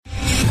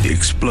The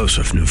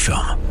explosive new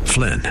film,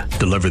 Flynn,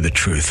 deliver the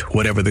truth,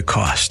 whatever the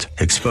cost,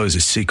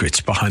 exposes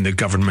secrets behind the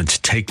government's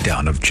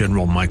takedown of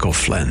General Michael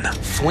Flynn.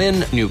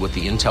 Flynn knew what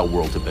the intel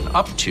world had been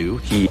up to.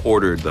 He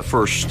ordered the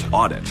first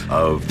audit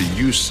of the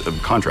use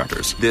of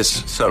contractors.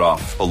 This set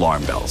off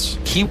alarm bells.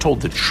 He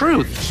told the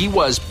truth. He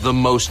was the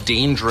most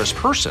dangerous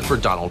person for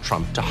Donald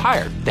Trump to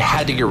hire. They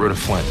had to get rid of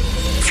Flynn.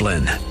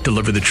 Flynn,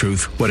 deliver the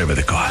truth, whatever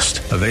the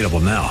cost. Available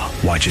now.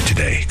 Watch it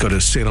today. Go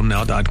to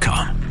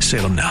salemnow.com.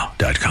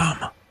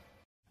 salemnow.com.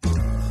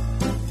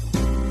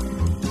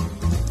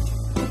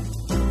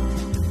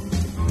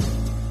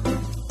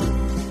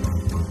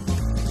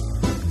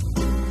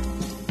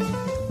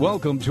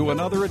 Welcome to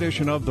another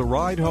edition of The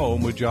Ride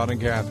Home with John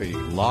and Kathy,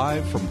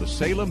 live from the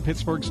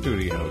Salem-Pittsburgh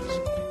studios.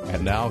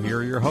 And now here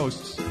are your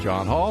hosts,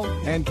 John Hall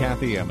and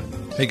Kathy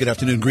Emmons. Hey, good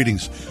afternoon.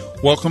 Greetings.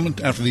 Welcome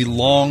after the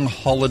long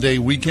holiday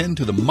weekend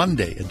to the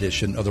Monday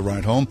edition of The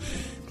Ride Home.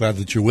 Glad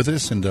that you're with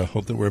us and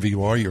hope that wherever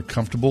you are, you're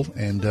comfortable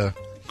and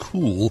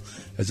cool,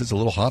 as it's a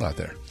little hot out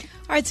there.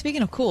 All right,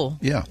 speaking of cool,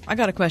 yeah, I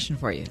got a question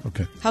for you.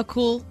 Okay. How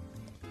cool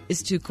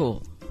is too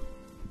cool?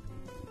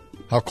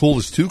 How cool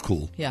is too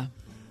cool? Yeah.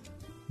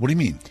 What do you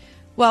mean?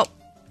 Well,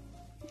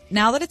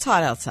 now that it's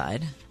hot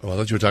outside. Oh, I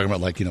thought you were talking about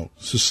like,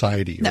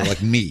 society or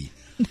like me.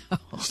 No.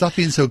 Stop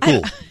being so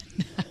cool.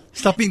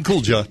 Stop being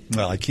cool, John.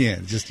 Well, I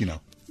can't. Just,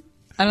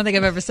 I don't think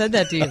I've ever said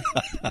that to you.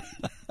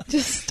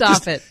 Just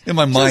stop it. In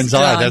my mind's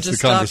eye, that's the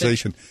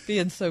conversation.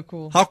 Being so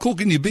cool. How cool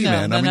can you be,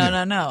 man?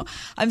 No.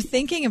 I'm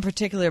thinking in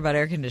particular about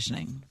air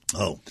conditioning.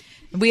 Oh.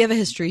 We have a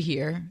history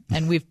here,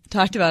 and we've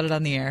talked about it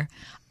on the air,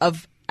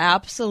 of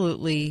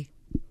absolutely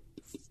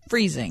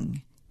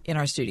freezing in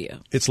our studio.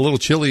 It's a little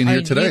chilly in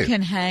here today. You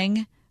can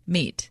hang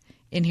meat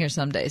in here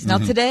some days. Now,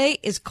 today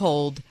is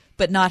cold,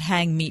 but not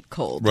hang meat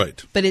cold.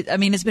 Right. But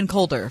it's been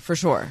colder for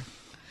sure.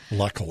 A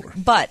lot colder.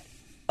 But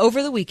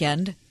over the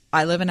weekend,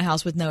 I live in a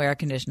house with no air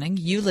conditioning.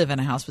 You live in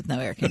a house with no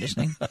air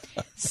conditioning.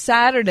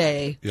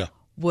 Saturday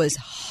was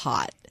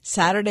hot.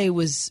 Saturday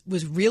was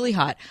really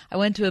hot. I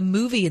went to a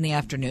movie in the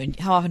afternoon.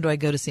 How often do I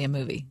go to see a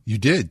movie? You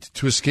did?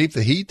 To escape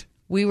the heat?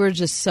 We were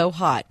just so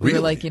hot. Really? We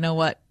were like, you know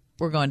what?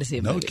 We're going to see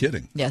a movie. No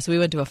kidding. Yeah, so we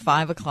went to a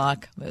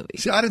 5:00 movie.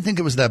 See, I didn't think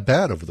it was that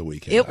bad over the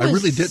weekend. It was I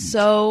really didn't.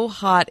 so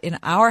hot in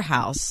our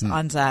house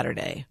on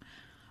Saturday.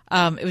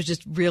 It was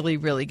just really,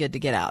 really good to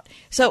get out.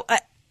 So,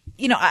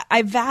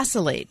 I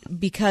vacillate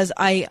because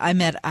I'm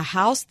at a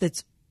house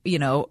that's,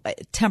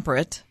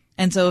 temperate.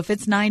 And so if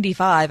it's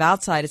 95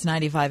 outside, it's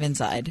 95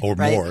 inside. Or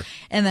right? more.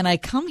 And then I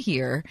come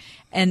here,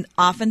 and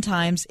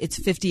oftentimes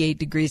it's 58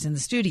 degrees in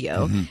the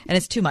studio, and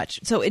it's too much.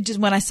 So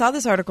when I saw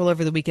this article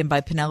over the weekend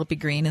by Penelope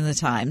Green in the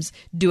Times,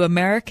 do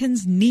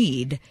Americans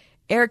need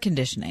air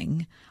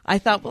conditioning? I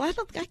thought, well,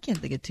 I can't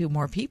think of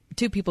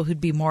two people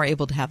who'd be more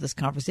able to have this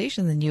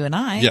conversation than you and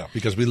I. Yeah,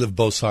 because we live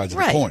both sides of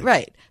the coin.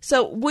 Right.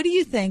 So what do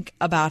you think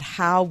about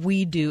how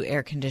we do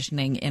air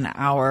conditioning in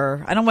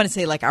our, I don't want to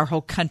say like our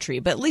whole country,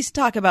 but at least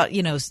talk about,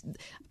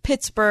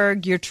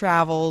 Pittsburgh, your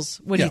travels.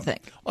 What do you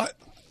think?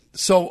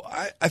 So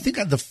I think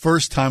the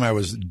first time I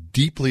was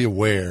deeply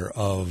aware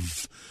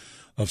of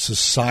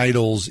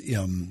societal's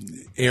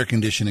air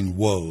conditioning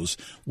woes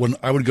when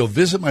I would go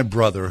visit my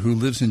brother who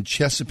lives in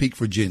Chesapeake,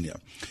 Virginia.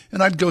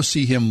 And I'd go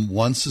see him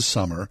once a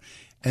summer,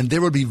 and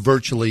there would be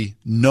virtually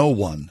no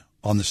one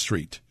on the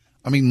street.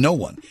 I mean, no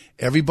one.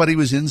 Everybody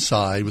was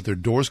inside with their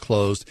doors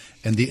closed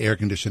and the air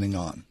conditioning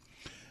on.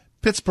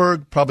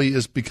 Pittsburgh probably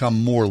has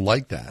become more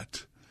like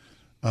that,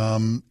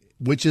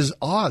 which is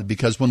odd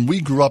because when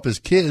we grew up as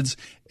kids,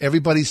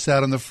 everybody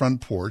sat on the front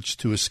porch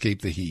to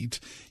escape the heat.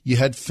 You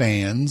had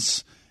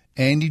fans,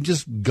 and you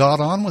just got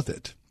on with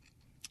it.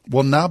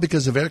 Well, now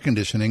because of air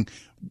conditioning,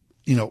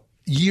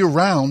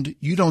 year-round,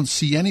 you don't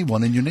see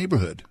anyone in your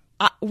neighborhood.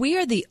 We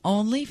are the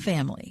only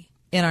family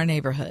in our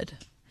neighborhood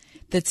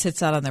that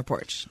sits out on their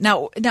porch.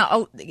 Now,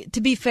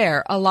 to be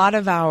fair, a lot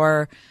of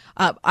our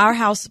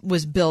house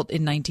was built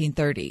in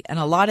 1930, and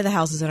a lot of the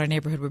houses in our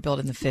neighborhood were built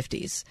in the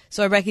 50s.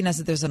 So I recognize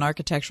that there's an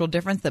architectural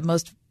difference, that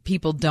most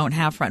people don't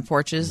have front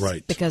porches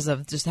because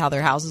of just how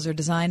their houses are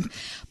designed.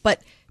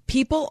 But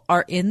people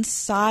are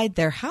inside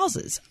their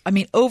houses. I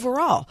mean,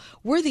 overall,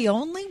 we're the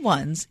only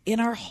ones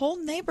in our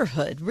whole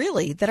neighborhood,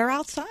 really, that are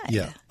outside.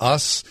 Yeah,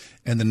 us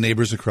and the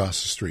neighbors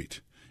across the street.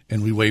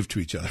 And we wave to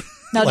each other.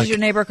 Now, does your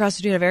neighbor across the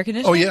street have air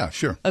conditioning? Oh, yeah,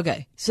 sure.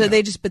 Okay. So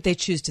they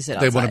choose to sit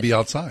outside. They want to be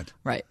outside.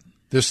 Right.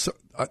 There's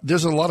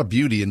a lot of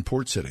beauty in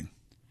porch sitting.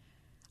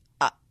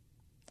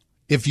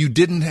 If you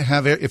did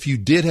have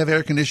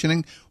air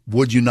conditioning,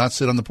 would you not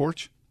sit on the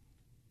porch?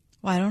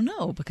 Well, I don't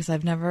know because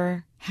I've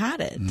never had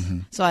it.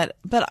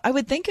 But I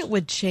would think it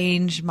would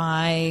change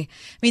the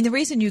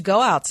reason you go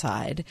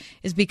outside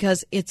is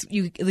because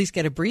you at least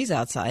get a breeze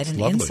outside, and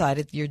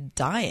inside you're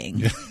dying.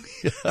 Yeah.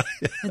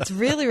 It's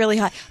really, really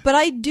hot. But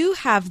I do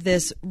have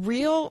this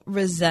real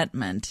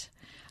resentment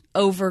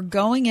over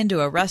going into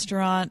a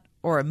restaurant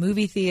or a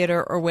movie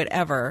theater or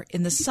whatever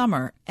in the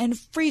summer and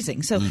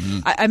freezing. So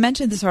I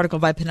mentioned this article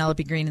by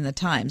Penelope Green in the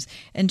Times,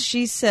 and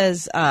she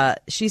says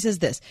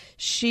this.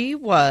 She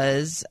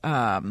was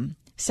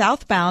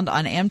southbound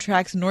on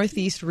Amtrak's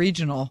Northeast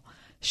Regional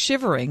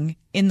shivering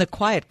in the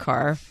quiet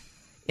car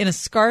in a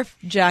scarf,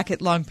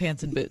 jacket, long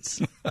pants, and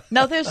boots.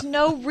 Now, there's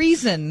no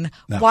reason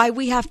why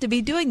we have to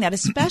be doing that,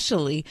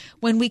 especially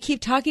when we keep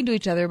talking to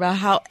each other about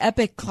how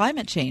epic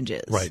climate change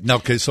is. Right. Now,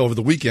 okay, so over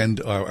the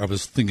weekend, I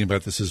was thinking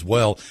about this as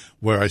well,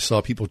 where I saw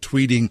people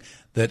tweeting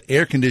that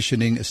air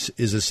conditioning is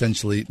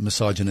essentially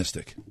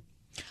misogynistic.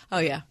 Oh,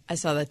 yeah. I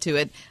saw that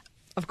too.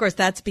 Of course,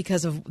 that's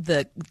because of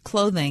the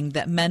clothing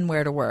that men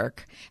wear to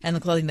work and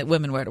the clothing that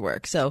women wear to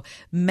work. So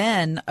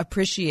men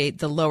appreciate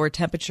the lower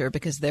temperature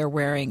because they're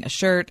wearing a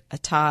shirt, a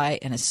tie,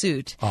 and a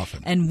suit.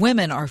 Often. And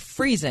women are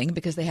freezing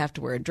because they have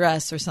to wear a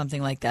dress or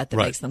something like that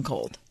Right. makes them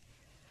cold.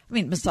 I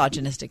mean,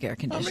 misogynistic air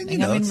conditioning.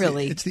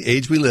 Really. It's the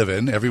age we live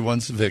in.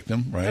 Everyone's a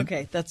victim, right?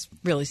 Okay, that's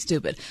really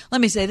stupid.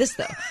 Let me say this,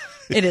 though.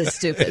 It is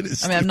stupid. It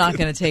is I'm not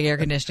going to take air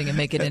conditioning and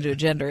make it into a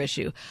gender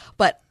issue.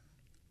 But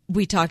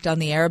we talked on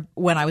the air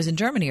when I was in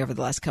Germany over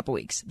the last couple of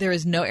weeks. There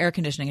is no air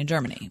conditioning in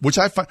Germany. Which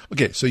I find,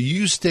 okay, so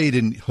you stayed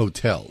in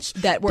hotels.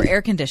 That were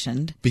air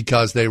conditioned.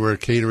 Because they were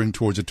catering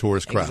towards a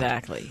tourist crowd.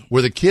 Exactly.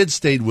 Where the kids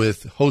stayed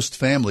with host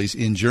families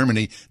in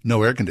Germany,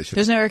 no air conditioning.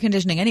 There's no air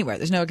conditioning anywhere.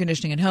 There's no air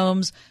conditioning in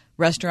homes,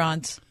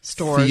 restaurants,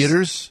 stores.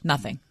 Theaters?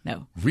 Nothing.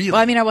 No. Really? Well,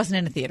 I mean, I wasn't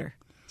in a theater,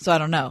 so I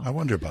don't know. I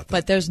wonder about that.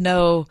 But there is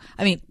no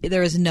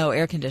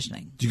air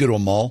conditioning. Did you go to a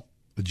mall?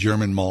 A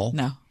German mall?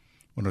 No.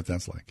 Wonder what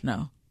that's like.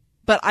 No.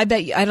 But I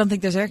bet you, I don't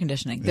think there's air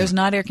conditioning. There's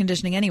not air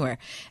conditioning anywhere.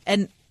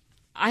 And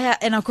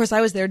of course I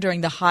was there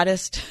during the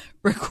hottest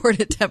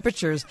recorded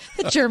temperatures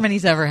that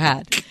Germany's ever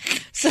had.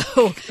 So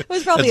it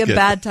was probably That's a good.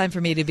 bad time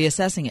for me to be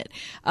assessing it.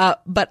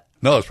 But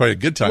No, it's probably a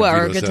good time. well, for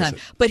or you a to good assess time.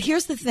 it. But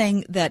here's the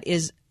thing that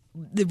is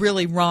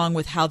really wrong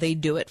with how they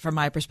do it from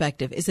my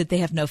perspective is that they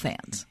have no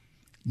fans.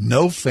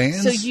 No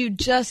fans? So you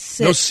just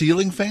sit. No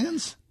ceiling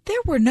fans? There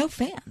were no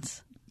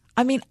fans.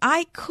 I mean,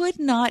 I could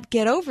not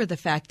get over the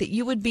fact that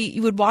you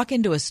would walk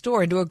into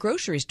a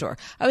grocery store.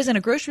 I was in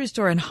a grocery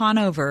store in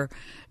Hanover,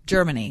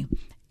 Germany,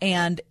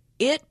 and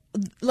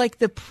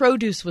the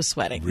produce was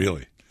sweating.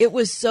 Really? It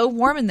was so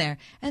warm in there,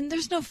 and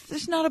there's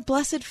not a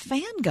blessed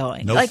fan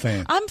going. No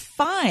fan. I'm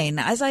fine.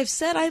 As I've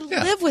said, I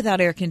live without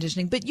air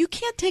conditioning, but you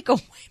can't take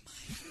away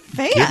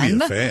my fan. Give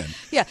me a fan.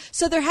 Yeah.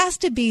 So there has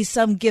to be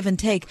some give and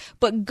take,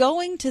 but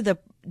going to the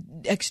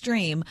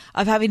extreme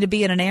of having to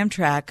be in an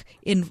Amtrak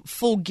in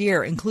full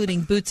gear,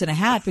 including boots and a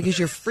hat because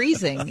you're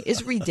freezing,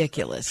 is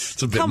ridiculous.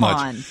 It's a bit Come much.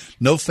 on.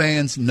 No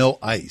fans, no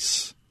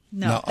ice.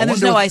 No. Now, I And there's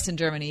wonder no if- ice in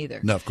Germany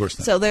either. No, of course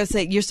not. So they're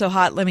saying, you're so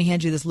hot, let me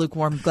hand you this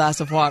lukewarm glass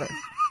of water.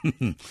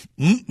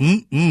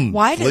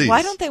 Why please.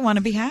 don't they want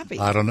to be happy?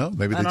 I don't know.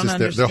 Maybe I don't they're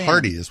understand.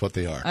 hardy is what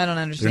they are. I don't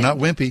understand. They're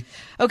not wimpy.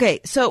 Okay,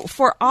 so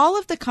for all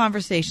of the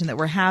conversation that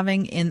we're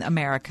having in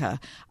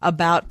America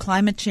about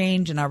climate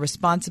change and our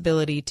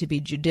responsibility to be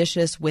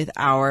judicious with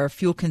our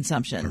fuel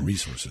consumption, Our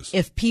resources.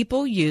 if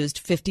people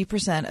used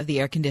 50% of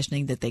the air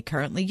conditioning that they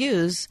currently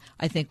use,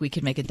 I think we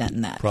could make a dent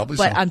in that. Probably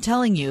But so. I'm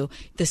telling you,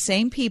 the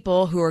same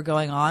people who are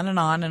going on and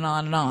on and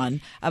on and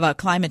on about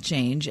climate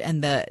change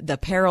and the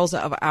perils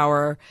of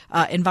our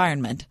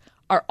environment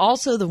are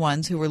also the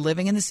ones who were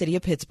living in the city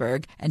of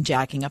Pittsburgh and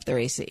jacking up their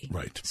AC.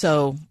 Right.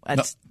 So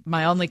that's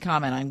my only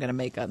comment I'm going to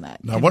make on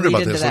that. Now, You I can wonder read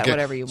about into this. that Okay.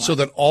 whatever you want. So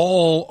that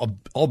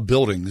all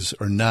buildings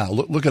are now,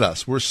 look at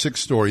us. We're 6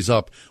 stories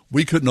up.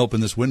 We couldn't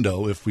open this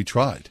window if we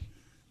tried.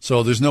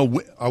 So there's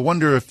I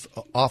wonder if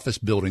office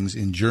buildings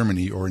in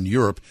Germany or in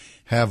Europe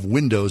have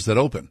windows that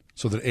open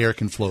so that air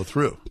can flow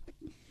through.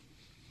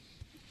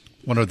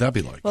 Wonder what that'd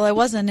be like. Well, I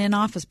wasn't in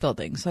office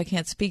buildings, so I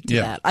can't speak to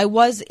Yeah. that. I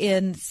was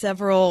in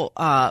several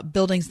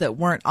buildings that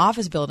weren't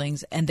office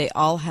buildings, and they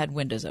all had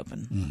windows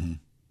open.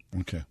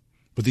 Okay.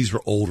 But these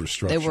were older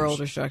structures. They were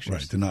older structures.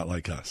 Right. They're not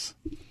like us.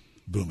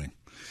 Booming.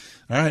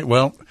 All right.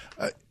 Well,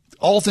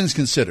 all things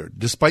considered,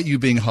 despite you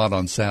being hot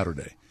on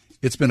Saturday,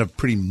 it's been a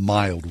pretty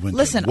mild winter.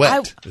 Listen,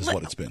 Wet is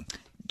what it's been.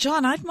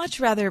 John, I'd much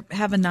rather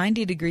have a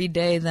 90-degree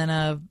day than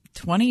a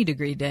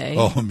 20-degree day.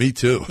 Oh, me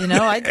too. You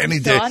know, Any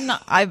day.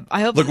 I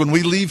hope Look, when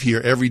we leave here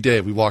every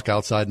day, we walk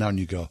outside now and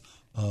you go,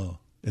 oh,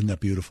 isn't that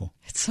beautiful?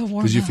 it's so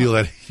warm. Because you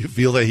out.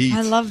 feel the heat.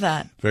 I love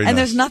that. Very and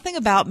nice. there's nothing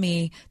about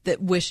me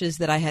that wishes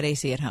that I had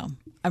AC at home.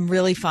 I'm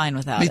really fine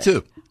without Me it.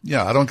 too.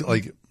 Yeah, I don't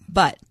like.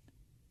 But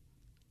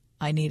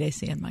I need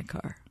AC in my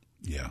car.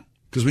 Yeah,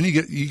 because when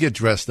you get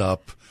dressed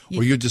up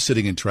or you're just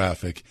sitting in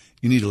traffic,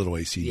 you need a little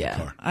AC in your Yeah,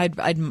 car.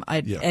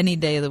 I'd Yeah. any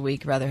day of the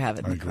week rather have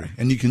it in I the agree. car.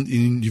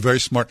 And you're very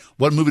smart.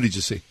 What movie did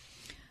you see?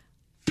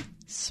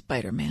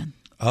 Spider-Man.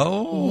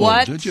 Oh,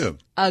 What did you?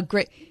 a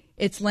great!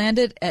 It's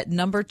landed at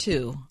number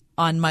 2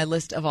 on my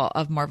list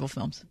of Marvel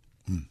films.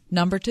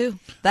 Number 2.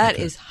 That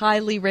is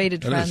highly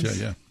rated, That friends.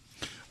 is, yeah.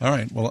 All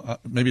right. Well,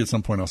 maybe at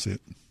some point I'll see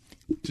it.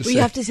 Just Well,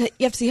 you have to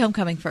see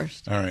Homecoming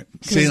first. All right.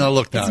 See, and I'll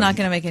look down. It's not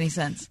going to make any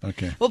sense.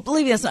 Okay. Well,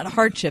 believe me, that's not a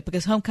hardship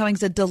because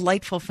Homecoming's a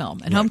delightful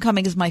film, and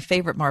Homecoming is my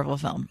favorite Marvel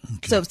film.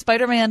 So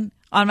Spider-Man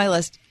on my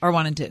list are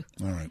 1 and 2.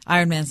 All right.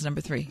 Iron Man's number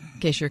 3, in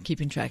case you're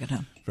keeping track at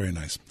home. Very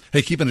nice.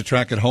 Hey, keeping a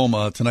track at home.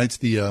 Tonight's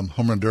the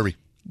Home Run Derby.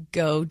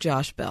 Go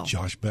Josh Bell.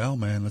 Josh Bell,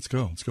 man. Let's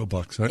go. Let's go,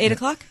 Bucks. 8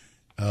 o'clock?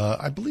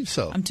 I believe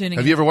so. I'm tuning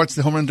Have in. you ever watched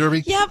the Home Run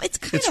Derby? Yeah, it's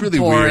kind It's of really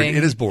boring. weird.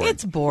 It is boring.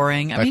 It's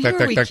boring. I mean, who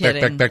are we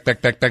kidding?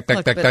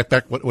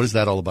 What is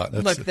that all about?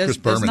 That's Look, Chris there's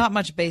Berman. not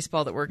much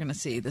baseball that we're going to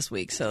see this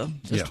week, so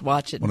just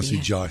watch it. Want to see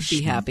and Josh?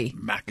 Be happy.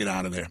 Mac it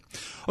out of there.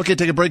 Okay,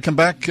 take a break. Come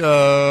back.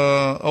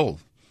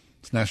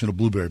 It's National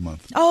Blueberry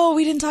Month. Oh,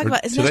 we didn't talk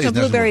about it's Today's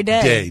National Blueberry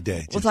Day.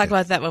 Day. We'll talk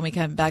about that when we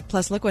come back.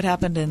 Plus, look what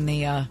happened in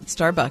the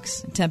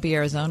Starbucks in Tempe,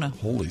 Arizona.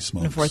 Holy On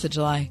smokes! the 4th of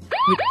July.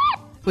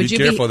 Be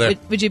careful there.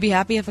 Would you be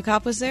happy if a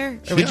cop was there?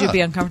 Or would you Yeah.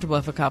 be uncomfortable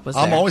if a cop was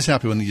there? I'm always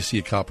happy when you see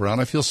a cop around.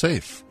 I feel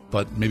safe.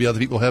 But maybe other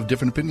people have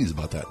different opinions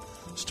about that.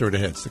 Stir it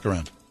ahead. Stick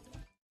around.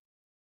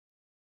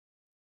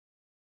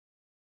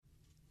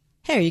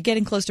 Hey, are you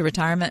getting close to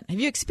retirement? Have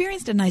you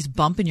experienced a nice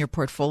bump in your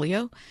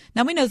portfolio?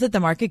 Now, we know that the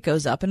market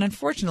goes up, and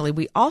unfortunately,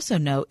 we also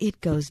know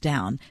it goes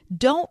down.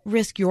 Don't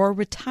risk your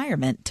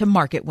retirement to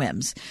market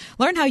whims.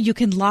 Learn how you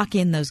can lock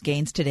in those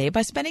gains today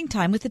by spending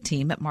time with the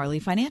team at Marley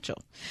Financial.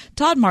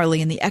 Todd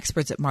Marley and the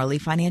experts at Marley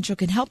Financial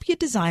can help you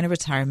design a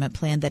retirement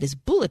plan that is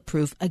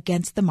bulletproof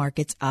against the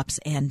market's ups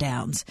and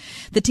downs.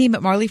 The team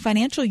at Marley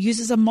Financial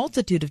uses a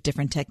multitude of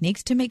different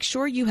techniques to make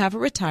sure you have a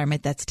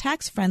retirement that's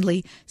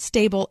tax-friendly,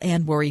 stable,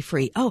 and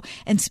worry-free. Oh,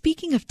 and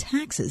speaking of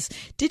taxes,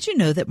 did you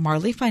know that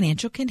Marley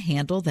Financial can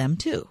handle them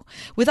too?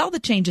 With all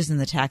the changes in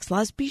the tax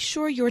laws, be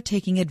sure you're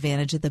taking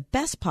advantage of the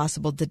best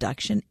possible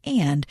deduction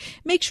and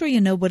make sure you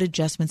know what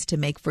adjustments to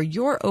make for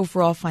your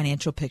overall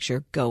financial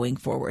picture going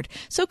forward.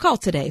 So call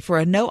today for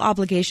a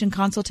no-obligation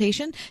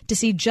consultation to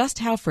see just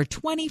how for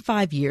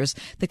 25 years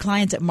the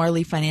clients at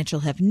Marley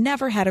Financial have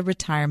never had a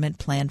retirement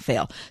plan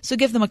fail. So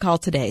give them a call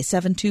today,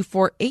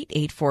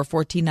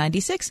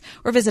 724-884-1496,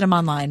 or visit them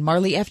online,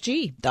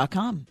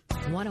 marleyfg.com.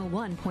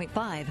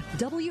 101.5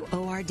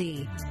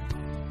 WORD.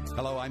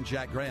 Hello, I'm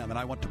Jack Graham, and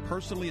I want to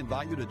personally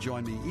invite you to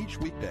join me each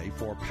weekday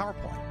for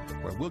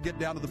PowerPoint, where we'll get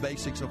down to the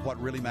basics of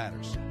what really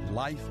matters,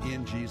 life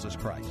in Jesus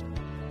Christ.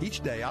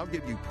 Each day, I'll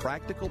give you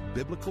practical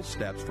biblical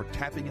steps for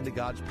tapping into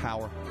God's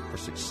power for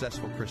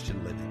successful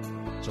Christian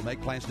living. So make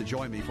plans to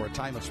join me for a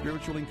time of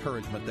spiritual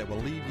encouragement that will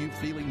leave you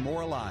feeling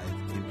more alive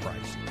in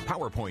Christ.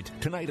 PowerPoint,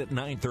 tonight at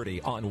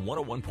 9:30 on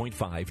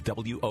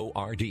 101.5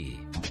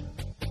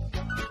 WORD.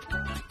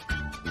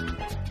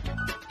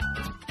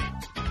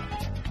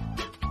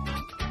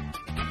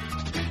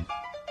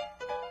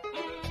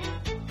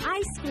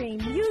 Ice cream,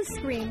 you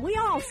scream, we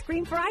all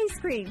scream for ice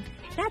cream.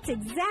 That's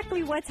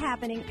exactly what's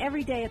happening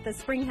every day at the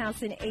Spring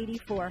House in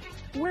 84.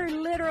 We're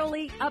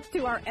literally up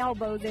to our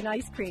elbows in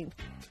ice cream.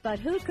 But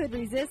who could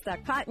resist a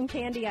cotton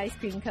candy ice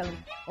cream cone?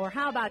 Or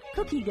how about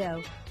cookie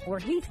dough? Or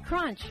Heath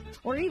Crunch?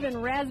 Or even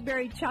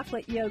raspberry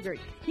chocolate yogurt?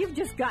 You've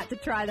just got to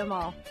try them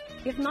all.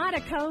 If not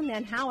a cone,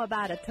 then how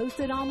about a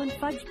toasted almond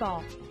fudge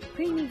ball?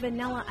 Creamy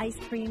vanilla ice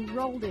cream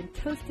rolled in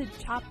toasted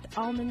chopped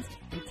almonds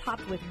and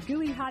topped with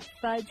gooey hot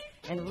fudge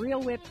and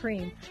real whipped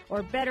cream.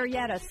 Or better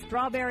yet, a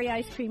strawberry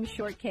ice cream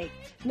shortcake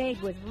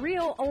made with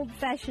real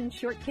old-fashioned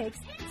shortcakes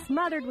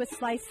smothered with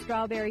sliced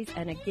strawberries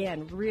and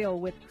again, real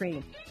whipped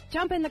cream.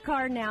 Jump in the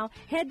car now,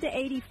 head to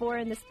 84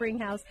 in the Spring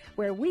House,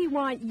 where we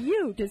want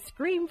you to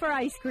scream for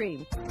ice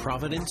cream.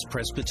 Providence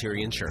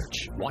Presbyterian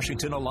Church,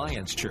 Washington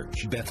Alliance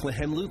Church,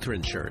 Bethlehem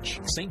Lutheran Church,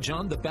 St.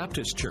 John the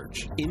Baptist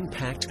Church,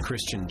 Impact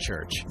Christian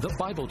Church. the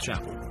Bible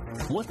Chapel,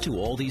 What do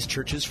all these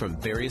churches from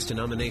various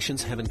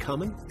denominations have in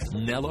common?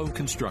 Nello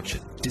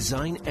Construction,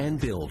 Design and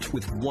build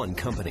with one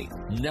company.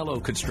 Nello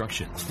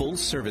Construction, Full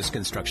service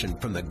construction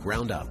from the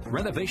ground up.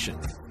 renovation,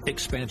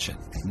 expansion.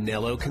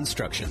 Nello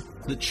Construction,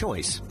 the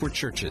choice for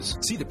churches.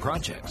 See the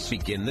projects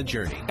Begin the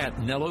journey. at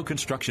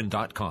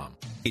nelloconstruction.com.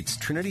 It's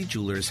Trinity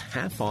Jewelers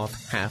half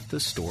off, half the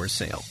store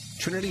sale.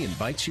 Trinity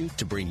invites you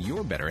to bring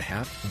your better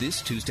half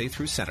this Tuesday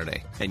through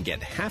Saturday and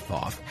get half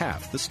off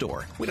half the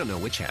store. We don't know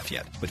which half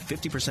yet, but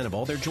 50% of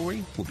all their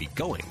jewelry will be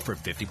going for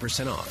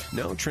 50% off.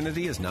 No,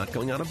 Trinity is not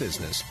going out of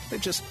business.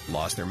 They've just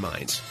lost their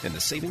minds, and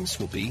the savings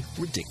will be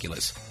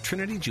ridiculous.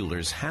 Trinity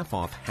Jewelers half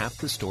off half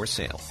the store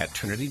sale at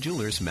Trinity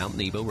Jewelers, Mount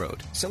Nebo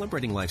Road.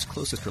 Celebrating life's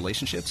closest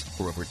relationships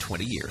for over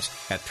 20 years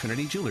at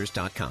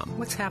trinityjewelers.com.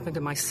 What's happened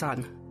to my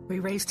son? We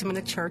raised him in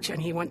a church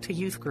and he went to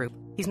youth group.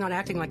 He's not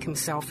acting like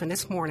himself, and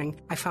this morning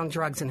I found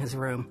drugs in his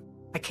room.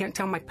 I can't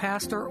tell my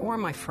pastor or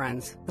my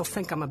friends. They'll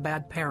think I'm a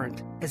bad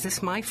parent. Is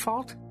this my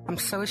fault? I'm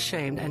so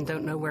ashamed and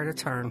don't know where to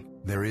turn.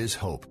 There is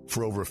hope.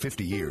 For over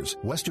 50 years,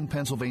 Western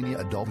Pennsylvania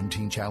Adult and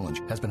Teen Challenge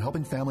has been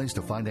helping families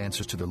to find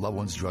answers to their loved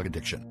one's drug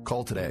addiction.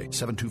 Call today,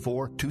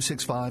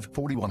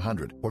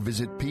 724-265-4100, or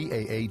visit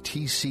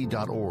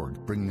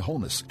PAATC.org, bringing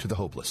wholeness to the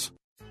hopeless.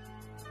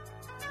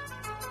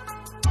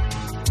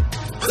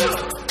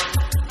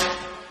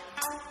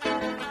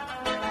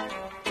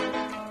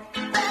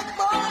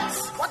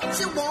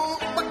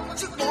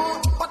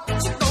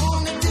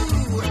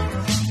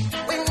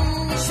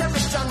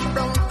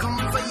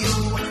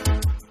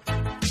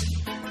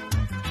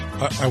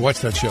 I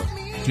watched that show.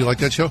 Do you like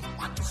that show?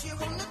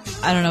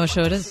 I don't know what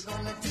show it is.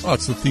 Oh,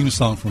 it's the theme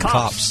song from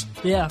Cops.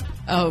 Yeah.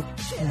 Oh,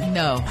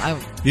 no.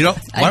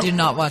 I do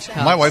not watch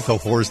Cops. My wife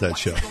abhors that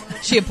show.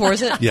 She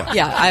abhors it? Yeah.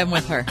 Yeah, I am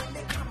with her.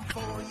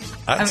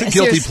 That's a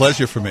guilty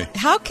pleasure for me.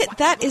 How can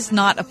that is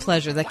not a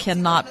pleasure. That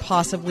cannot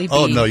possibly be.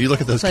 Oh no! You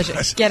look at those pleasure.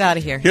 guys. Get out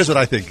of here. Here's what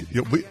I think.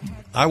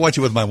 I watch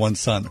it with my one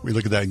son. We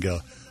look at that and go,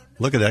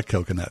 "Look at that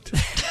coconut.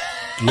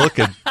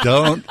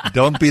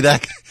 Don't be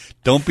that.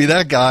 Don't be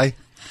that guy.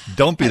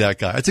 Don't be that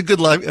guy." It's a good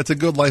life. It's a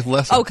good life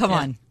lesson. Oh, come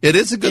on! It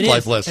is a good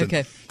life lesson.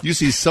 Okay. You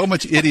see so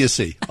much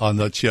idiocy on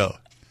that show.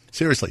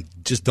 Seriously,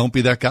 just don't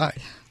be that guy.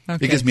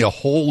 Okay. It gives me a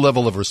whole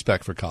level of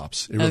respect for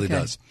cops. It really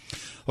does.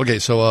 Okay,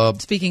 so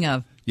speaking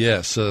of.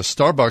 Yes,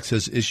 Starbucks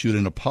has issued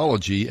an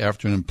apology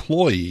after an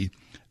employee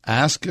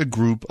asked a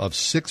group of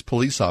 6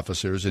 police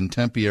officers in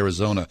Tempe,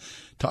 Arizona,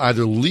 to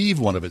either leave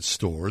one of its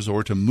stores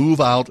or to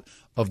move out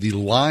of the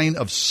line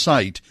of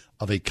sight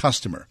of a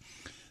customer.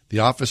 The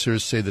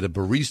officers say that a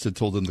barista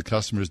told them the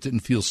customers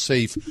didn't feel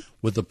safe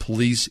with the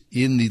police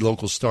in the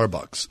local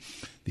Starbucks.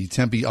 The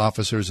Tempe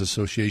Officers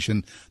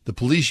Association, the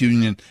police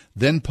union,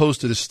 then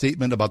posted a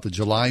statement about the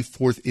July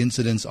 4th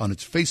incidents on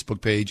its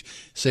Facebook page,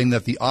 saying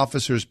that the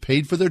officers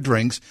paid for their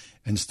drinks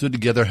and stood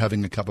together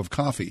having a cup of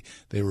coffee.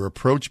 They were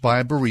approached by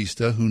a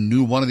barista who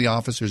knew one of the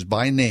officers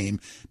by name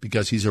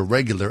because he's a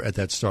regular at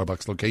that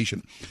Starbucks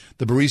location.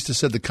 The barista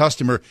said the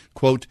customer,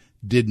 quote,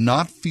 did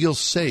not feel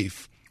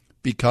safe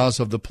because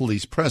of the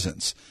police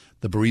presence.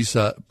 The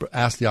barista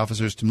asked the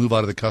officers to move out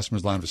of the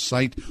customer's line of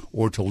sight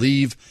or to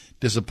leave.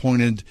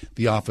 Disappointed,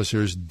 the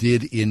officers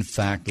did, in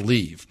fact,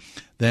 leave.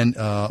 Then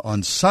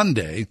on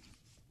Sunday,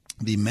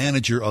 the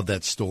manager of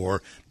that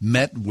store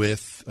met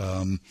with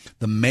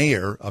the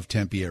mayor of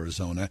Tempe,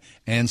 Arizona,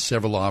 and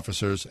several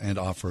officers and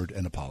offered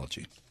an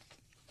apology.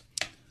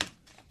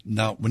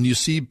 Now, when you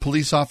see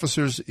police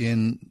officers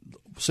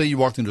say you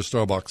walked into a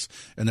Starbucks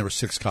and there were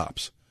 6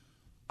 cops,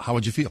 how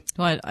would you feel?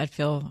 Well, I'd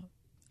feel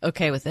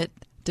okay with it,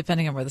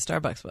 depending on where the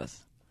Starbucks was.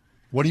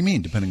 What do you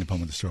mean, depending upon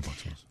where the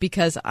Starbucks was?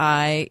 Because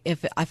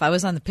if I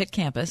was on the Pitt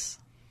campus.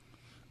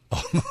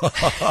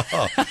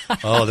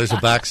 Oh, there's a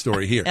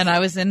backstory here. And I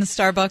was in the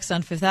Starbucks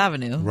on Fifth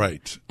Avenue.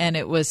 Right. And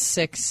it was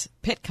 6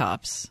 Pitt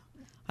cops.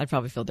 I'd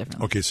probably feel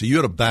differently. Okay, so you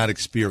had a bad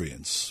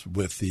experience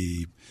with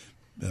the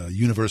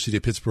University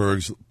of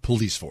Pittsburgh's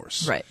police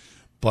force. Right.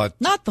 But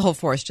not the whole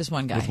force, just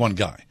one guy. With one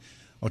guy.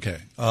 Okay.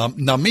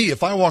 Now, me,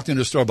 if I walked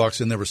into a Starbucks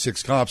and there were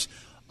 6 cops,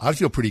 I'd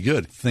feel pretty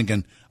good,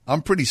 thinking,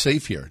 I'm pretty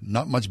safe here.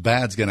 Not much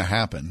bad's going to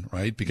happen,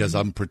 right? Because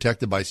I'm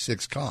protected by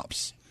 6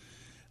 cops.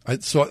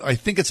 So I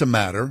think it's a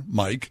matter,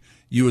 Mike,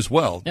 you as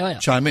well. Oh, yeah.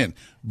 Chime in.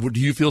 Do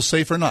you feel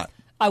safe or not?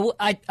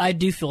 I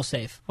do feel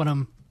safe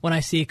when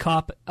I see a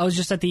cop. I was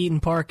just at the Eaton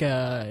Park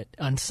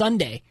on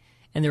Sunday,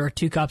 and there were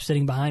 2 cops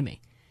sitting behind me.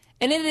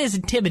 And it is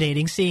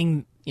intimidating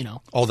seeing,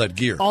 all that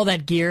gear. All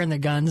that gear and the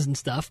guns and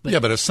stuff. But yeah,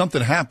 but if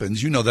something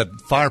happens, you know that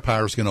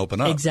firepower is going to open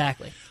up.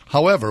 Exactly.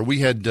 However, we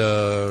had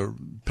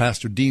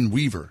Pastor Dean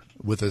Weaver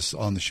with us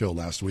on the show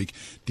last week,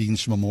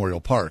 Dean's Memorial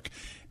Park.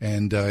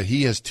 And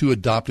he has 2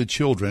 adopted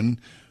children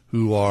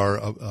who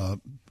are,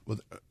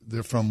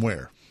 they're from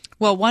where?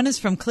 Well, one is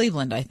from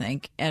Cleveland, I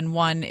think, and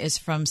one is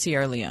from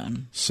Sierra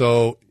Leone.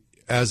 So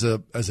as a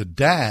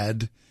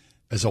dad,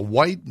 as a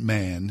white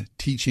man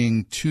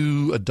teaching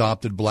 2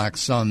 adopted black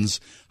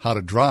sons how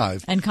to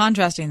drive. And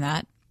contrasting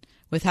that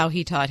with how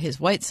he taught his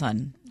white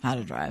son how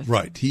to drive.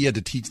 Right. He had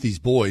to teach these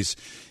boys,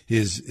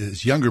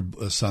 his younger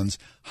sons,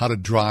 how to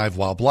drive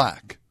while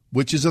black,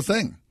 which is a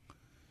thing.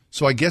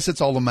 So I guess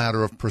it's all a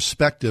matter of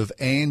perspective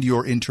and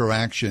your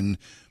interaction,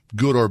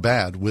 good or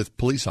bad, with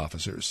police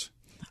officers.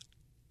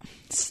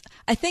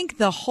 I think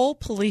the whole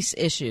police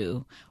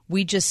issue,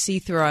 we just see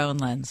through our own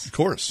lens. Of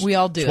course. We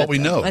all do. That's what we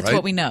know, That's right?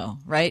 what we know,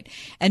 right?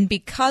 And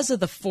because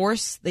of the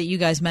force that you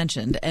guys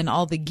mentioned and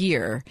all the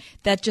gear,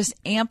 that just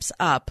amps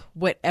up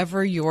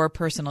whatever your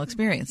personal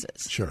experience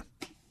is. Sure.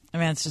 I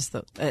mean, it's just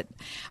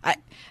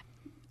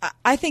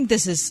I think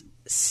this is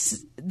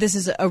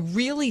a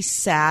really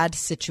sad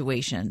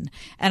situation,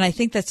 and I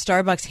think that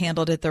Starbucks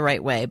handled it the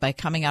right way by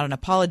coming out and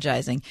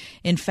apologizing.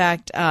 In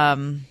fact,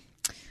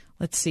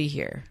 let's see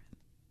here.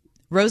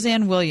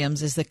 Roseanne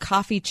Williams is the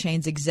coffee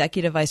chain's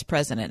executive vice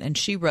president, and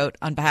she wrote,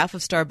 on behalf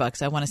of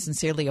Starbucks, I want to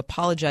sincerely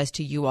apologize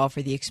to you all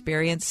for the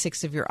experience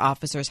 6 of your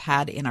officers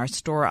had in our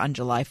store on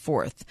July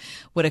 4th.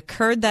 What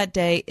occurred that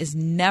day is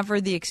never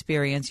the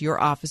experience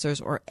your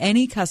officers or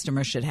any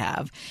customer should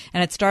have.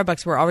 And at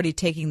Starbucks, we're already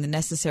taking the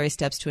necessary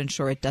steps to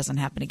ensure it doesn't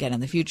happen again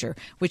in the future,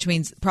 which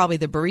means probably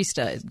the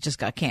barista just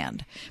got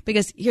canned.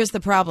 Because here's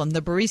the problem.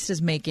 The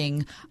barista's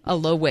making a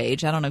low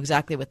wage. I don't know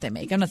exactly what they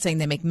make. I'm not saying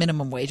they make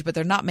minimum wage, but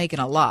they're not making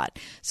a lot.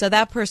 So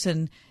that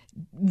person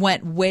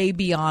went way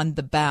beyond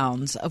the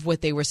bounds of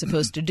what they were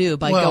supposed to do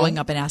by going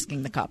up and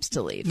asking the cops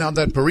to leave. Now,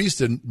 that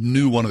barista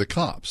knew one of the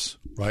cops,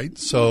 right?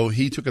 So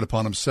he took it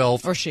upon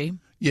himself. Or she.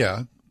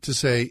 Yeah, to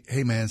say,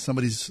 hey, man,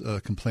 somebody's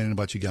complaining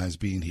about you guys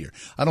being here.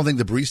 I don't think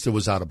the barista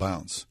was out of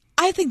bounds.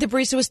 I think the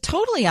barista was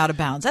totally out of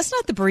bounds. That's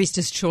not the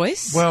barista's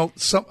choice. Well,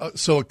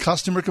 so a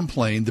customer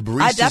complained. The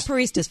barista. That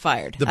barista's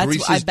fired.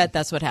 I bet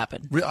that's what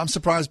happened. I'm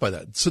surprised by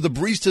that. So the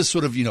barista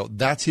sort of,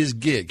 that's his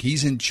gig.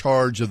 He's in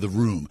charge of the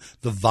room,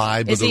 the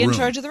vibe of the room. Is he in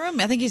charge of the room?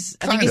 I think he's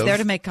there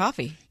to make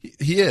coffee.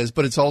 He is,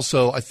 but it's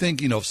also, I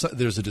think, if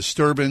there's a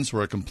disturbance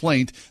or a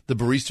complaint, the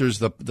barista's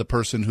the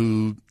person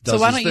who does. So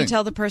why his don't thing. you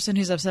tell the person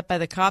who's upset by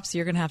the cops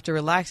you're going to have to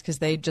relax because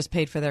they just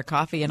paid for their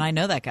coffee, and I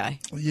know that guy.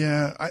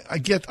 Yeah, I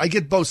get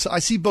both. I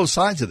see both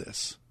sides of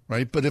this,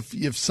 right? But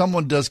if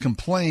someone does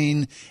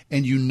complain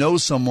and you know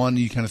someone,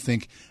 you kind of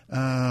think,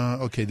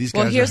 okay, these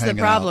guys are hanging out. Well, here's the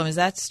problem: is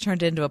that's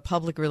turned into a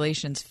public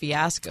relations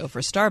fiasco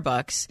for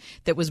Starbucks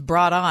that was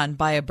brought on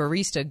by a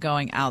barista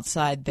going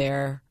outside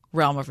their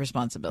realm of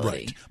responsibility.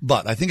 Right.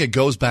 But I think it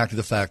goes back to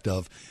the fact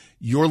of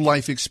your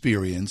life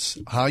experience,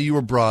 how you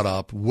were brought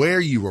up, where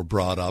you were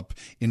brought up,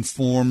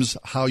 informs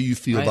how you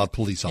feel about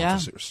police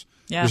officers.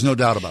 Yeah. There's no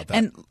doubt about that.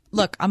 And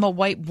look, I'm a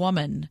white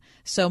woman,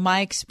 so my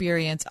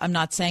experience, I'm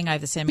not saying I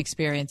have the same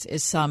experience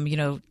as some,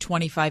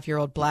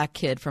 25-year-old black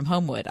kid from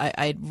Homewood.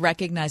 I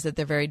recognize that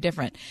they're very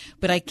different.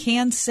 But I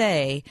can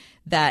say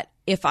that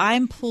if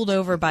I'm pulled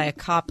over by a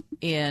cop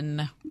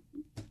in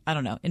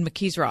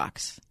McKees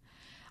Rocks,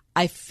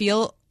 I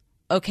feel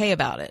okay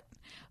about it.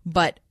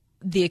 But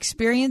the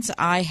experience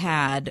I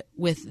had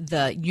with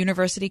the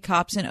university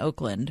cops in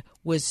Oakland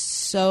was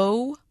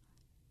so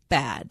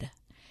bad.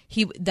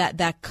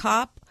 That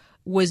cop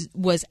was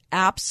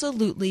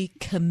absolutely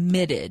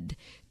committed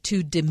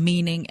to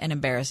demeaning and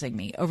embarrassing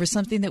me over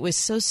something that was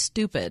so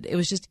stupid. It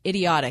was just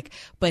idiotic.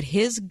 But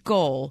his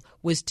goal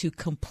was to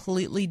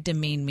completely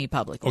demean me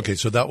publicly. Okay,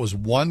 so that was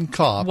one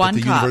cop at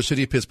the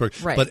University of Pittsburgh.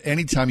 Right. But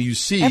anytime you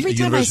see Every a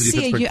time University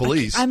I see of Pittsburgh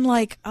police, I'm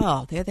like,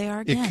 oh, there they are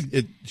again.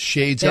 It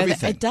shades There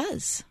everything. It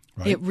does.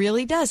 Right? It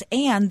really does.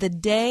 And the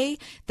day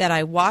that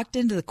I walked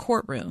into the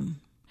courtroom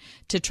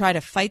to try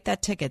to fight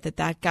that ticket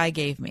that guy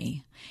gave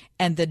me,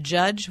 and the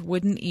judge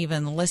wouldn't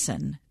even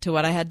listen to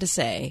what I had to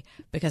say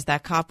because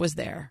that cop was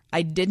there.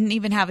 I didn't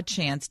even have a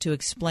chance to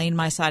explain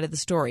my side of the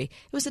story.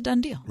 It was a done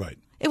deal. Right.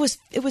 It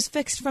was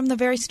fixed from the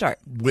very start.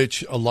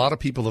 Which a lot of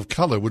people of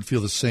color would feel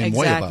the same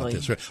way about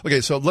this. Right? Okay,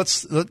 so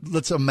let's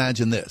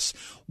imagine this.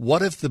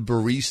 What if the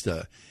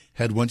barista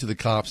had went to the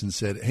cops and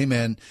said, hey,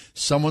 man,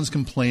 someone's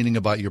complaining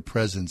about your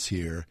presence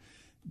here.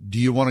 Do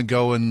you want to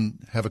go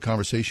and have a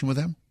conversation with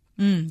them?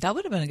 That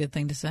would have been a good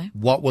thing to say.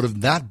 What would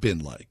have that been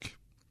like?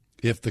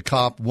 If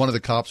one of the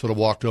cops would have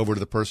walked over to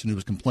the person who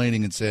was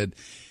complaining and said,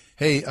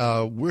 hey,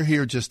 we're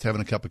here just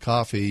having a cup of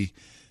coffee.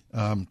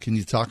 Can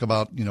you talk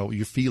about,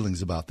 your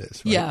feelings about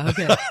this? Right? Yeah,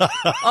 okay.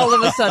 All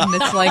of a sudden,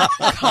 it's like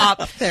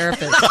cop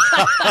therapist.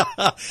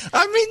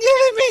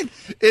 I mean,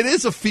 it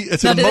is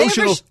it's an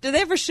emotional. Do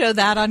they ever show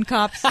that on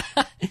Cops?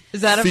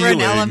 Is that ever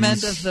an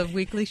element of the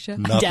weekly show?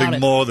 Nothing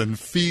more than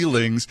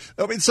feelings.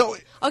 I mean, so.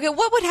 Okay,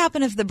 what would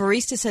happen if the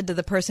barista said to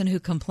the person who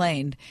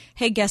complained,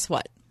 hey, guess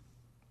what?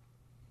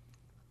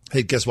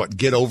 Hey, guess what?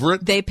 Get over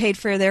it. They paid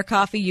for their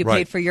coffee. You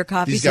paid for your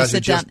coffee. These so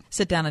guys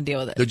sit down and deal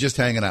with it. They're just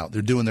hanging out.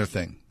 They're doing their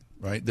thing,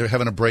 right? They're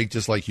having a break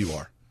just like you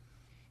are.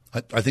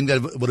 I think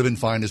that would have been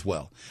fine as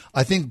well.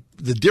 I think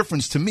the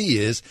difference to me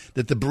is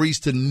that the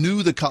barista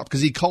knew the cop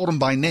because he called him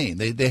by name.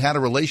 They had a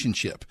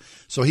relationship.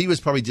 So he was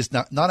probably just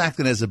not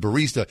acting as a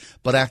barista,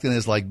 but acting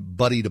as like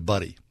buddy to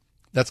buddy.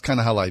 That's kind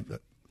of how I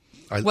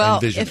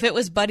envision if it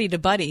was buddy to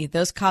buddy,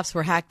 those cops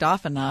were hacked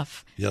off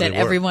enough Yeah, that they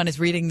were. everyone is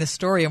reading this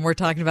story and we're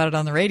talking about it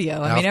on the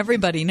radio. I mean,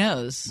 everybody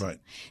knows. Right.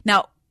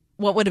 Now,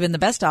 what would have been the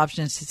best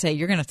option is to say,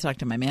 you're going to talk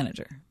to my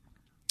manager.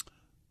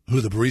 Who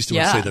the barista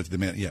would say that to the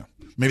man? Yeah.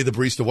 Maybe the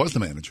barista was the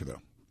manager,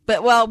 though.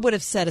 But, it would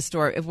have said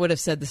it would have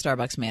said the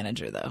Starbucks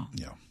manager, though.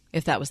 Yeah.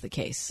 If that was the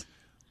case.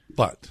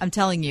 But I'm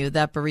telling you,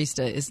 that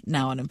barista is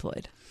now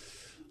unemployed.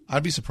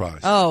 I'd be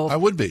surprised. Oh. I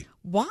would be.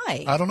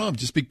 Why? I don't know.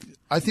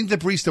 I think the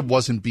barista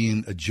wasn't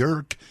being a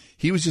jerk.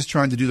 He was just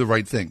trying to do the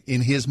right thing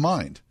in his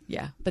mind.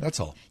 Yeah. But that's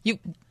all. You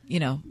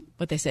know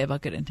what they say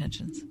about good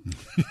intentions.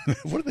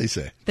 What do they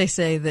say? They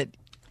say that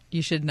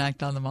you shouldn't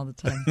act on them all the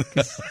time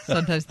because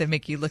sometimes they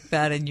make you look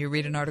bad and you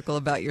read an article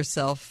about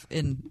yourself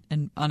on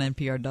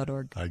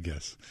NPR.org. I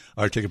guess.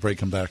 All right, take a break,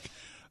 come back.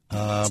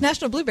 It's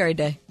National Blueberry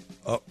Day.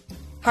 Oh,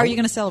 How are you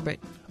going to celebrate?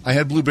 I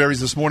had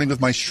blueberries this morning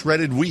with my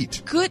shredded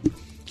wheat. Good.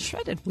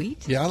 Shredded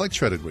wheat? Yeah, I like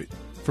shredded wheat.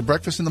 For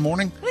breakfast in the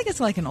morning? I think it's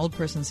like an old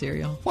person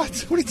cereal.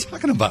 What? What are you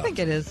talking about? I think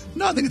it is.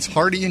 No, I think it's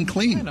hearty and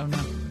clean. I don't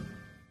know.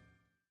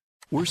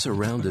 We're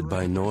surrounded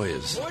by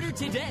noise,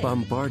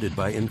 bombarded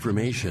by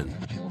information,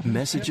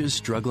 messages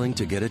struggling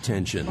to get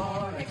attention.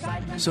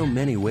 So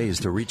many ways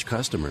to reach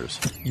customers.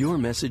 Your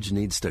message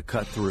needs to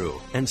cut through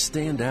and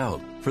stand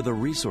out. For the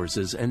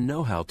resources and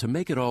know-how to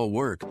make it all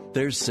work,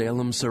 there's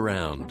Salem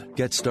Surround.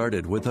 Get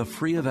started with a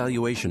free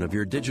evaluation of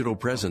your digital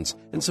presence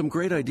and some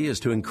great ideas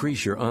to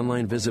increase your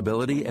online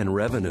visibility and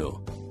revenue.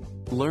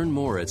 Learn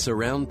more at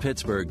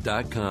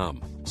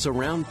surroundpittsburgh.com.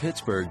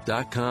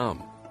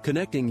 Surroundpittsburgh.com.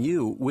 Connecting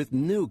you with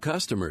new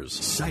customers.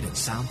 Sight and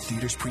Sound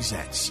Theaters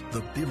presents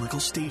The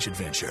Biblical Stage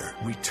Adventure,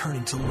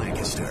 Returning to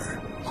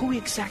Lancaster. Who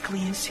exactly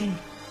is he?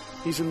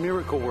 He's a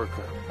miracle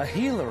worker. A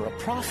healer, a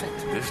prophet.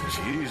 This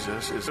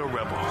Jesus is a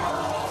rebel.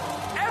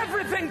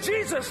 Everything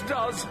Jesus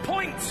does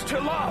points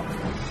to love.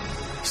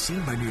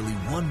 Seen by nearly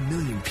 1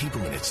 million people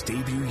in its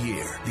debut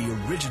year, the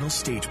original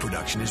stage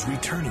production is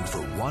returning for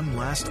one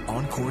last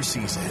encore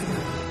season.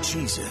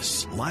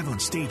 Jesus, live on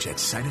stage at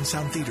Sight and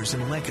Sound Theaters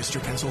in Lancaster,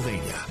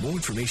 Pennsylvania. More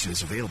information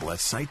is available at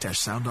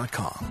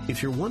sight-sound.com.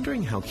 If you're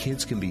wondering how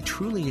kids can be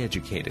truly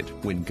educated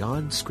when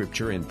God,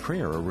 Scripture, and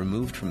prayer are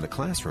removed from the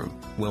classroom,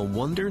 well,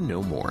 wonder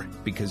no more,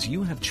 because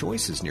you have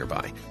choices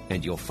nearby,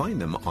 and you'll find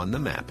them on the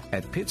map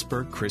at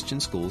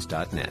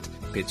PittsburghChristianSchools.net.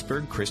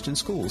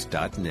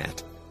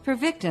 PittsburghChristianSchools.net. For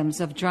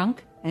victims of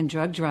drunk and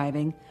drug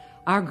driving,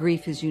 our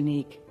grief is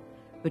unique.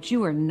 But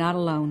you are not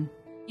alone.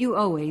 You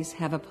always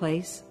have a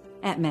place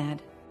at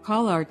MAD.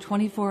 Call our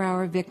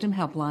 24-hour victim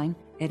helpline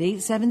at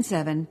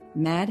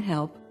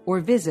 877-MAD-HELP or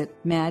visit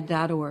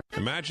mad.org.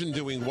 Imagine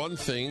doing one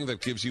thing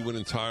that gives you an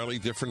entirely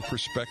different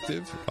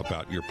perspective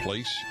about your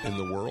place in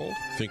the world.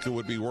 Think it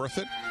would be worth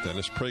it?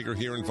 Dennis Prager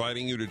here,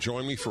 inviting you to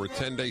join me for a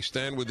 10-day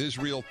Stand with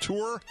Israel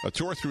tour, a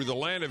tour through the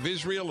land of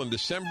Israel in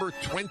December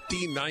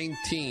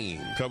 2019.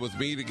 Come with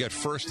me to get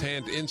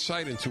firsthand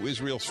insight into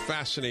Israel's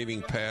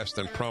fascinating past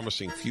and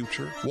promising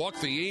future. Walk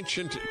the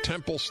ancient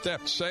temple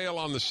steps, sail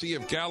on the Sea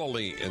of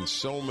Galilee, and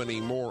so many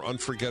more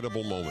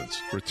unforgettable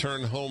moments.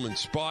 Return home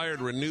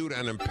inspired, renewed,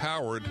 and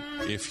empowered.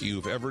 If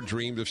you've ever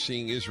dreamed of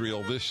seeing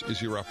Israel, this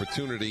is your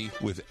opportunity.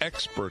 With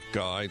expert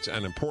guides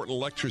and important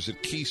lectures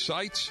at key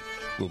sites,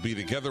 we'll be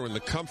together in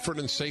the comfort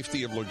and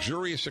safety of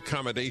luxurious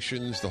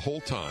accommodations the whole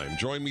time.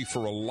 Join me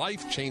for a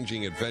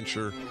life-changing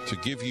adventure to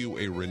give you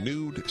a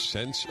renewed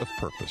sense of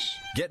purpose.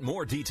 Get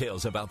more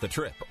details about the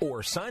trip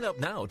or sign up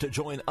now to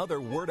join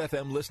other Word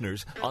FM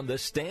listeners on the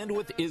Stand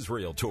with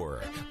Israel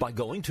tour by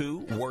going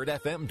to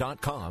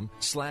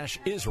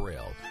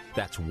wordfm.com/Israel.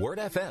 That's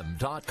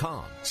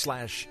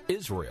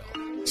wordfm.com/Israel.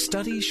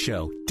 Studies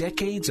show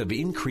decades of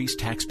increased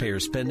taxpayer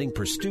spending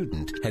per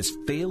student has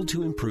failed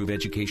to improve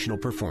educational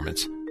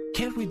performance.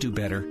 Can't we do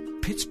better?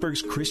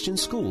 Pittsburgh's Christian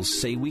schools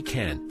say we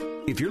can.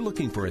 If you're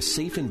looking for a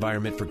safe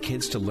environment for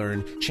kids to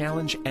learn,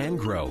 challenge, and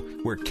grow,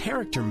 where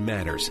character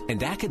matters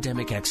and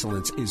academic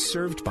excellence is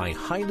served by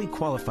highly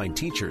qualified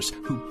teachers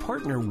who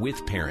partner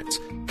with parents,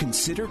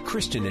 consider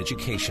Christian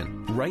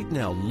education. Right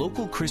now,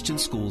 local Christian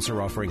schools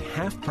are offering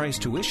half-price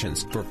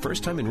tuitions for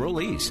first-time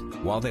enrollees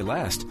while they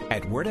last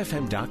at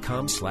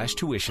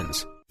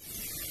wordfm.com/tuitions.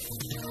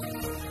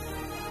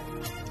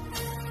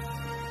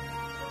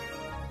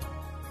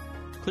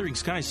 Clearing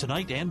skies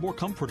tonight and more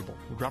comfortable.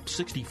 We'll drop to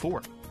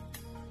 64.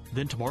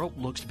 Then tomorrow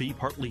looks to be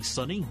partly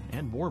sunny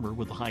and warmer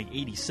with a high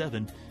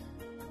 87.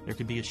 There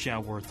could be a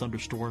shower or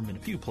thunderstorm in a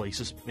few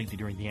places, mainly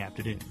during the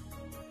afternoon.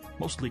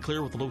 Mostly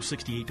clear with a low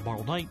 68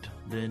 tomorrow night.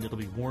 Then it'll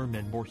be warm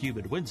and more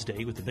humid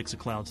Wednesday with a mix of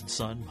clouds and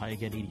sun, high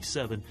again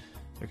 87.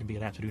 There can be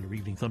an afternoon or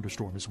evening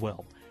thunderstorm as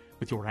well.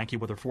 With your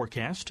AccuWeather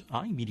forecast,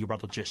 I'm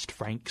meteorologist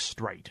Frank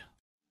Streit.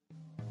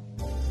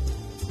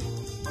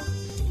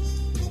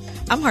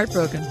 I'm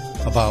heartbroken.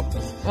 About?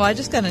 Well, I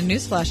just got a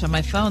newsflash on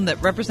my phone that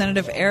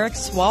Representative Eric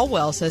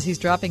Swalwell says he's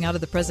dropping out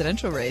of the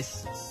presidential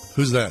race.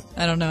 Who's that?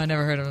 I don't know. I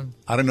never heard of him.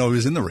 I don't know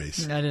who's in the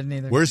race. I didn't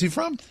either. Where is he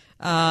from?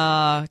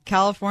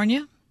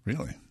 California.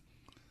 Really?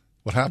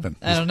 What happened?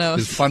 I don't know.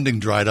 His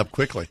funding dried up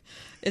quickly.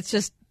 It's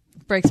just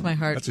breaks my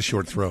heart. That's a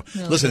short throw.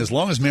 No. Listen, as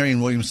long as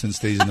Marianne Williamson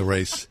stays in the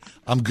race,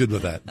 I'm good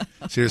with that.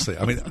 Seriously.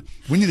 I mean,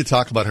 we need to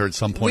talk about her at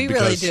some point. We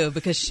really do,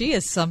 because she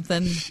is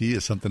something. She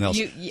is something else.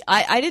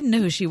 I didn't know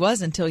who she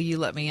was until you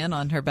let me in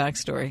on her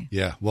backstory.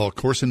 Yeah. Well,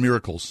 Course in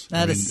Miracles.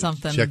 That is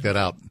something. Check that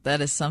out.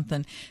 That is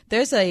something.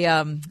 There's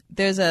a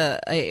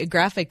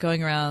graphic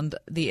going around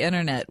the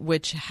internet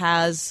which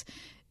has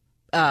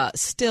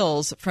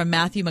stills from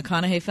Matthew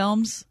McConaughey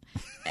films.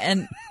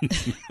 And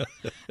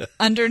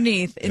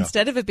underneath,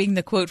 instead of it being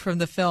the quote from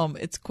the film,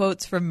 it's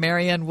quotes from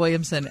Marianne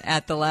Williamson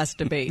at the last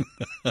debate.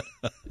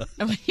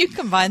 And when you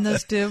combine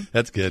those two,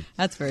 that's good.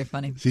 That's very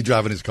funny. Is he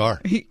driving his car?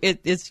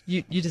 It's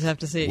you just have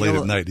to see it. Late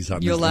at night, he's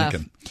out in his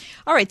Lincoln.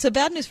 All right, so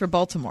bad news for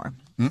Baltimore.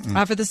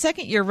 For the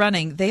second year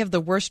running, they have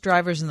the worst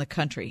drivers in the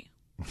country.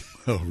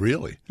 Oh,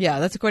 really? Yeah,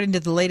 that's according to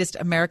the latest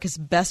America's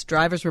Best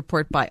Drivers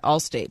report by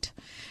Allstate.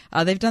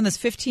 They've done this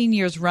 15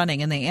 years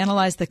running, and they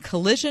analyzed the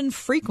collision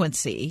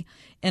frequency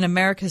in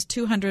America's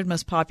 200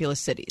 most populous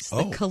cities.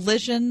 Oh. The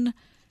collision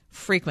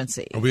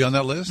frequency. Are we on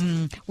that list?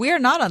 We are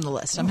not on the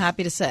list, I'm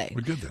happy to say.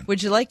 We're good then.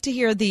 Would you like to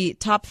hear the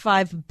top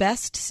 5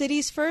 best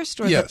cities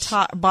first, or Yes.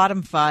 the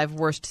bottom 5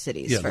 worst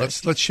cities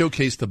first? let's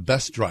showcase the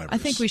best drivers. I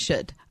think we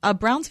should.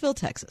 Brownsville,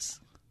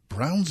 Texas.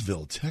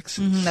 Brownsville,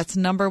 Texas. That's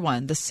number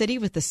 1. The city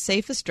with the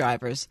safest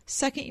drivers,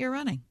 second year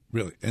running.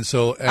 Really? And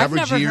so average I've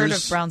never years, heard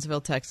of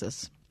Brownsville,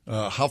 Texas.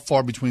 How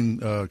far between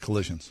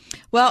collisions?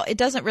 Well, it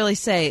doesn't really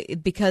say,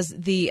 because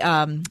the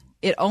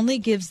it only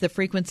gives the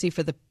frequency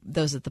for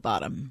those at the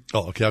bottom.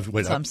 Oh, okay.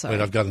 I'm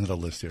sorry. I've got another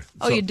list here.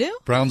 Oh, you do?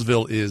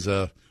 Brownsville is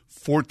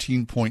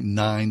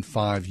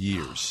 14.95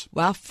 years.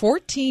 Wow,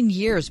 14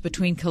 years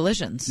between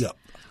collisions. Yeah.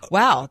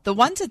 Wow, the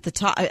ones at the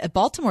top,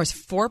 Baltimore is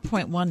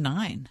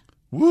 4.19.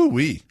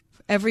 Woo-wee.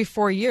 Every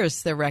 4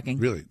 years, they're wrecking.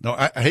 Really? No,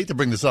 I hate to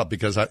bring this up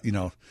because I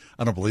don't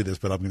believe this,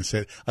 but I'm going to say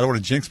it. I don't want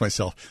to jinx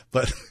myself.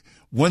 But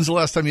when's the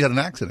last time you had an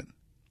accident?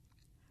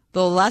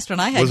 The last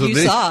one I had, you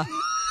saw.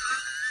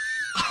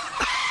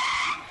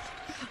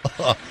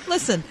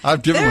 Listen,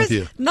 I've driven with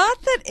you.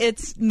 Not that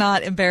it's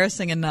not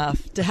embarrassing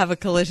enough to have a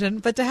collision,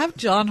 but to have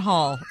John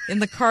Hall in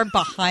the car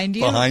behind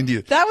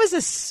you. That was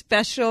a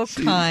special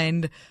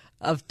kind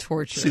of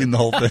torture. Seen the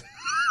whole thing.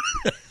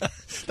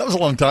 That was a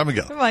long time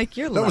ago. Mike,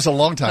 you're That was a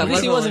long time At ago.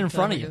 least he wasn't in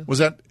front of you. Was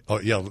that? Oh,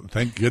 yeah,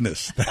 thank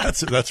goodness.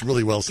 That's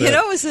really well said. You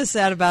know what was so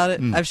sad about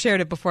it? I've shared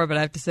it before, but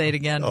I have to say it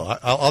again. Oh,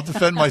 I'll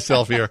defend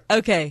myself here.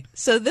 Okay,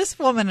 so this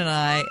woman and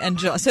I, and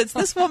John, so it's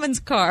this woman's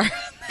car.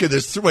 Okay,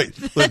 there's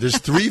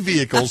 3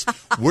 vehicles.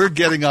 We're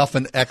getting off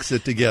an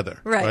exit together.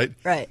 Right.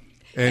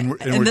 And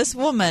this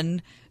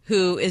woman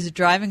who is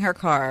driving her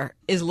car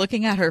is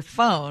looking at her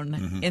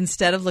phone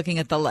instead of looking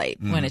at the light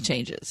when it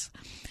changes.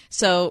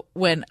 So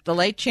when the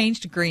light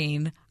changed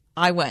green,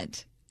 I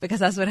went. Because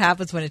that's what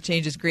happens when it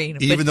changes green.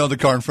 Even though the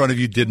car in front of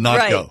you did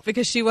not go. Right,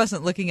 because she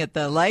wasn't looking at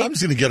the light. I'm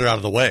just going to get her out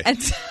of the way.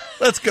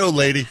 Let's go,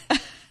 lady.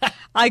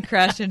 I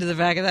crashed into the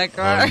back of that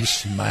car. Oh, you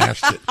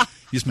smashed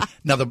it.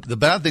 Now, the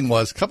bad thing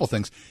was, a couple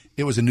things.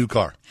 It was a new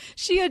car.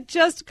 She had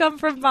just come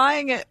from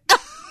buying it.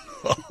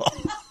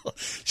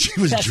 She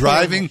was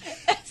driving.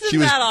 Isn't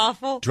that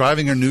awful?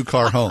 Driving her new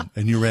car home,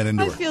 and you ran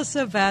into I her. feel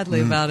so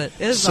badly about it.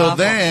 It is So awful.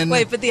 then-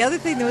 Wait, but the other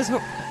thing that was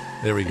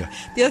There we go.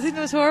 the other thing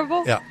that was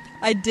horrible. Yeah.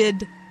 I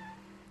did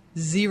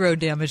 0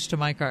 damage to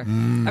my car. I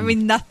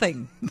mean,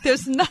 nothing.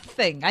 There's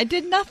nothing. I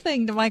did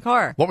nothing to my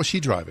car. What was she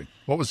driving?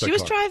 What was that She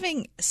was car?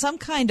 driving some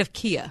kind of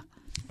Kia.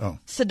 Oh.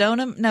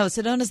 Sedona. No,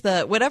 Sedona's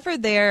the whatever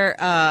their.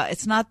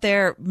 It's not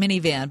their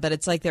minivan, but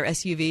it's like their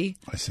SUV.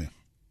 I see.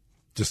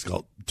 Just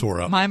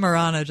tore up. My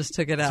Murano just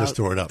took it out. Just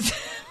tore it up.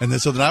 And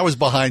then I was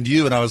behind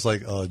you, and I was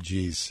like, oh,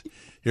 geez.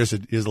 Here's a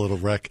little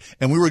wreck.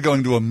 And we were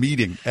going to a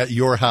meeting at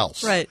your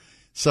house. Right.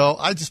 So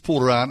I just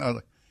pulled around. I was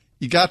like,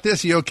 you got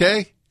this? You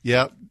okay?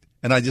 Yeah.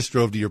 And I just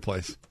drove to your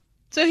place.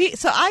 So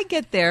I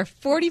get there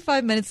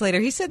 45 minutes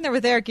later. He's sitting there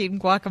with Eric eating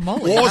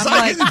guacamole. What was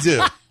I going to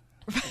do?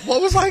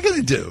 What was I going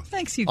to do?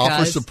 Thanks, you guys.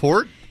 Offer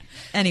support?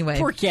 Anyway.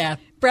 Poor cat.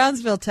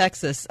 Brownsville,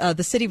 Texas,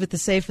 the city with the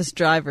safest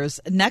drivers.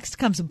 Next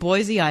comes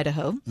Boise,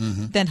 Idaho,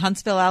 then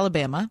Huntsville,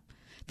 Alabama,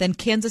 then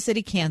Kansas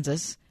City,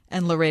 Kansas,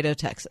 and Laredo,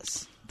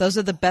 Texas. Those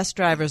are the best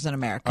drivers in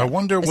America. I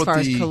wonder as far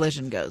as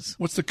collision goes.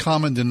 What's the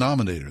common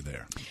denominator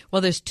there?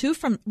 Well, there's 2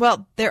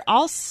 they're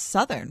all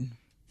southern.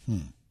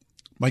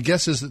 My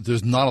guess is that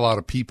there's not a lot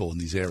of people in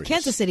these areas.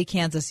 Kansas City,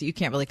 Kansas, you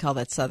can't really call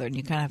that southern.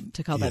 You kind of have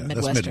to call that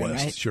Midwestern, that's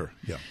Midwest, right? Sure,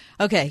 yeah.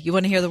 Okay, you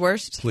want to hear the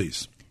worst?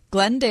 Please.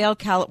 Glendale,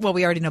 well,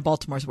 we already know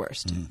Baltimore's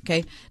worst.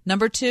 Okay.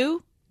 Number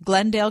 2,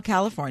 Glendale,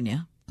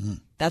 California.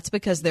 That's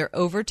because they're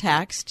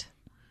overtaxed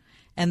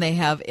and they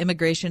have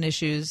immigration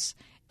issues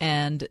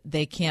and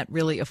they can't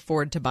really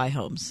afford to buy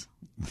homes.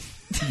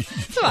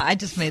 So I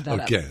just made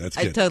that up. Okay, that's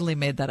good. I totally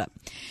made that up.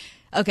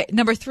 Okay.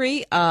 Number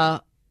 3,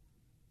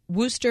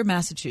 Worcester,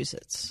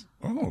 Massachusetts.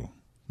 Oh,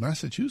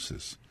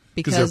 Massachusetts.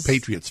 Because they're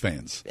Patriots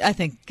fans. I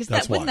think.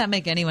 Because wouldn't that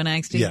make anyone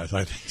angsty? Yes,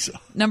 I think so.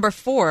 Number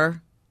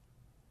 4,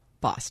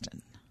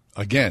 Boston.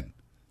 Again,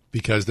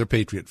 because they're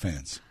Patriot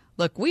fans.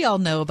 Look, we all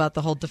know about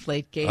the whole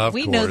Deflategate. Of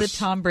We know that course.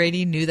 Tom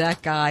Brady knew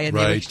that guy and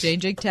they were Right.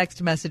 exchanging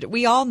text messages.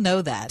 We all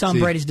know that. Tom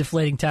Brady's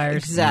deflating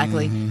tires.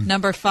 Exactly.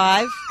 Number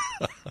 5,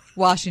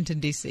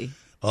 Washington, D.C.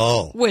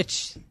 Oh.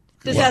 Which,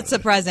 does that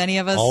surprise any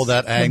of us? All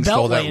that angst,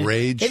 all that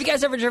rage. Have you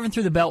guys ever driven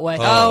through the Beltway?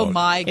 Oh,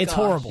 my God. It's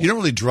horrible. You don't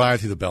really drive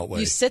through the Beltway.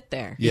 You sit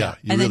there. Yeah,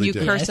 you and really then you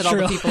do. curse at all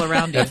the people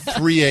around you. At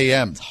 3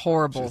 a.m. It's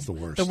horrible. It's the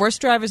worst. The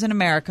worst drivers in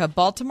America: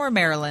 Baltimore,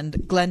 Maryland;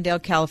 Glendale,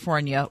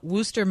 California;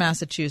 Worcester,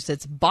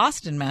 Massachusetts;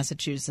 Boston,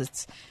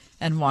 Massachusetts;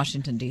 and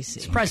Washington,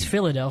 D.C. Surprised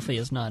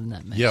Philadelphia is not in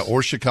that mix. Yeah,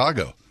 or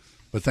Chicago.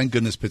 But thank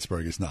goodness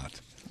Pittsburgh is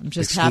not. I'm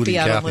just Excluding happy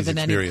I don't Kathy's live in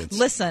any. experience.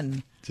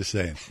 Listen, Just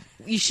saying.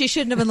 she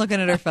shouldn't have been looking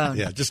at her phone.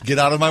 Yeah, just get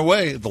out of my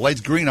way. If the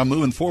light's green, I'm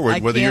moving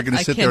forward, whether you're going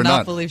to sit there or I cannot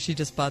not. believe she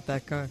just bought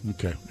that car.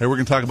 Okay. Hey, we're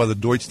going to talk about the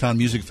Deutschtown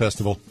Music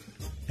Festival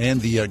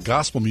and the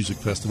Gospel Music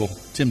Festival.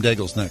 Tim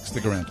Daigle's next.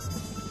 Stick around.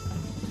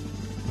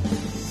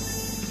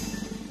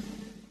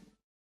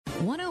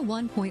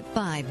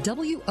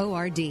 101.5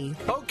 WORD.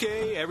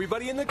 Okay,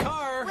 everybody in the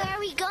car. Where are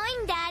we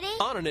going, Daddy?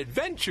 On an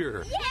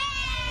adventure.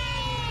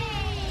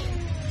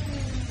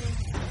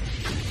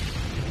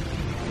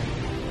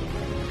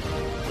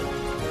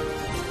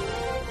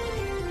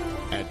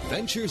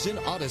 Adventures in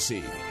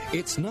Odyssey.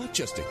 It's not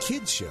just a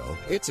kid's show,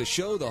 it's a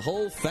show the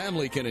whole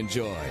family can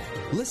enjoy.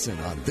 Listen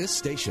on this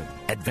station.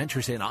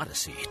 Adventures in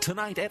Odyssey,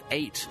 tonight at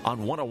 8 on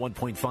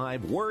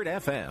 101.5 Word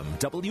FM,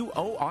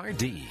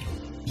 WORD.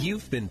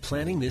 You've been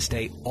planning this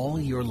day all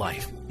your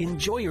life.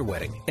 Enjoy your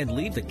wedding and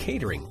leave the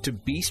catering to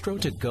Bistro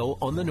to Go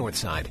on the North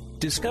Side.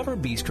 Discover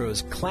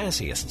Bistro's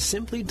classiest,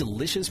 simply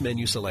delicious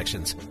menu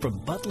selections, from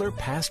butler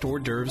past hors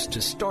d'oeuvres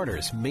to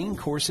starters, main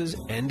courses,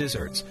 and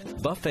desserts.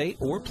 Buffet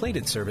or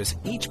plated service,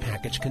 each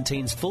package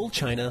contains full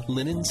china,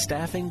 linen,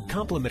 staffing,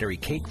 complimentary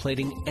cake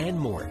plating, and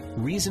more.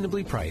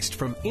 Reasonably priced,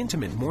 from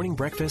intimate morning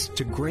breakfast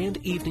to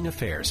grand evening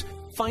affairs.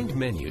 Find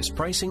menus,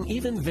 pricing,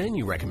 even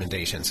venue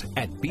recommendations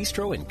at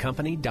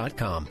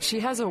bistroandcompany.com. She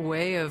has a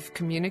way of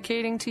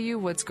communicating to you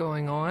what's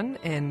going on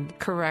and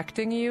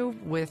correcting you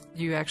with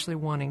you actually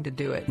wanting to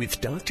do it. With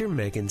Dr.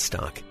 Megan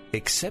Stock,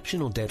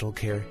 Exceptional dental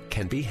care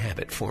can be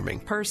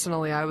habit-forming.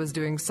 Personally, I was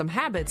doing some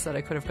habits that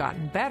I could have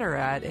gotten better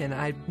at, and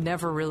I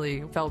never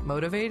really felt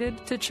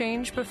motivated to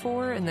change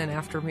before. And then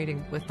after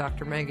meeting with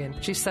Dr. Megan,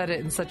 she said it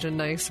in such a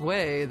nice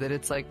way that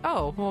it's like,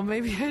 oh, well,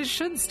 maybe I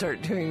should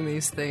start doing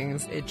these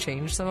things. It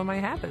changed some of my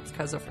habits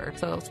because of her.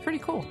 So it's pretty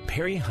cool.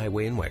 Perry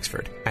Highway in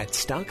Wexford at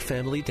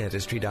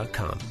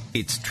StockFamilyDentistry.com.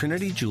 It's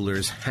Trinity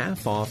Jewelers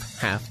half off,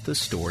 half the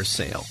store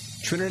sale.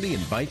 Trinity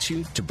invites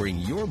you to bring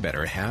your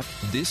better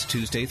half this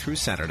Tuesday through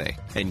Saturday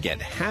and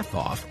get half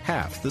off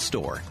half the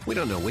store. We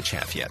don't know which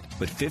half yet,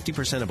 but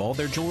 50% of all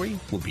their jewelry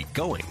will be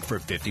going for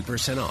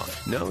 50%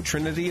 off. No,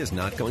 Trinity is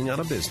not going out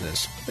of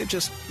business. They've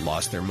just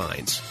lost their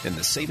minds, and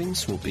the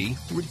savings will be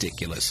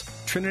ridiculous.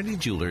 Trinity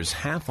Jewelers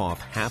half off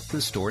half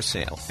the store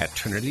sale at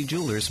Trinity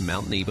Jewelers,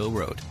 Mount Nebo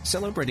Road.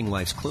 Celebrating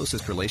life's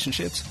closest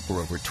relationships for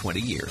over 20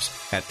 years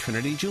at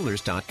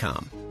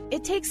TrinityJewelers.com.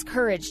 It takes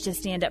courage to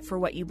stand up for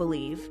what you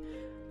believe.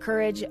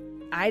 Courage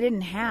I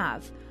didn't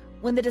have.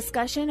 When the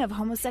discussion of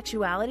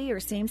homosexuality or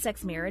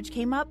same-sex marriage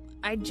came up,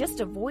 I'd just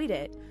avoid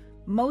it,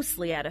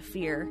 mostly out of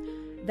fear.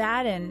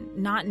 That and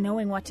not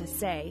knowing what to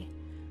say.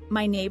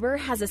 My neighbor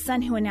has a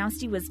son who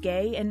announced he was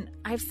gay, and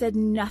I've said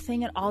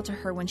nothing at all to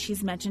her when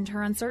she's mentioned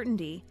her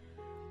uncertainty.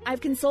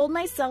 I've consoled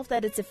myself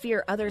that it's a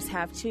fear others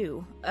have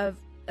too, of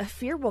a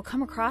fear we'll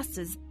come across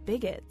as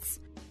bigots.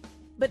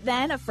 But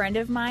then a friend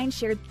of mine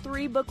shared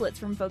 3 booklets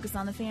from Focus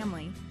on the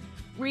Family.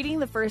 Reading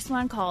the first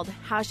one, called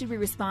How Should We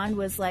Respond,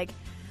 was like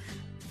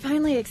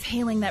finally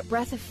exhaling that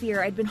breath of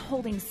fear I'd been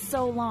holding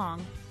so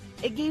long.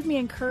 It gave me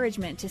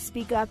encouragement to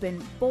speak up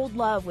in bold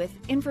love with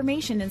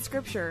information in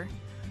Scripture.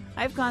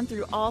 I've gone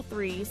through all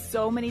 3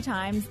 so many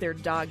times they're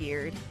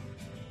dog-eared.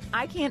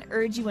 I can't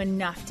urge you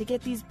enough to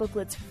get these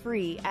booklets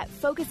free at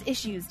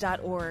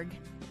focusissues.org.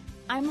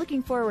 I'm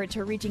looking forward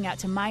to reaching out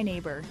to my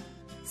neighbor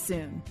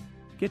soon.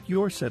 Get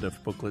your set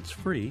of booklets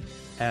free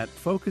at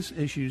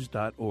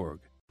focusissues.org.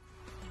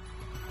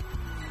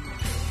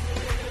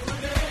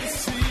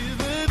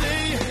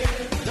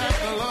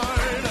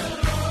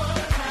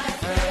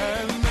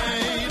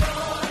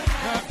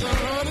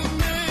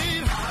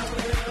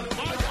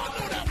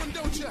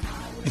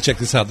 Check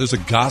this out. There's a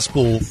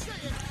gospel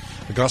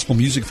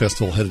music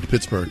festival headed to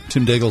Pittsburgh.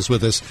 Tim Daigle's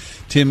with us.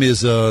 Tim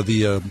is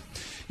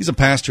he's a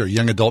pastor,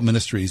 Young Adult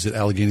Ministries at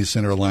Allegheny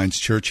Center Alliance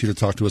Church, here to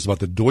talk to us about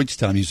the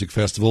Deutschtown Music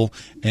Festival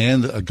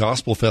and a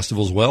gospel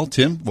festival as well.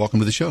 Tim, welcome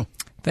to the show.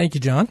 Thank you,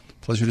 John.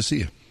 Pleasure to see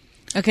you.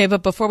 Okay,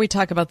 but before we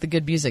talk about the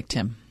good music,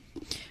 Tim,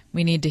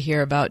 we need to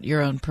hear about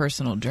your own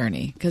personal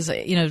journey. Because,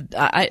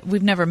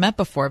 we've never met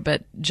before,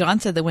 but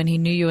John said that when he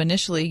knew you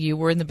initially, you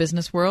were in the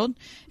business world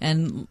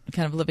and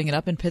kind of living it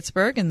up in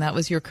Pittsburgh, and that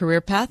was your career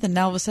path, and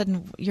now all of a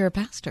sudden you're a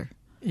pastor.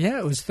 Yeah,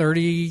 it was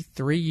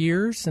 33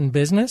 years in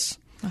business.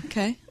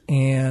 Okay.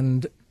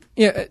 And,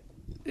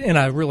 and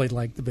I really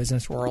like the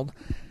business world.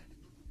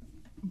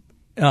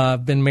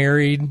 I've been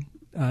married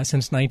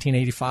since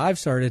 1985,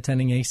 started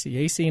attending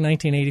ACAC in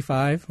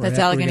 1985. That's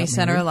Allegheny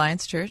Center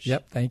Alliance Church.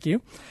 Yep, thank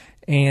you.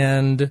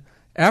 And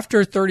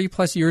after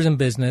 30-plus years in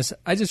business,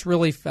 I just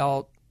really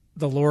felt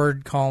the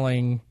Lord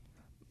calling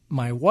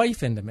my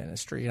wife into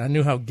ministry. I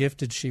knew how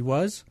gifted she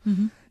was.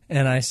 Mm-hmm.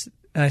 And I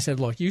said,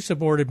 look, you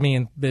supported me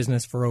in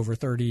business for over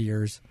 30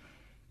 years.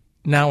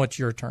 Now it's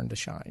your turn to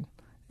shine.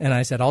 And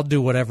I said, I'll do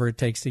whatever it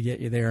takes to get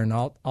you there, and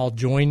I'll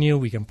join you.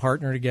 We can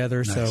partner together.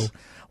 Nice. So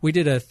we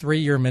did a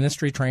 3-year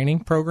ministry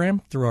training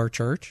program through our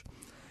church,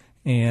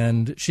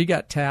 and she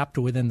got tapped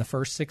within the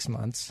first 6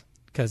 months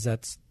because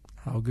that's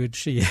how good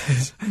she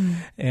is.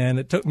 And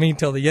it took me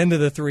till the end of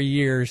the 3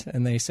 years,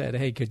 and they said,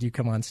 hey, could you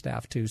come on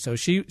staff too? So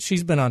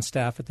she's been on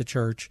staff at the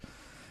church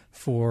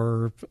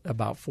for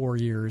about 4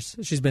 years.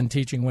 She's been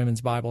teaching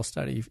women's Bible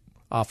study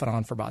off and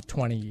on for about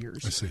 20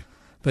 years. I see.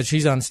 But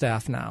she's on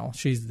staff now.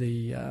 She's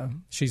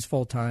she's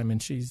full-time,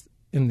 and she's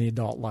in the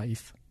adult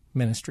life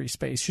ministry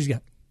space. She's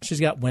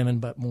got women,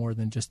 but more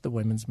than just the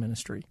women's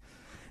ministry.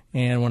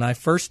 And when I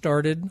first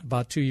started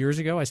about 2 years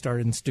ago, I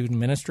started in student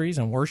ministries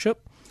and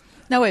worship.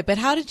 No, wait, but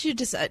how did you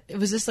decide?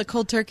 Was this a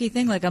cold turkey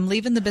thing? Like, I'm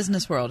leaving the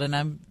business world and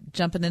I'm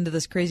jumping into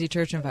this crazy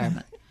church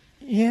environment?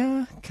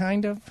 Yeah,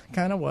 kind of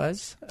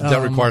was. Did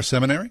that require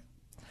seminary?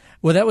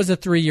 Well, that was a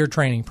 3-year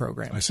training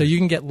program. So you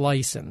can get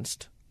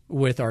licensed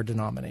with our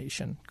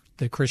denomination,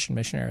 the Christian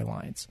Missionary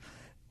Alliance.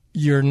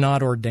 You're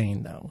not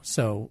ordained, though.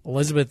 So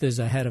Elizabeth is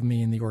ahead of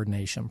me in the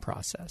ordination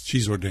process.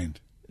 She's ordained.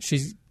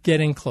 She's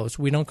getting close.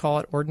 We don't call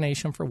it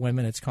ordination for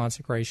women. It's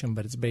consecration,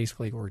 but it's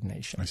basically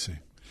ordination. I see.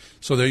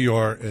 So there you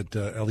are at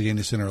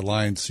Allegheny Center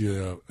Alliance,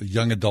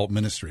 Young Adult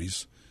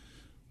Ministries.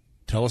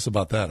 Tell us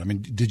about that. I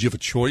mean, did you have a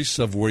choice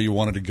of where you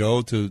wanted to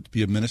go to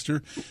be a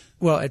minister?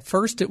 Well, at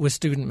first it was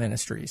student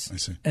ministries. I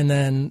see. And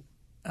then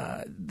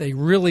they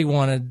really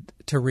wanted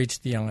to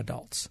reach the young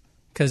adults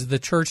because the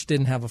church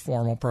didn't have a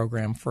formal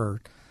program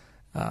for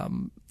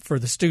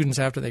the students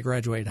after they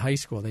graduated high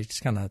school. They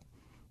just kind of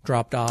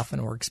dropped off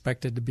and were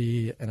expected to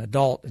be an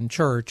adult in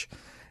church.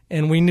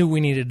 And we knew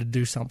we needed to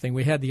do something.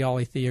 We had the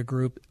Aletheia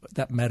group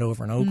that met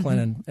over in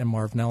Oakland, and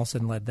Marv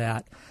Nelson led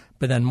that.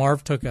 But then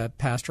Marv took a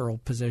pastoral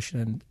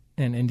position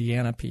in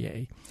Indiana,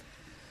 PA.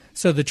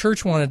 So the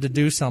church wanted to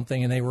do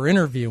something, and they were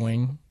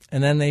interviewing,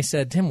 and then they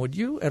said, Tim, would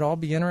you at all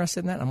be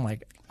interested in that? I'm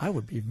like, I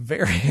would be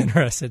very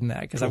interested in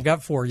that because I've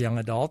got 4 young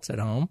adults at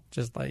home,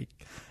 just like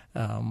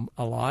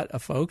a lot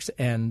of folks,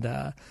 and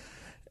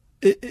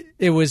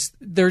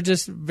they're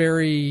just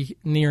very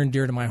near and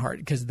dear to my heart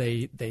because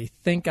they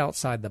think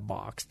outside the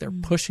box. They're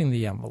pushing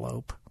the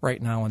envelope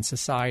right now in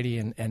society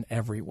and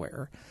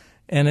everywhere.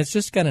 And it's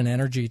just got an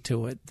energy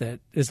to it that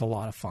is a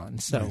lot of fun.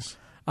 So nice.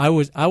 I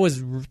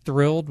was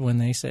thrilled when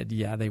they said,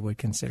 yeah, they would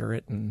consider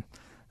it. And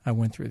I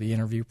went through the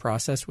interview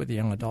process with the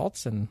young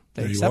adults, and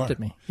they accepted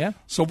me. Yeah.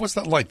 So what's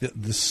that like?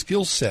 The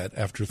skill set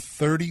after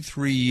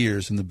 33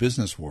 years in the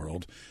business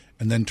world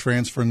and then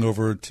transferring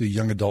over to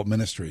young adult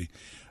ministry,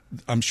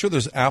 I'm sure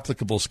there's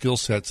applicable skill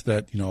sets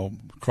that,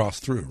 cross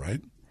through,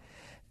 right?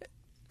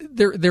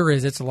 There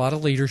is. It's a lot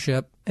of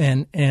leadership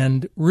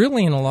and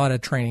really in a lot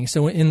of training.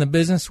 So in the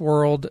business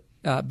world,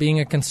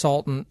 being a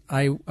consultant,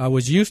 I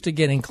was used to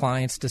getting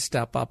clients to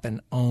step up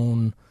and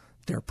own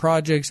their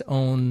projects,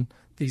 own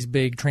these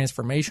big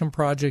transformation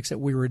projects that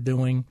we were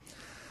doing.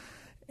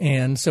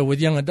 And so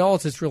with young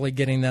adults, it's really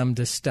getting them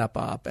to step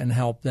up and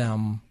help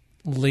them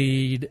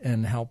lead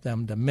and help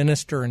them to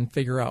minister and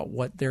figure out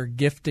what their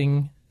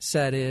gifting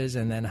set is,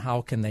 and then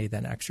how can they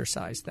then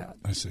exercise that.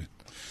 I see.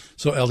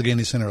 So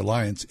Allegheny Center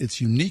Alliance,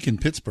 it's unique in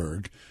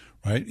Pittsburgh,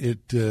 right?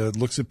 It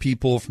looks at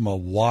people from a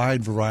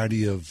wide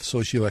variety of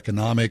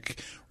socioeconomic,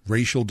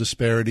 racial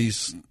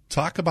disparities.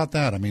 Talk about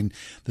that. I mean,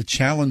 the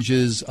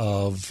challenges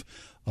of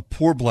a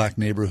poor black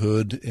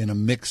neighborhood in a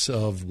mix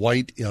of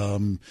white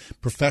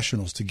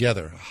professionals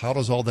together. How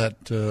does all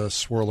that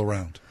swirl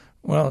around?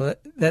 Well,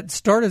 that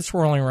started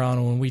swirling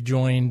around when we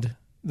joined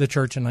the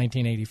church in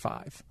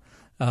 1985.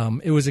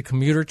 It was a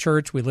commuter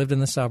church. We lived in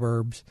the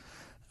suburbs.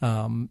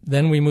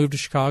 Then we moved to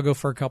Chicago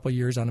for a couple of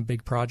years on a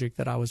big project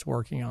that I was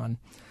working on.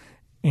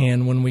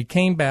 And when we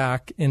came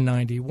back in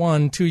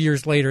 91, 2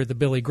 years later, the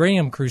Billy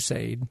Graham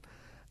Crusade,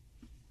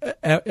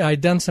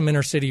 I'd done some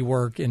inner city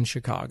work in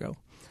Chicago.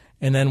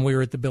 And then we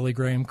were at the Billy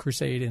Graham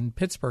Crusade in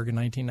Pittsburgh in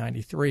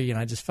 1993, and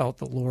I just felt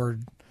the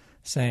Lord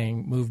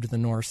saying, move to the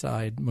north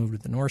side, move to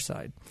the north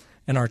side.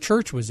 And our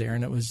church was there,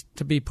 and it was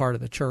to be part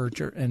of the church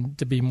and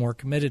to be more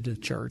committed to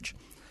the church.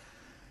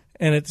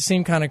 And it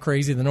seemed kind of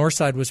crazy. The north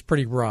side was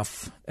pretty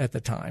rough at the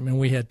time, and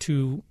we had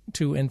two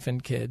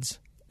infant kids.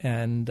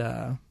 And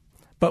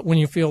but when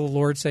you feel the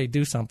Lord say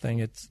do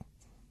something,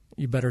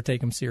 you better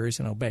take him serious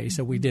and obey.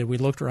 So we did. We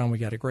looked around. We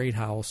got a great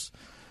house,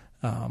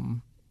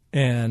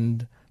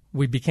 and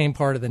we became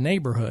part of the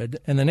neighborhood.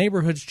 And the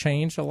neighborhood's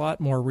changed a lot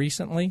more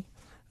recently.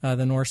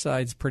 The north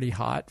side's pretty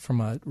hot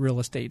from a real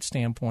estate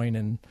standpoint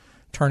and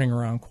turning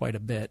around quite a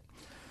bit.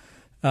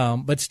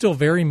 But still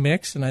very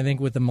mixed, and I think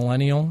with the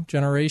millennial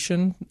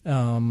generation,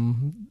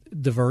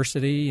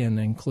 diversity and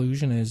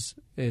inclusion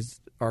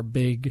are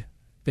big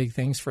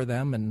things for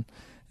them,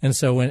 and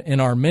so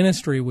in our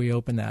ministry we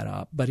open that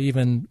up. But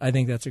even I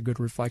think that's a good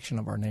reflection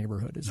of our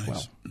neighborhood as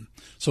well.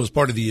 So as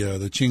part of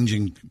the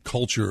changing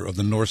culture of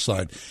the North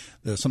Side,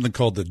 something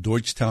called the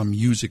Deutschtown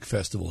Music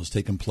Festival has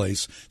taken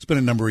place. It's been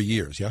a number of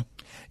years, yeah?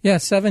 Yeah,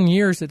 7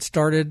 years. It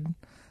started.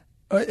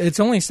 It's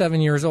only 7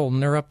 years old,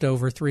 and they're up to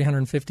over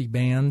 350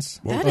 bands.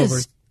 That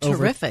is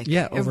terrific.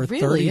 Over really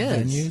 30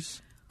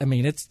 venues. I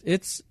mean,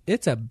 it's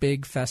a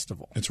big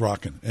festival. It's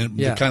rocking. And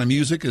the kind of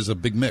music is a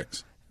big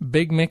mix.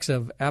 Big mix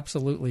of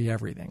absolutely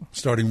everything.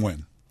 Starting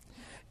when?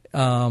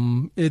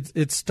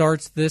 It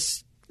starts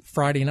this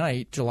Friday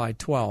night, July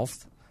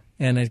 12th,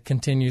 and it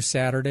continues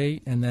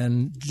Saturday. And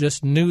then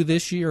just new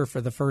this year, for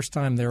the first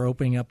time, they're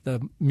opening up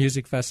the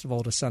music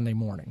festival to Sunday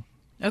morning.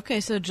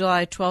 Okay, so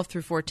July 12th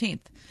through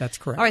 14th. That's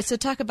correct. All right, so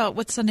talk about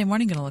what's Sunday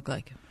morning going to look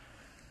like.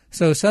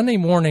 So Sunday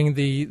morning,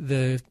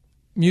 the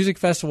music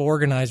festival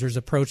organizers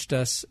approached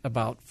us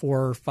about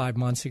 4 or 5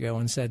 months ago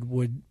and said,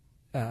 would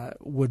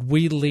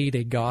we lead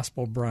a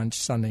gospel brunch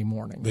Sunday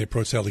morning? They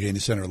approached Allegheny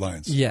Center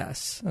Alliance.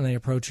 Yes, and they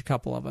approached a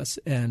couple of us.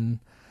 And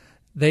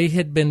they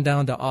had been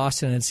down to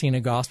Austin and seen a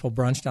gospel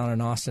brunch down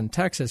in Austin,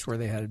 Texas, where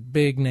they had a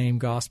big-name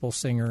gospel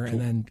singer and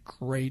then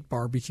great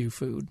barbecue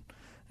food.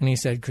 And he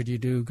said, could you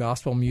do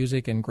gospel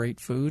music and great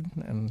food?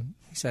 And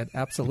he said,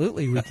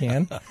 absolutely, we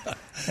can.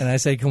 And I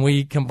said, can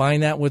we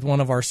combine that with one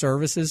of our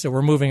services? So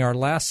we're moving our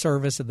last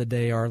service of the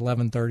day, our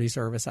 11:30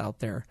 service, out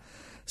there.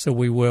 So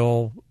we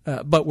will,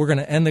 but we're going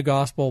to end the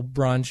gospel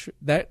brunch.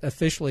 That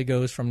officially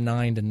goes from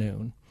 9 to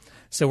noon.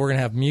 So we're going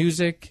to have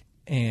music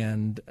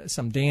and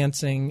some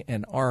dancing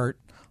and art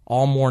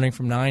all morning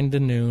from 9 to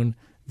noon.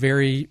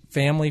 Very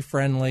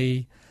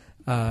family-friendly.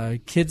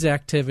 Kids'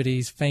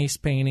 activities, face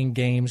painting,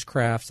 games,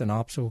 crafts, an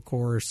obstacle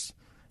course,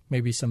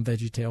 maybe some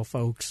VeggieTale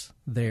folks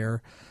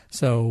there.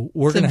 So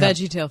we're going to have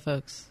VeggieTale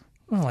folks.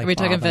 Well, like are we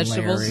talking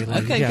vegetables?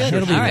 Larry, okay, yeah,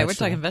 good. All right, we're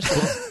talking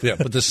vegetables. Yeah,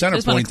 but the center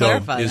point,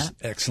 though, is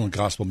excellent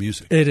gospel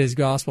music. It is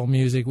gospel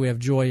music. We have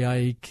Joy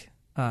Ike,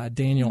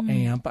 Daniel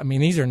Amp. I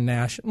mean, these are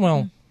national.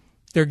 Well,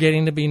 they're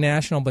getting to be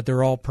national, but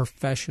they're all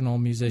professional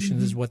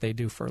musicians is what they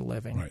do for a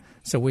living. Right.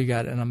 So we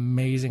got an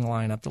amazing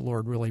lineup the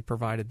Lord really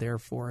provided there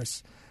for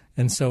us.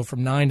 And so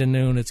from 9 to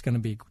noon, it's going to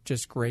be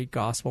just great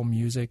gospel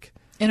music.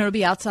 And it'll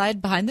be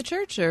outside behind the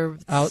church or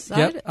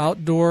outside?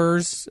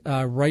 Outdoors,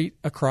 right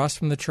across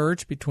from the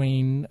church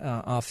between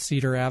off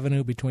Cedar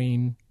Avenue,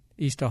 between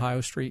East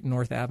Ohio Street and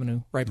North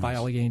Avenue, right by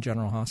Allegheny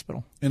General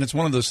Hospital. And it's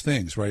one of those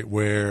things, right,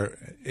 where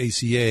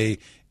ACA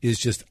is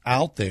just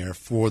out there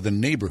for the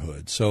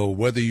neighborhood. So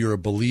whether you're a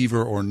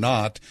believer or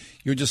not,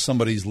 you're just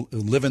somebody who's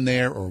living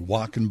there or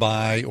walking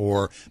by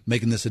or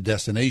making this a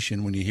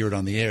destination when you hear it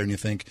on the air and you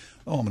think,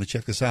 oh, I'm going to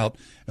check this out.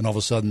 And all of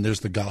a sudden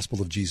there's the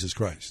gospel of Jesus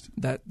Christ.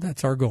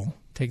 That's our goal.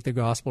 Take the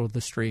gospel to the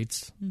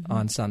streets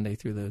on Sunday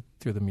through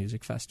the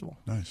music festival.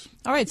 Nice.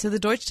 All right, so the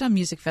Deutschtown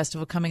Music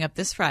Festival coming up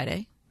this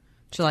Friday,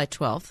 July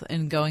 12th,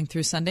 and going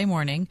through Sunday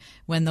morning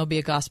when there'll be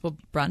a gospel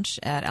brunch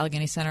at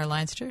Allegheny Center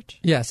Alliance Church.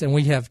 Yes, and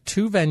we have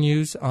 2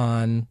 venues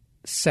on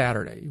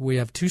Saturday. We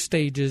have 2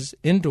 stages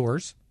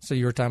indoors. So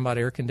you were talking about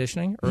air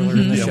conditioning earlier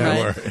in the show.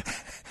 Right.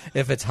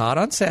 If it's hot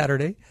on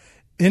Saturday,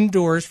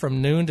 indoors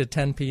from noon to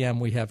 10 p.m.,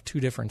 we have 2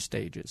 different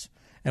stages.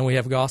 And we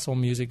have gospel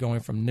music going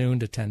from noon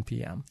to 10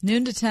 p.m.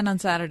 Noon to 10 on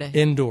Saturday.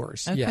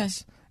 Indoors, Okay.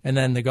 yes. And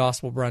then the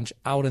gospel brunch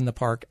out in the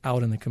park,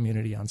 out in the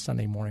community on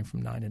Sunday morning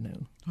from 9 to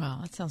noon. Wow,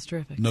 that sounds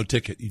terrific. No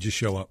ticket. You just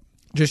show up.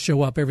 Just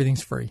show up.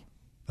 Everything's free.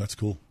 That's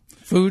cool.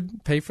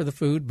 Food, pay for the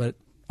food, but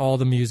all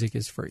the music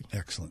is free.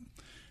 Excellent.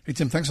 Hey,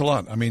 Tim, thanks a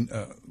lot. I mean,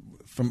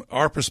 from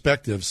our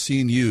perspective,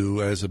 seeing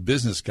you as a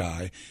business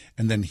guy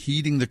and then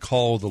heeding the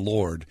call of the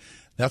Lord,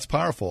 that's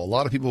powerful. A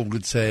lot of people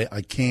would say,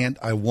 I can't,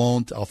 I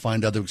won't, I'll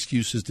find other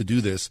excuses to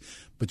do this.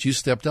 But you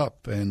stepped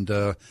up and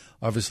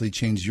obviously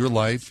changed your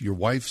life, your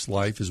wife's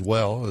life as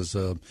well, as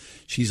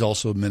she's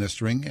also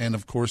ministering, and,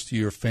 of course, to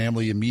your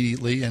family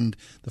immediately and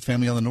the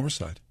family on the north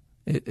side.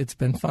 It's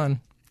been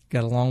fun.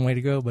 Got a long way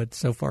to go, but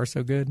so far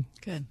so good.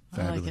 Good.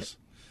 Fabulous. I like it.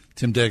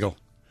 Tim Daigle.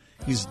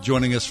 He's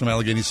joining us from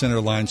Allegheny Center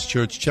Alliance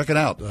Church. Check it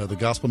out. The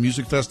Gospel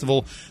Music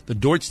Festival, the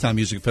Deutschtown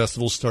Music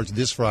Festival, starts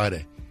this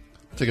Friday.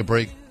 Take a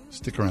break.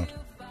 Stick around.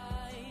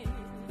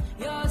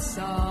 Your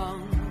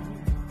song.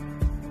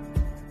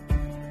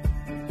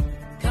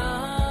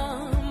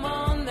 Come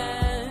on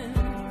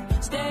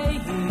then, stay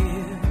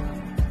here.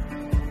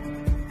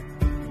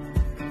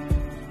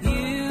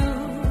 You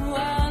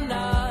are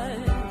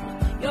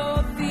not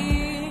your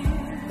fear.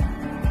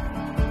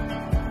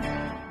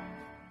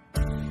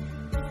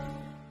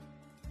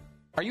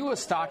 Are you a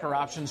stock or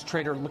options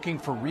trader looking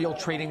for real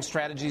trading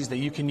strategies that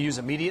you can use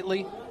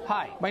immediately?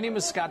 Hi, my name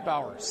is Scott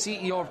Bauer,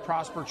 CEO of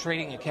Prosper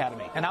Trading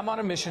Academy, and I'm on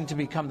a mission to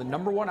become the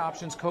 #1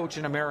 options coach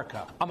in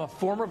America. I'm a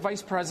former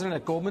vice president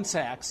at Goldman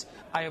Sachs.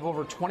 I have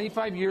over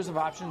 25 years of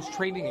options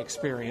trading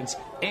experience,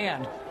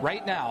 and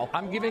right now,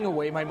 I'm giving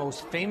away my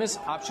most famous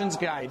options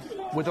guide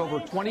with over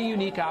 20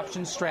 unique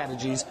options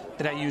strategies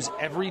that I use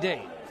every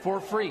day for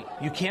free.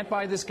 You can't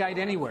buy this guide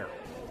anywhere.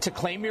 To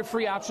claim your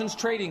free options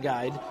trading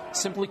guide,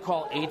 simply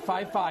call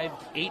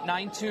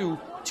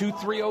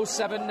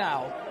 855-892-2307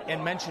 now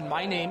and mention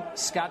my name,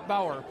 Scott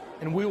Bauer,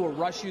 and we will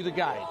rush you the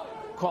guide.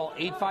 Call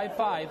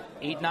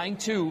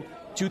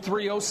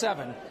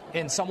 855-892-2307,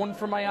 and someone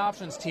from my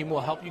options team will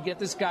help you get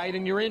this guide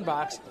in your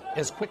inbox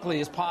as quickly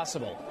as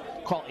possible.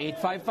 Call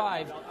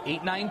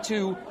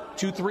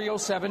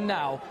 855-892-2307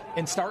 now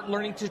and start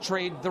learning to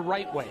trade the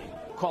right way.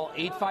 Call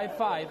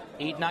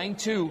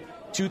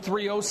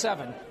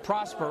 855-892-2307.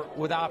 Prosper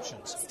with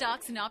options.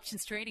 Stocks and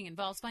options trading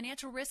involves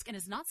financial risk and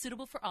is not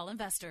suitable for all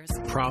investors.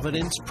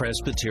 Providence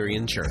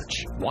Presbyterian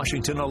Church,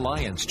 Washington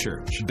Alliance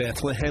Church,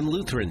 Bethlehem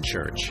Lutheran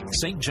Church,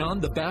 St. John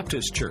the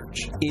Baptist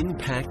Church,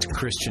 Impact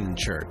Christian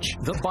Church.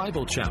 the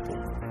Bible Chapel,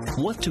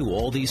 What do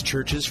all these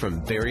churches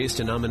from various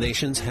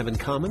denominations have in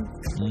common?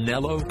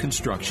 Nello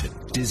Construction,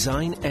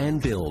 Design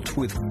and build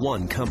with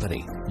one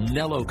company.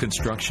 Nello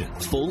Construction,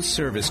 Full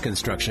service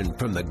construction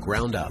from the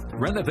ground up.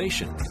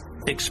 renovation,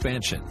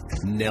 expansion.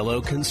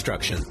 Nello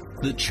Construction,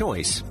 the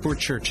choice for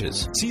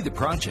churches. See the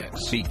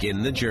projects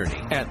Begin the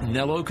journey. at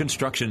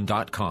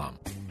nelloconstruction.com.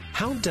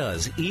 How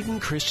does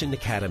Eden Christian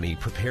Academy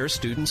prepare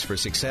students for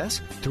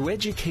success? Through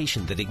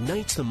education that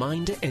ignites the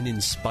mind and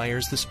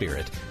inspires the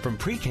spirit, from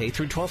pre-K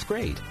through 12th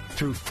grade,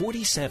 through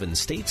 47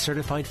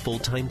 state-certified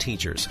full-time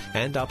teachers,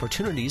 and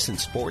opportunities in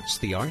sports,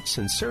 the arts,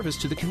 and service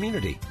to the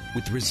community.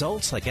 With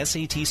results like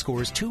SAT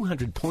scores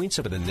 200 points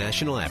over the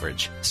national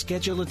average.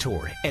 Schedule a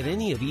tour at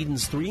any of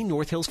Eden's 3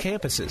 North Hills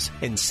campuses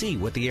and see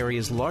what the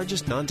area's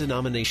largest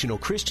non-denominational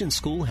Christian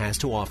school has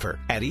to offer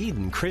at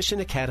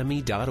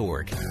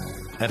EdenChristianAcademy.org.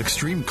 At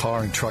Extreme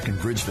Car and Truck in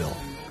Bridgeville,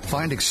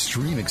 find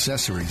extreme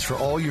accessories for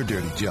all your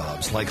dirty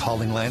jobs, like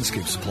hauling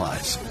landscape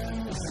supplies.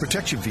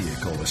 Protect your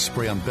vehicle with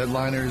spray-on bed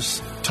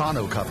liners,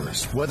 tonneau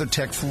covers,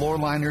 WeatherTech floor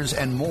liners,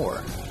 and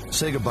more.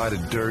 Say goodbye to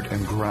dirt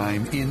and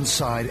grime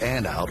inside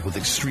and out with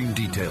extreme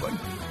detailing.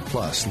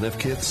 Plus, lift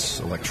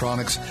kits,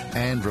 electronics,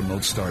 and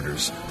remote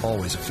starters.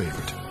 Always a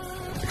favorite.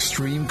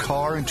 Extreme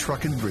Car and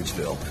Truck in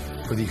Bridgeville.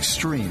 For the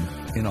extreme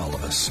in all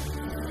of us.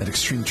 At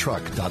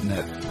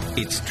extremetruck.net.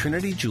 It's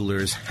Trinity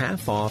Jewelers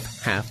half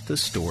off, half the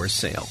store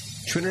sale.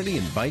 Trinity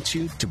invites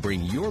you to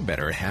bring your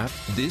better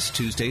half this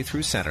Tuesday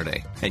through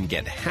Saturday and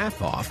get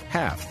half off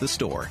half the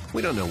store.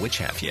 We don't know which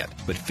half yet,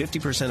 but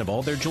 50% of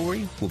all their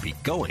jewelry will be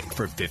going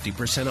for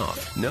 50%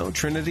 off. No,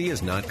 Trinity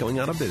is not going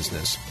out of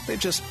business. They've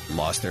just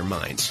lost their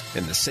minds,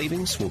 and the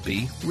savings will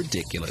be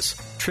ridiculous.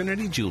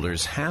 Trinity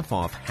Jewelers half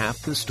off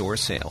half the store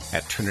sale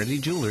at Trinity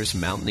Jewelers,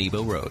 Mount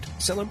Nebo Road.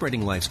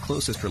 Celebrating life's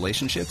closest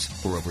relationships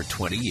for over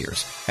 20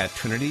 years at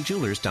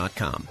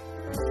trinityjewelers.com.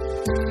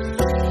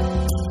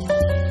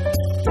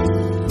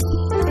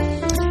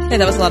 Hey,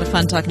 that was a lot of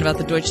fun talking about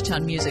the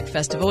Deutschtown Music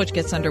Festival, which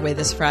gets underway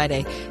this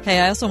Friday. Hey,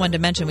 I also wanted to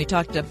mention, we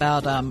talked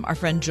about our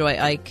friend Joy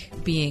Ike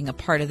being a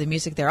part of the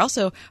music there.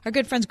 Also, our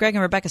good friends Greg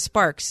and Rebecca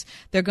Sparks,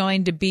 they're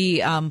going to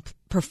be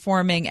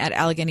performing at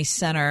Allegheny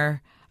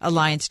Center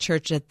Alliance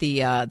Church at the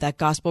that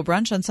gospel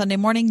brunch on Sunday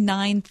morning,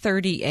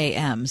 9:30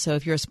 a.m. So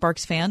if you're a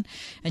Sparks fan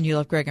and you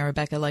love Greg and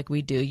Rebecca like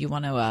we do, you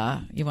want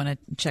to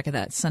check it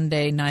out.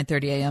 Sunday,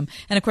 9:30 a.m.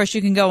 And of course,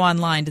 you can go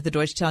online to the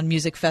Deutschtown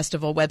Music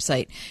Festival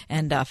website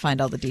and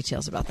find all the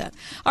details about that.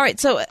 All right,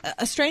 so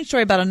a strange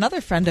story about another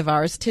friend of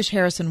ours, Tish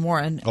Harrison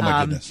Warren, oh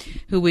my goodness,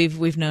 who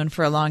we've known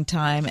for a long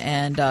time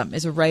and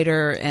is a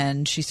writer,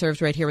 and she serves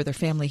right here with her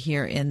family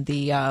here in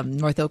the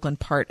North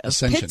Oakland part of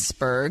Ascension.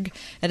 Pittsburgh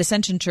at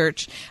Ascension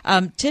Church.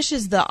 Tish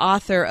is the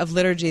author of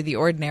Liturgy of the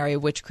Ordinary,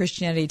 which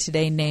Christianity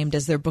Today named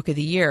as their book of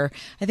the year.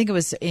 I think it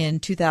was in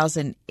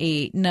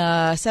 2008,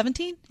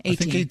 17? 18. I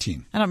think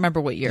 18. I don't remember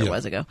what year it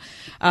was ago.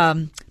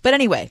 But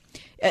anyway,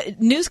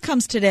 news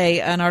comes today,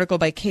 an article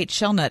by Kate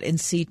Shellnut in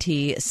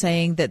CT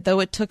saying that though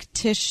it took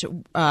Tish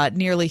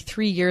nearly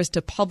 3 years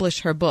to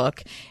publish her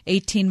book,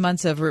 18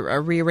 months of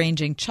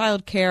rearranging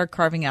childcare,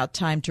 carving out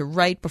time to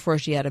write before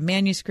she had a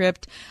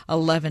manuscript,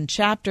 11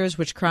 chapters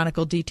which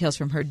chronicle details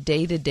from her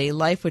day-to-day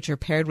life, which are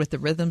paired with the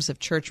rhythms of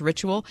church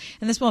ritual.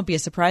 And this won't be a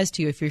surprise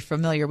to you if you're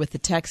familiar with the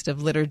text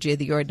of Liturgy of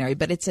the Ordinary,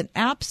 but it's an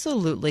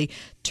absolutely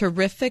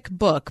terrific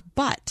book.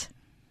 But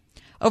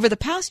over the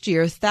past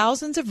year,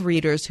 thousands of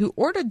readers who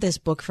ordered this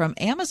book from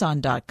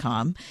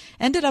Amazon.com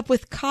ended up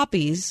with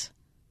copies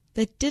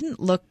that didn't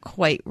look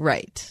quite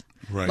right.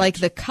 Like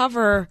the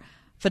cover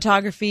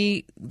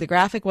photography, the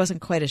graphic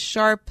wasn't quite as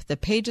sharp. The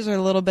pages are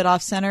a little bit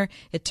off center.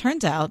 It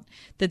turns out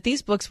that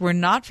these books were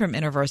not from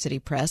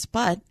InterVarsity Press,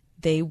 but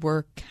they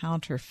were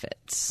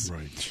counterfeits.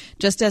 Right.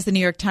 Just as the New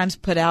York Times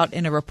put out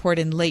in a report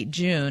in late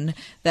June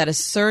that a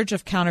surge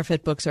of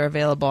counterfeit books are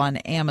available on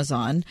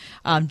Amazon.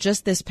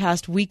 Just this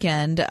past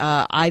weekend,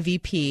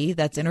 IVP,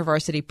 that's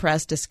InterVarsity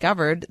Press,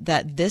 discovered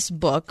that this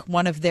book,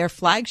 one of their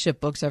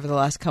flagship books over the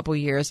last couple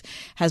years,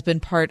 has been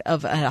part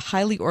of a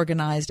highly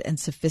organized and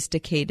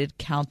sophisticated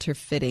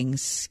counterfeiting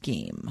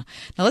scheme.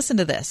 Now listen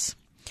to this.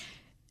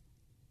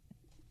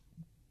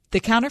 The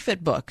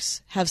counterfeit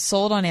books have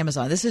sold on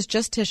Amazon. This is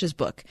just Tish's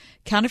book.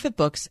 Counterfeit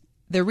books,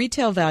 the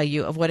retail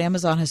value of what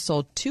Amazon has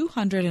sold,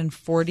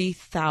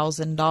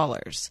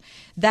 $240,000.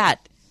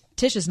 That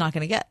Tish is not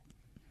going to get.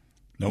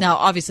 Nope. Now,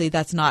 obviously,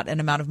 that's not an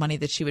amount of money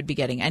that she would be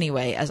getting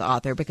anyway as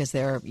author, because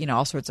there are,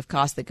 all sorts of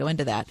costs that go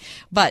into that.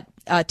 But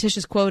Tish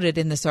is quoted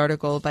in this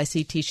article by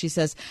CT. She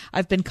says,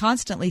 "I've been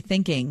constantly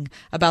thinking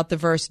about the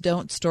verse,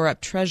 'Don't store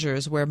up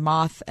treasures where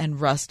moth and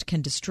rust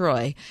can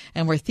destroy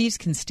and where thieves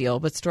can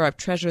steal, but store up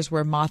treasures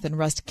where moth and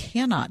rust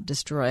cannot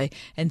destroy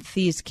and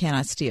thieves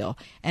cannot steal.'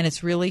 And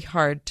it's really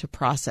hard to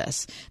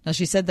process." Now,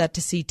 she said that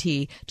to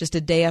CT just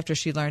a day after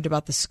she learned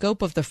about the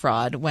scope of the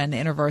fraud when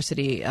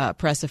InterVarsity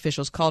Press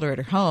officials called her at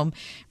her home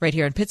right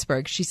here in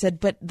Pittsburgh. She said,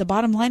 "But the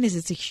bottom line is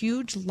it's a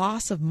huge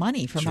loss of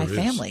money for my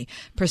family.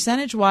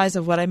 Percentage-wise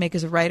of what I make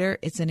as a writer,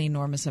 it's an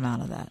enormous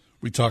amount of that."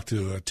 We talked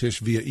to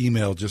Tish via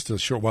email just a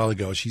short while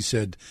ago. She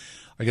said,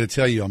 "I got to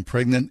tell you, I'm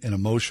pregnant and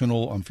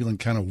emotional. I'm feeling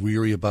kind of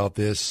weary about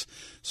this,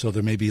 so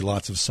there may be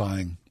lots of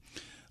sighing."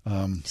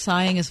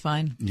 Sighing is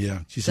fine. Yeah.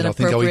 She said, "I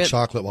think I'll eat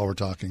chocolate while we're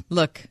talking."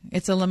 Look,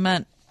 it's a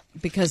lament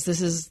because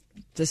this is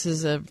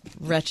a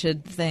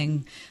wretched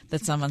thing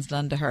that someone's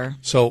done to her.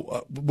 So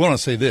I want to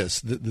say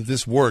this.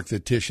 This work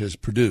that Tish has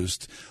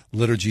produced,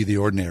 Liturgy of the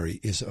Ordinary,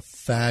 is a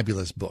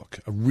fabulous book,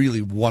 a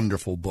really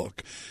wonderful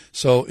book.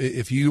 So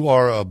if you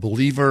are a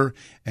believer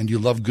and you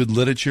love good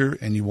literature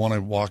and you want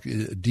to walk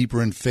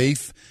deeper in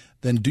faith,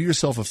 then do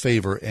yourself a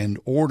favor and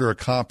order a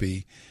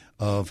copy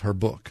of her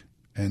book.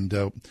 And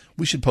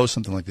we should post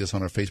something like this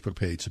on our Facebook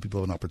page so people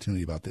have an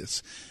opportunity about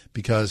this,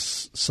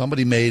 because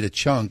somebody made a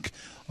chunk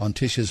on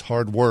Tish's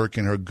hard work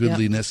and her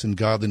goodliness and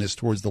godliness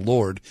towards the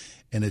Lord,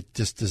 and it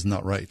just is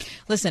not right.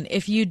 Listen,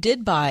 if you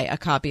did buy a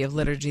copy of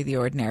Liturgy of the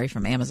Ordinary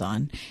from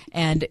Amazon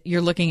and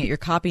you're looking at your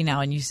copy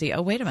now and you see,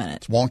 oh, wait a minute.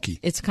 It's wonky.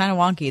 It's kind of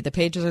wonky. The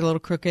pages are a little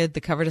crooked.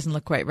 The cover doesn't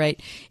look quite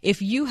right.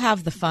 If you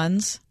have the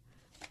funds,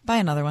 buy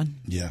another one.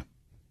 Yeah,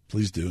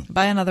 please do.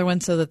 Buy another one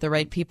so that the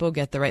right people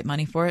get the right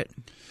money for it.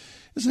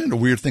 Isn't it a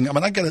weird thing? I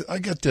mean, I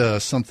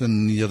got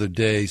something the other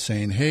day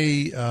saying,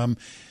 "Hey,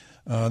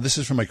 this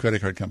is from my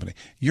credit card company.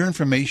 Your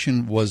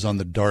information was on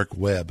the dark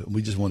web.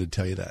 We just wanted to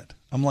tell you that."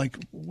 I'm like,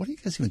 what are you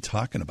guys even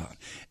talking about?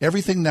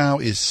 Everything now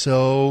is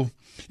so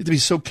You have to be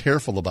so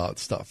careful about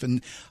stuff.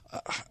 And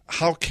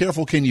how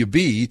careful can you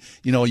be?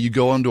 You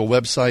go onto a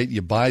website,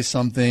 you buy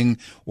something,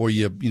 or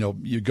you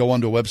go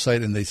onto a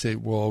website and they say,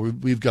 well,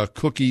 we've got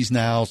cookies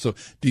now, so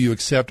do you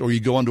accept? Or you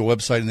go onto a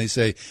website and they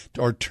say,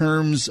 our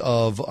terms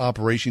of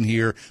operation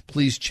here,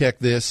 please check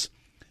this.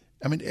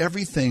 I mean,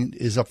 everything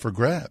is up for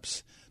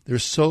grabs.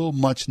 There's so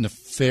much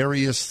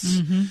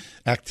nefarious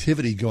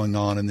activity going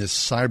on in this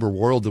cyber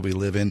world that we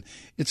live in.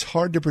 It's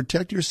hard to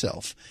protect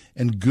yourself.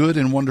 And good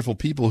and wonderful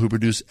people who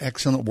produce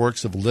excellent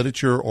works of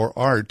literature or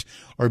art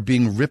are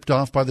being ripped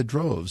off by the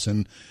droves.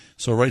 And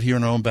so right here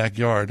in our own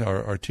backyard,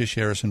 our Tish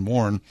Harrison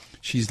Warren,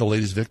 she's the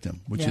latest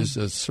victim, which is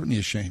certainly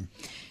a shame.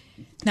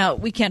 Now,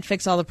 we can't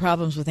fix all the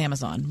problems with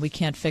Amazon. We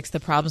can't fix the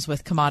problems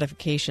with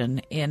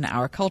commodification in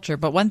our culture.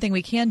 But one thing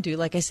we can do,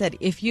 like I said,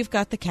 if you've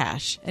got the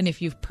cash and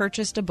if you've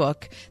purchased a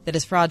book that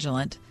is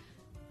fraudulent,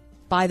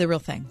 buy the real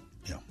thing.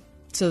 Yeah.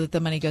 So that the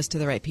money goes to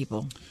the right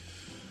people.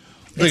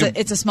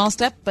 It's a small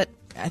step, but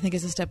I think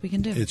it's a step we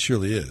can do. It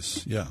surely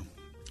is, yeah.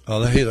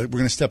 Hey, we're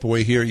going to step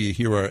away here. You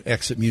hear our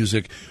exit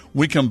music.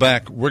 We come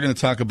back, we're going to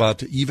talk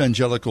about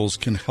evangelicals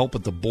can help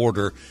at the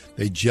border.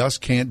 They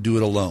just can't do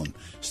it alone.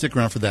 Stick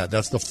around for that.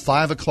 That's the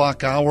 5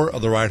 o'clock hour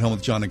of The Ride Home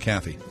with John and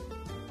Kathy.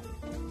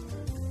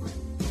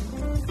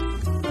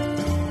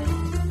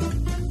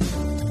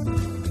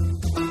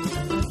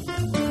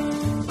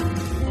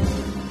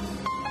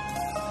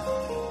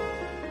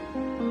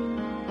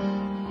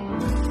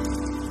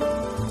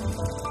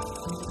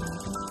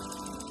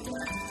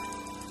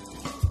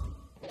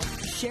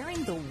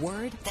 Sharing the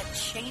word that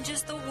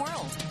changes the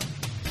world.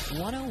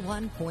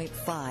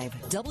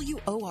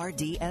 101.5 WORD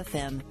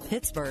FM,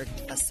 Pittsburgh,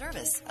 a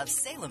service of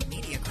Salem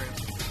Media Group.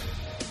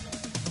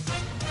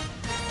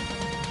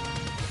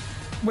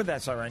 With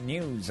SRN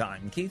News,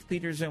 I'm Keith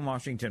Peters in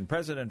Washington.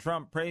 President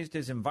Trump praised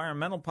his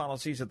environmental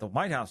policies at the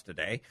White House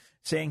today,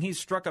 saying he's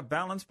struck a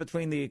balance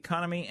between the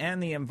economy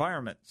and the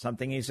environment,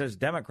 something he says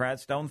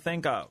Democrats don't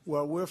think of.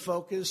 Well, we're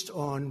focused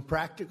on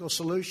practical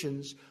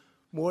solutions.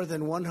 More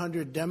than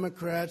 100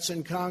 Democrats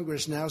in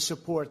Congress now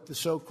support the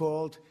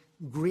so-called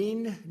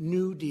Green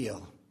New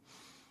Deal.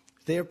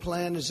 Their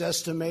plan is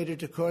estimated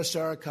to cost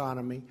our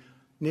economy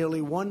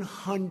nearly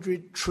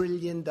 $100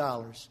 trillion,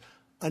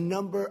 a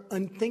number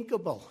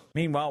unthinkable.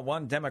 Meanwhile,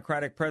 one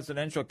Democratic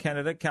presidential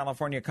candidate,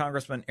 California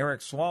Congressman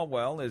Eric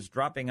Swalwell, is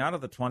dropping out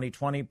of the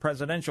 2020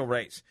 presidential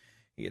race.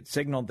 He had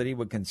signaled that he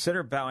would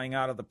consider bowing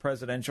out of the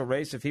presidential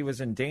race if he was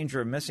in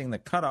danger of missing the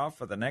cutoff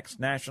for the next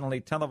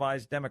nationally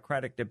televised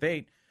Democratic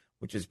debate,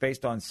 which is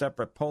based on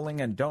separate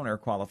polling and donor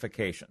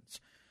qualifications.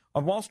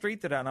 On Wall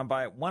Street, the Dow down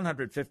by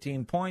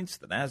 115 points.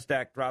 The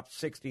Nasdaq dropped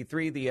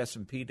 63. The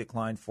S&P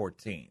declined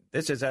 14.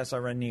 This is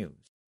SRN News.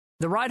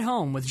 The Ride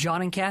Home with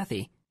John and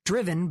Kathy,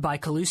 driven by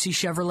Calusi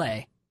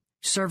Chevrolet,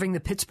 serving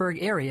the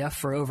Pittsburgh area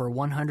for over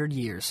 100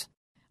 years.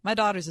 My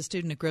daughter's a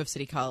student at Grove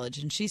City College,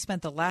 and she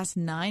spent the last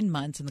 9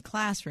 months in the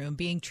classroom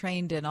being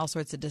trained in all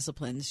sorts of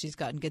disciplines. She's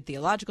gotten good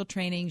theological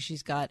training.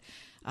 She's got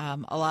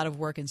a lot of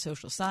work in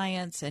social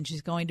science, and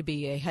she's going to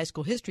be a high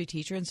school history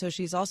teacher. And so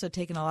she's also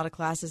taken a lot of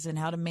classes in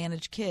how to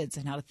manage kids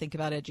and how to think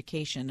about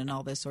education and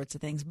all those sorts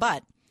of things.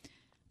 But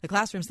the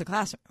classroom's the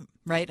classroom,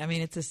 right? I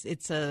mean,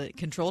 it's a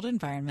controlled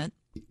environment.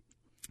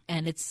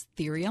 And it's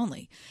theory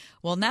only.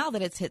 Well, now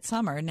that it's hit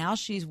summer, now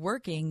she's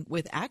working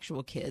with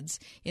actual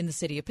kids in the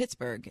city of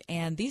Pittsburgh.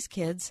 And these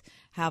kids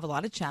have a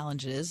lot of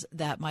challenges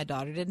that my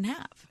daughter didn't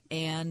have.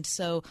 And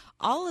so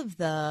all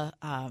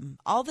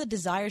the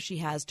desire she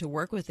has to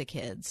work with the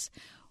kids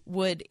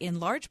would in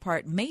large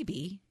part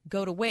maybe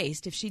go to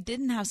waste if she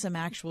didn't have some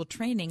actual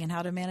training in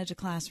how to manage a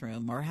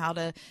classroom or how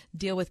to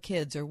deal with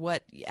kids or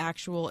what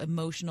actual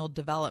emotional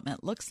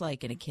development looks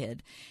like in a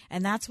kid.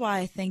 And that's why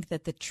I think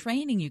that the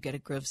training you get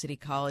at Grove City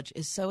College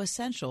is so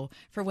essential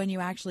for when you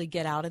actually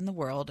get out in the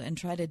world and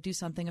try to do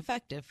something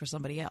effective for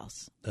somebody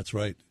else. That's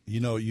right.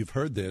 You've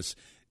heard this.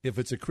 If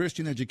it's a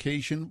Christian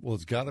education, well,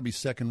 it's got to be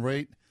second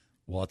rate.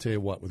 Well, I'll tell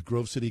you what, with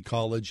Grove City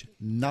College,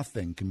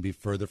 nothing can be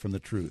further from the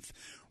truth.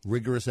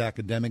 Rigorous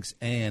academics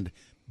and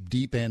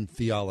deep-end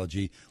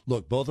theology.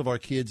 Look, both of our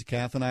kids,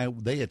 Kath and I,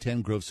 they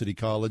attend Grove City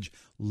College,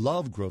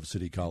 love Grove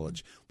City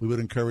College. We would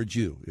encourage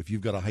you, if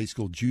you've got a high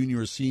school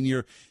junior or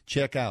senior,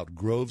 check out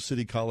Grove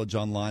City College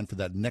online for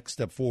that next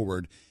step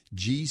forward,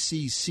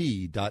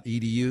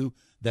 gcc.edu.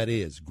 That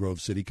is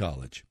Grove City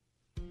College.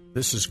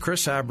 This is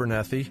Chris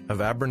Abernethy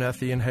of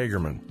Abernethy and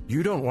Hagerman.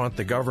 You don't want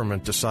the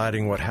government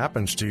deciding what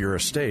happens to your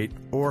estate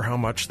or how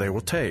much they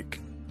will take.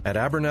 At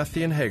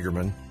Abernethy and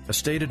Hagerman,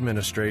 estate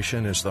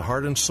administration is the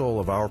heart and soul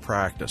of our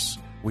practice.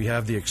 We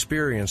have the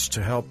experience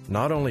to help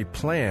not only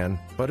plan,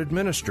 but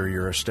administer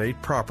your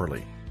estate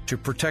properly, to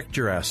protect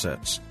your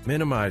assets,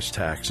 minimize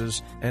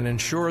taxes, and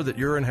ensure that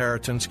your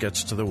inheritance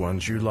gets to the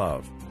ones you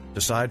love.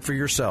 Decide for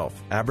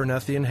yourself.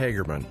 Abernethy and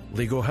Hagerman.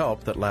 Legal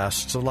help that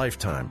lasts a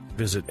lifetime.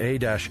 Visit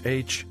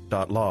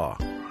a-h.law.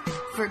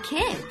 For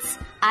kids,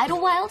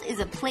 Idlewild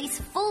is a place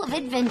full of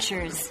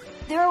adventures.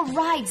 There are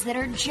rides that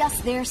are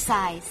just their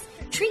size,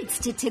 treats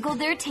to tickle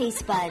their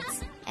taste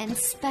buds, and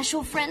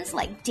special friends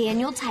like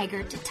Daniel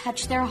Tiger to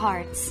touch their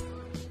hearts.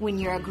 When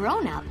you're a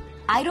grown-up,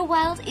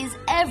 Idlewild is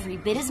every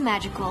bit as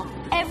magical,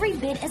 every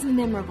bit as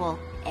memorable,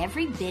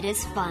 every bit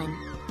as fun.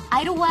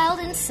 Idlewild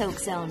and Soak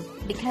Zone,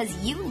 because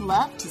you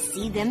love to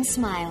see them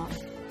smile.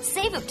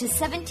 Save up to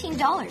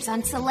 $17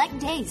 on select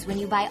days when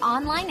you buy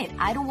online at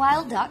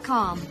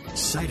Idlewild.com.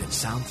 Sight and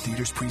Sound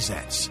Theaters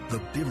presents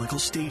the biblical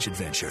stage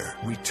adventure,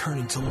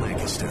 Returning to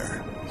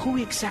Lancaster. Who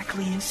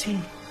exactly is he?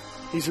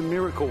 He's a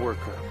miracle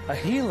worker, a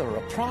healer,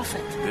 a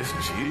prophet. This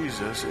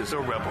Jesus is a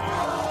rebel.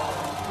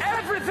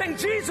 Everything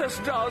Jesus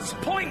does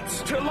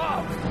points to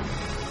love.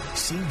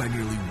 Seen by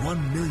nearly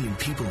 1 million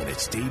people in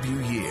its debut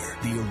year,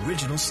 the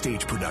original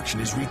stage production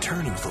is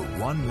returning for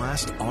one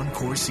last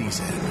encore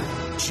season.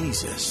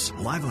 Jesus,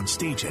 live on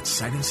stage at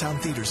Sight and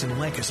Sound Theaters in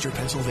Lancaster,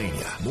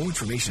 Pennsylvania. More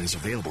information is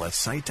available at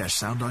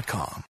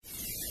sight-sound.com.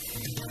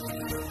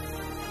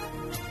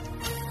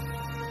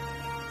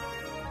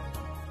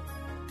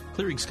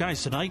 Clearing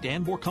skies tonight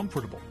and more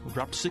comfortable. We'll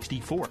drop to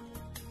 64.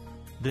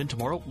 Then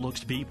tomorrow looks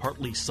to be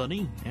partly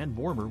sunny and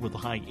warmer with a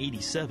high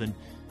 87.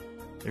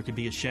 There could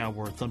be a shower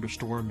or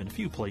thunderstorm in a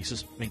few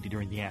places, mainly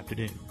during the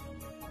afternoon.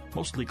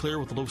 Mostly clear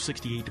with a low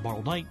 68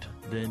 tomorrow night.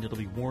 Then it'll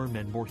be warm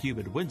and more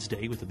humid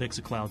Wednesday with a mix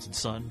of clouds and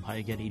sun, high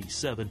again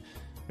 87.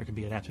 There can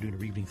be an afternoon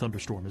or evening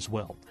thunderstorm as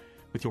well.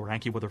 With your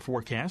AccuWeather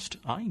forecast,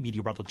 I'm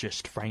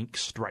meteorologist Frank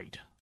Streit.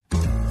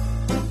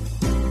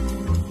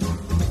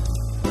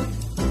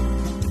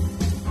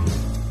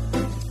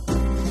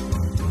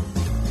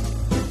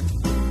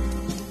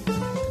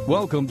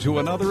 Welcome to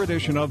another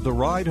edition of The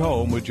Ride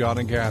Home with John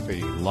and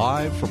Kathy,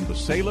 live from the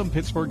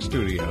Salem-Pittsburgh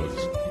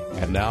studios.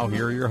 And now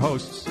here are your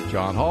hosts,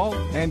 John Hall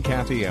and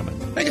Kathy Emmon.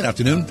 Hey, good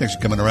afternoon. Thanks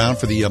for coming around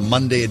for the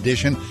Monday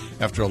edition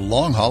after a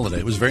long holiday.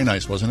 It was very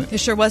nice, wasn't it? It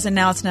sure was, and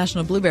now it's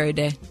National Blueberry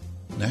Day.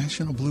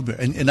 National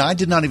Blueberry. And I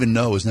did not even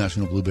know it was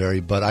National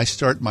Blueberry, but I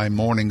start my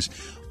mornings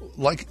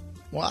like,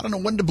 well, I don't know,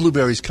 when do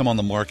blueberries come on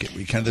the market?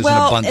 There's an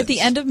abundance. At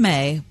the end of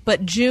May,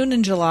 but June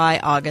and July,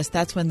 August,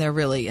 that's when they're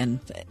really in.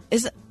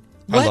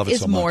 I love it is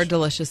so more much.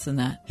 Delicious than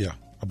that? Yeah,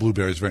 a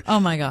blueberry is very. Oh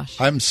my gosh!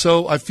 I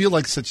feel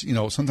like such.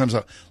 Sometimes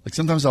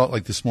I'll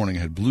like this morning. I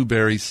had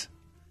blueberries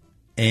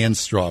and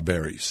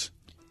strawberries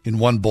in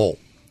one bowl.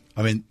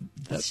 I mean,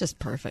 that's just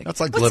perfect. That's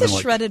like what's living the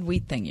like shredded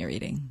wheat thing you're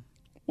eating?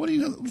 What do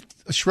you know?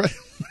 A shredded?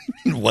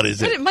 What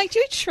is it? Mike, do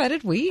you eat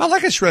shredded wheat? I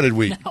like a shredded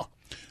wheat. No.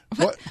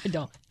 What? I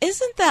don't.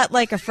 Isn't that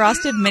like a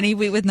frosted mini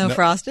wheat with no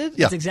frosted?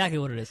 Yeah. That's exactly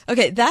what it is.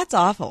 Okay, that's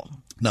awful.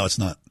 No, it's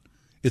not.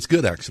 It's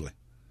good actually.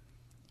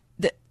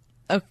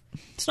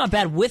 It's not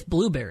bad with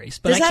blueberries,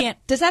 but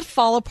Does that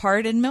fall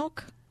apart in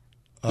milk?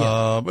 It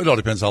all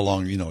depends how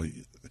long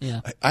Yeah.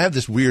 I have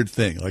this weird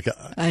thing. Like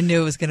I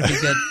knew it was going to be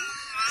good.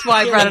 That's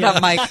why I brought it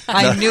up, Mike.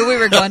 I knew we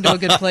were going to a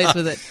good place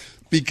with it.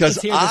 Because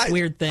Let's hear this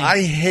weird thing.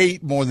 I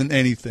hate more than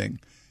anything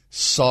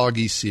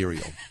soggy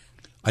cereal.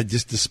 I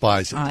just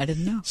despise it. I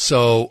didn't know.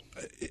 So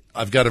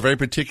I've got a very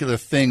particular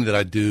thing that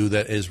I do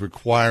that is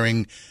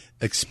requiring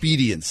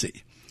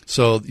expediency.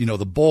 So,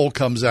 the bowl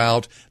comes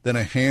out, then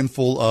a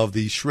handful of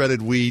the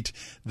shredded wheat,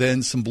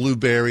 then some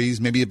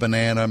blueberries, maybe a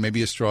banana,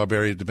 maybe a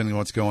strawberry, depending on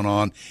what's going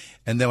on.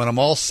 And then when I'm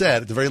all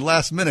set, at the very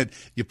last minute,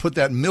 you put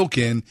that milk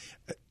in,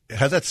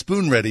 have that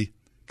spoon ready,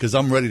 because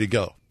I'm ready to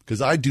go.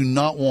 Because I do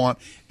not want...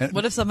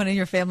 What if someone in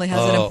your family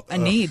has a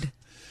need?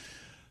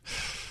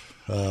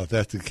 If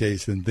that's the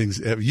case, then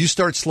you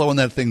start slowing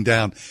that thing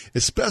down,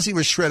 especially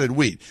with shredded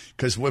wheat,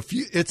 because if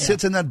it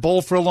sits in that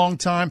bowl for a long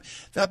time,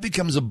 that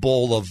becomes a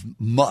bowl of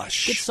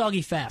mush. Gets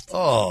soggy fast.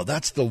 Oh,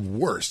 that's the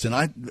worst. And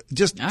I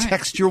just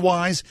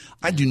texture-wise,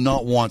 I do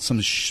not want some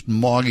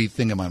smoggy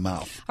thing in my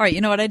mouth. All right, you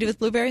know what I do with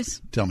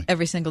blueberries? Tell me.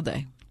 Every single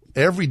day.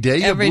 Every day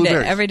you have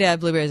blueberries? Every day I have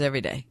blueberries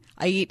every day.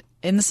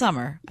 In the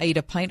summer, I eat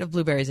a pint of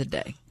blueberries a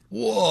day.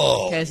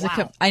 Whoa. Okay, so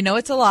I know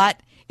it's a lot.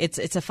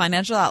 It's a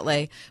financial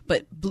outlay,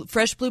 but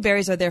fresh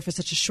blueberries are there for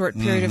such a short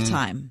period of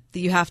time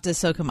that you have to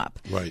soak them up.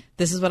 Right.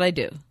 This is what I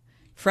do.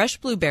 Fresh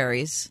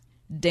blueberries,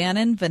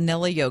 Dannon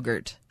vanilla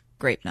yogurt,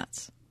 grape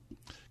nuts.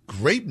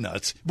 Grape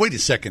nuts? Wait a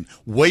second.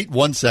 Wait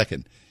 1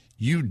 second.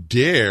 You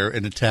dare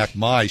and attack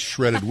my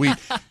shredded wheat.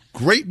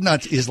 Grape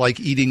nuts is like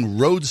eating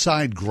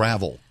roadside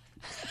gravel.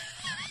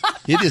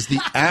 It is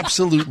the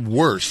absolute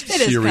worst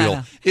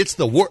cereal. It's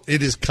the worst.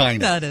 It is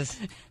kind of. That is.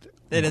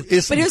 It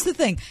is. But here's the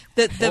thing.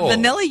 The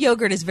vanilla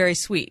yogurt is very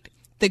sweet.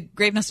 The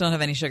grape nuts don't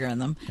have any sugar in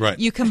them. Right.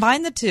 You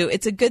combine the two,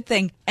 it's a good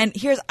thing. And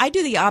I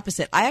do the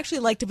opposite. I actually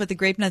like to put the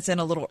grape nuts in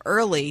a little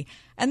early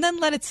and then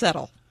let it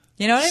settle.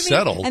 You know what I mean?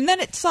 Settle? And then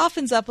it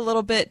softens up a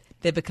little bit.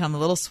 They become a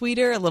little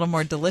sweeter, a little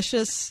more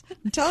delicious.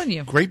 I'm telling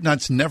you. Grape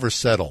nuts never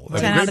settle.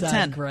 10 out of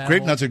 10.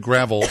 Grape nuts are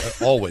gravel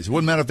always. It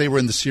wouldn't matter if they were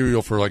in the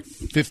cereal for like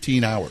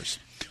 15 hours.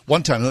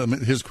 One time,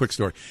 here's a quick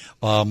story.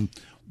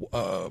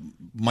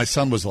 My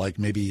son was like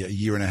maybe a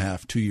year and a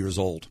half, 2 years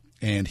old,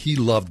 and he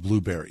loved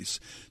blueberries.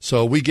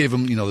 So we gave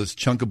him, this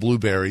chunk of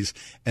blueberries,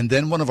 and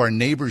then one of our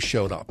neighbors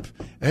showed up.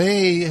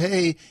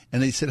 Hey,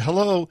 and they said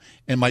hello,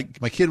 and my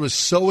kid was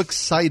so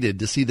excited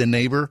to see the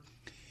neighbor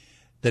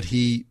that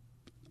he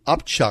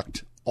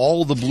upchucked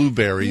all the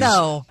blueberries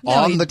No,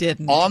 on he the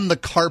didn't. on the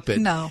carpet.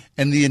 No.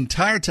 And the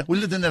entire time we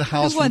lived in that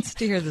house. Who wants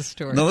to hear the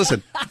story? No,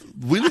 listen.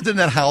 We lived in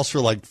that house for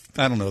like,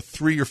 I don't know,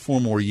 3 or 4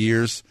 more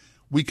years.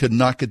 We could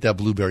not get that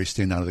blueberry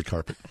stain out of the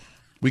carpet.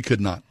 We could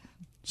not.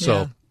 So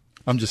Yeah.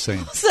 I'm just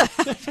saying.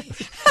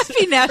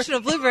 Happy National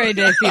Blueberry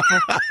Day,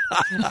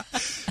 people.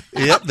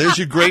 Yep, there's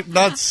your grape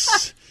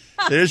nuts.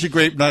 There's your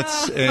grape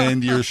nuts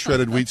and your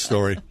shredded wheat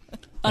story.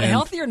 On a And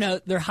healthier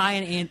note, they're high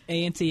in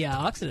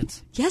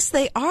antioxidants. Yes,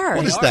 they are.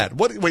 what is that?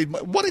 What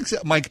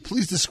Mike,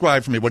 please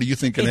describe for me. What do you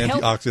think an It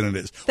help- antioxidant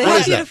is? They What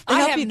help is you that? to, they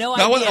help have you, no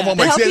Now, what- idea. well, they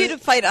Mike, help say you it- to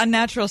fight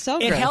unnatural cell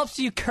It growth. helps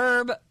you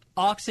curb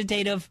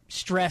oxidative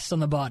stress on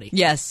the body.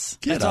 Yes.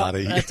 Get out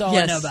of here. That's all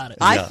Yes. I know about it.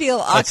 I Yeah, feel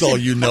that's all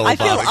you know I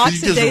about feel it, 'cause you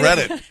just read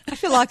it. I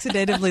feel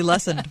oxidatively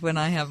lessened when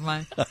I have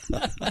my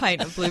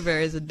pint of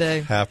blueberries a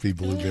day. Happy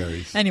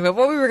blueberries. Anyway,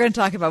 what we were going to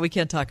talk about, we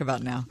can't talk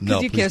about now. No,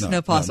 Could you please give us not. no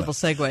No, possible no.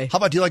 segue? How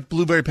about, do you like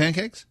blueberry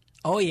pancakes?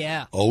 Oh,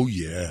 yeah. Oh,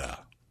 yeah.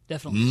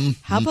 Definitely.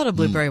 How about a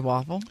blueberry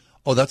waffle?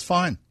 Oh, that's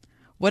fine.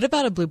 What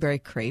about a blueberry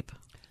crepe?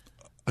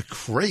 A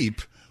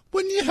crepe?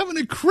 When are you having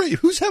a crepe?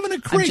 Who's having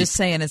a crepe? I'm just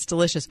saying it's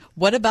delicious.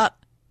 What about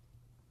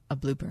a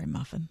blueberry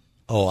muffin?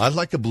 Oh, I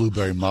like a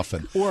blueberry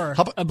muffin. Or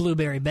How about, a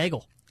blueberry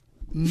bagel.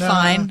 nah,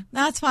 Fine.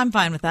 That's fine. I'm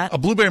fine with that. A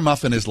blueberry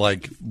muffin is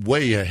like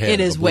way ahead. It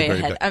of is a way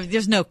blueberry ahead. ba-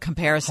 There's no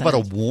comparison. How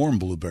about a warm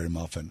blueberry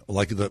muffin?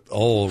 Like the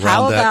around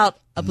How that about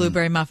a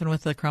blueberry muffin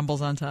with the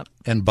crumbles on top?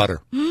 and butter.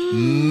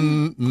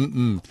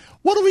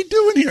 What are we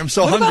doing here? I'm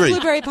so What hungry.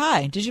 about blueberry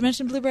pie? Did you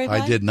mention blueberry pie?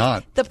 I did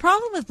not. The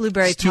problem with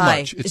blueberry It's too pie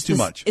much. It's is too the-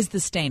 much. is the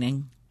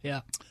staining.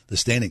 Yeah. The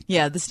staining.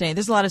 Yeah, the stain.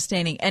 There's a lot of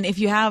staining. And if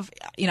you have,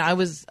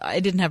 I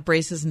didn't have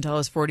braces until I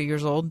was 40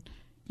 years old.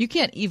 You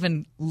can't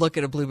even look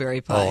at a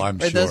blueberry pie. Oh,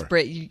 I'm or Those sure.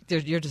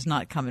 you're just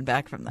not coming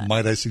back from that.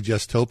 Might I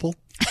suggest Topol?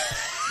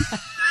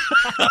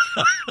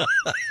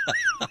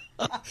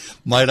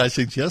 Might I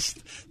suggest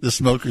the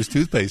smoker's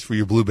toothpaste for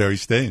your blueberry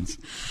stains?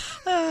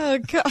 Oh,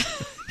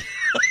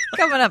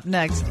 coming up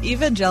next,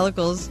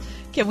 evangelicals,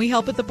 can we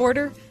help at the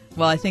border?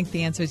 Well, I think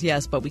the answer is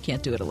yes, but we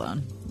can't do it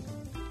alone.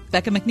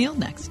 Becca McNeil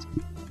next.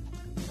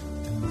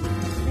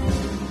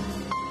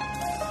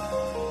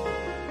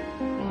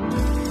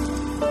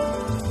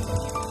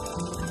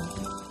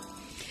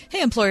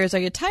 Hey, employers, are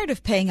you tired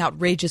of paying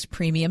outrageous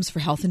premiums for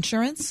health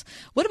insurance?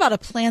 What about a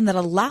plan that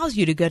allows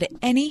you to go to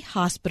any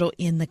hospital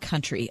in the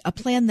country? A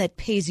plan that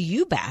pays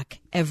you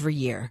back every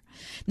year.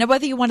 Now,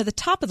 whether you wanted the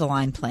top of the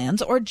line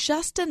plans or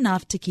just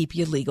enough to keep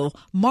you legal,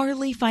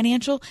 Marley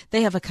Financial,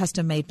 they have a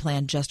custom-made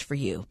plan just for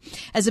you.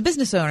 As a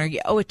business owner, you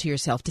owe it to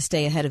yourself to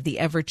stay ahead of the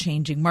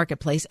ever-changing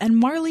marketplace, and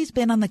Marley's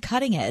been on the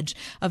cutting edge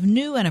of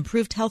new and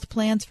improved health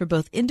plans for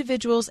both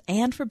individuals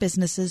and for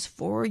businesses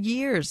for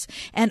years.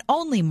 And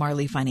only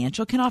Marley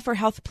Financial can offer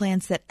health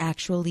plans that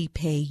actually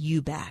pay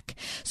you back.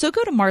 So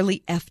go to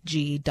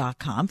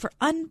marleyfg.com for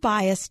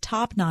unbiased,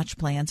 top-notch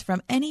plans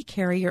from any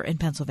carrier in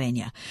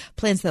Pennsylvania.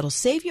 Plans that'll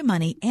save you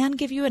money and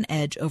give you an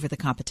edge over the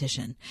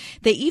competition.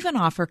 They even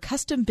offer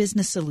custom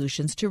business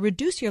solutions to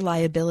reduce your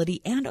liability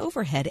and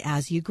overhead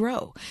as you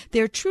grow.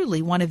 They're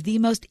truly one of the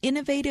most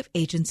innovative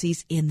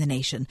agencies in the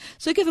nation.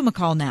 So give them a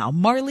call now.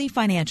 Marley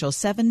Financial,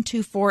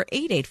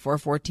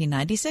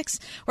 724-884-1496,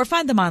 or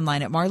find them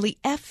online at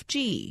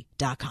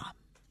marleyfg.com.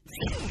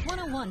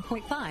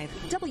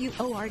 101.5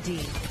 WORD.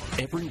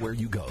 Everywhere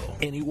you go,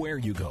 anywhere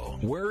you go,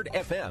 Word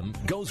FM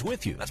goes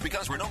with you. That's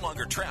because we're no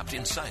longer trapped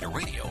inside a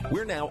radio.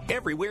 We're now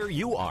everywhere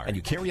you are, and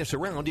you carry us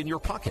around in your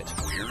pocket.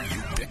 We're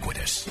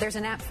ubiquitous. There's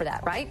an app for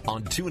that, right?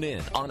 On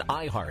TuneIn, on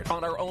iHeart,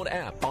 on our own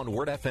app, on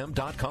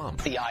WordFM.com.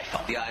 The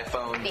iPhone. The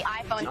iPhone. The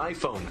iPhone. The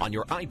iPhone. On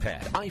your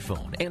iPad,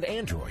 iPhone, and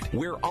Android.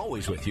 We're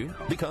always with you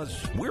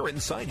because we're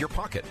inside your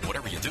pocket.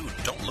 Whatever you do,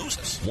 don't lose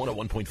us.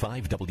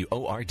 101.5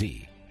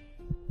 WORD.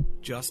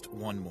 Just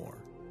one more.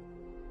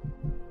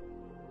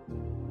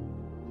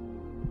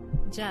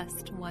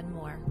 Just one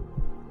more.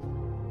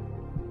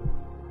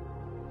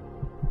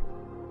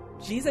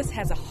 Jesus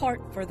has a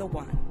heart for the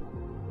one.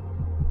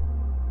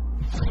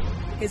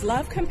 His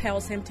love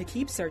compels him to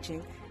keep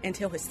searching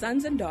until his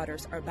sons and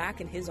daughters are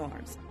back in his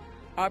arms.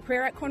 Our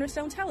prayer at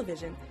Cornerstone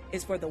Television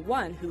is for the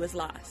one who is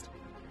lost.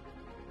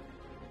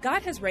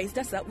 God has raised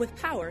us up with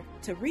power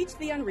to reach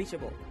the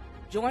unreachable.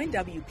 Join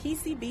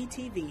WPCB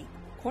TV,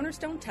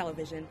 Cornerstone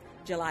Television,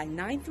 July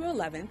 9th through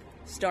 11th,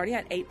 starting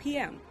at 8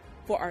 p.m.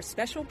 for our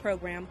special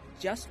program,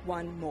 Just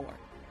One More.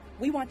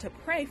 We want to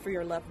pray for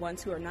your loved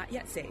ones who are not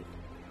yet saved,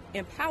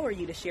 empower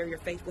you to share your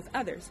faith with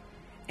others,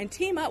 and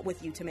team up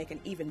with you to make an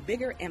even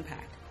bigger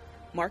impact.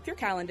 Mark your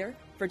calendar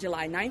for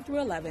July 9th through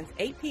 11th,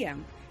 8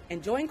 p.m.,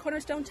 and join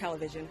Cornerstone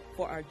Television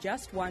for our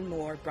Just One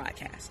More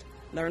broadcast.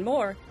 Learn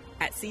more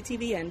at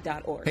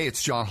ctvn.org. Hey,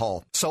 it's John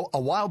Hall. So a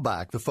while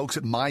back, the folks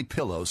at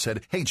MyPillow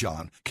said, "Hey,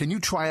 John, can you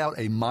try out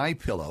a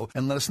MyPillow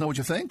and let us know what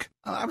you think?"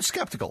 I was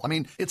skeptical. I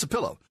mean, it's a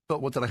pillow,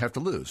 but what did I have to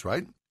lose,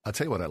 right? I'll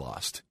tell you what I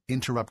lost.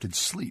 Interrupted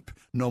sleep.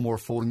 No more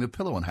folding the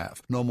pillow in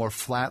half. No more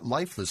flat,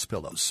 lifeless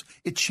pillows.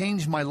 It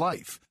changed my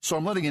life. So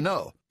I'm letting you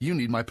know, you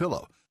need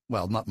MyPillow.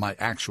 Well, not my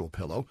actual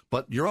pillow,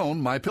 but your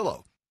own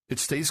MyPillow. It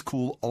stays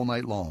cool all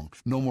night long.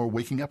 No more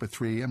waking up at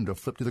 3 a.m. to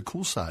flip to the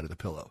cool side of the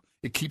pillow.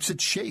 It keeps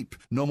its shape.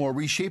 No more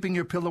reshaping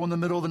your pillow in the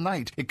middle of the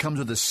night. It comes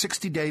with a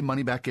 60-day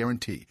money-back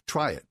guarantee.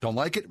 Try it. Don't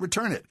like it?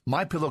 Return it.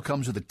 MyPillow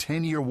comes with a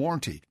 10-year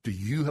warranty. Do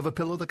you have a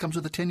pillow that comes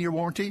with a 10-year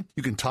warranty?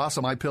 You can toss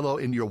a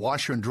MyPillow into your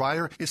washer and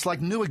dryer. It's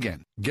like new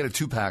again. Get a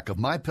 2-pack of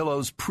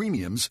MyPillow's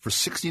premiums for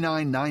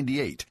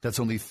 $69.98. That's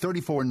only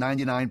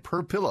 $34.99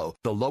 per pillow,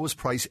 the lowest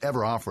price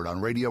ever offered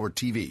on radio or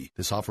TV.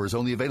 This offer is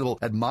only available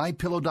at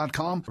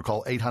MyPillow.com or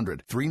call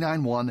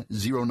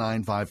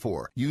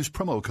 800-391-0954. Use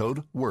promo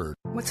code WORD.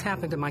 What's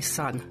happened to my son?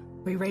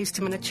 We raised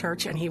him in a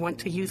church and he went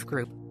to youth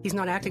group. He's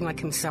not acting like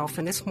himself,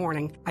 and this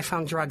morning I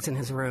found drugs in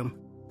his room.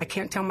 I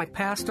can't tell my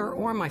pastor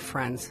or my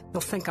friends.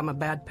 They'll think I'm a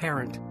bad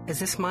parent. Is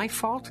this my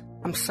fault?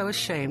 I'm so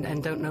ashamed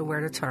and don't know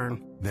where to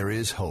turn. There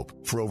is hope.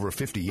 For over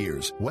 50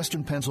 years,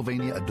 Western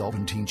Pennsylvania Adult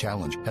and Teen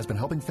Challenge has been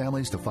helping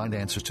families to find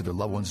answers to their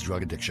loved one's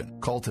drug addiction.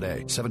 Call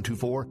today,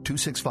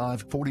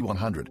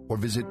 724-265-4100, or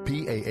visit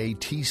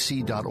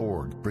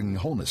PAATC.org, bringing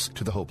wholeness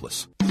to the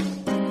hopeless.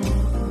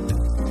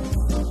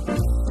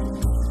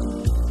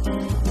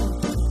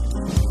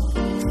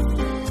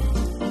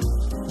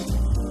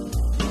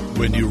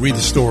 When you read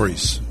the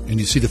stories and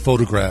you see the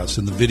photographs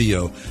and the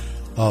video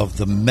of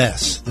the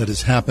mess that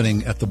is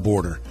happening at the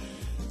border,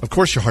 of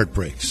course your heart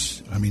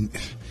breaks. I mean,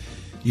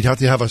 you'd have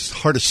to have a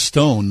heart of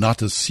stone not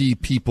to see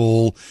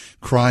people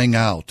crying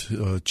out,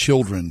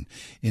 children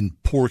in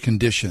poor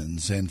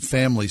conditions and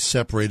families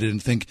separated,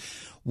 and think,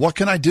 what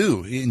can I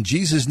do? In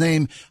Jesus'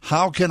 name,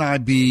 how can I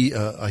be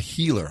a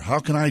healer? How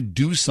can I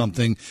do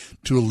something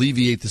to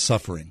alleviate the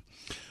suffering?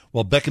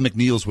 Well, Becca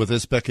McNeil's with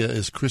us. Becca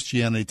is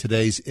Christianity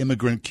Today's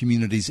Immigrant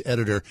Communities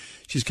editor.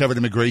 She's covered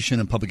immigration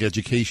and public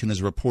education as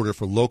a reporter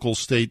for local,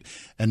 state,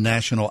 and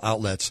national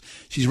outlets.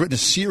 She's written a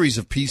series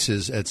of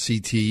pieces at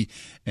CT,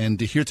 and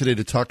here today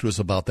to talk to us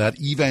about that.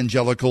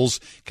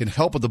 Evangelicals can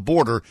help at the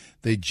border.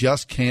 They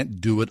just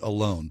can't do it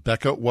alone.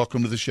 Becca,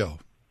 welcome to the show.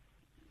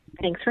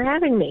 Thanks for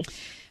having me.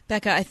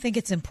 Becca, I think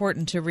it's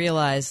important to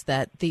realize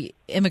that the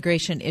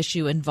immigration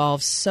issue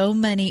involves so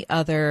many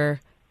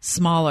other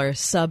smaller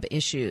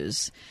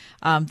sub-issues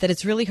that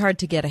it's really hard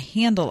to get a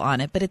handle on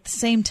it. But at the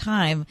same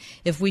time,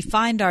 if we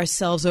find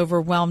ourselves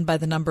overwhelmed by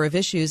the number of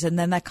issues and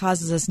then that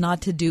causes us not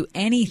to do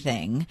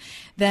anything,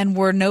 then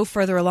we're no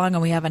further along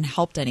and we haven't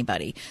helped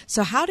anybody.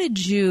 So how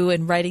did you,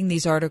 in writing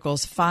these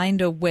articles,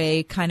 find a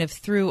way kind of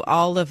through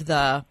all of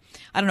the,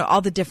 all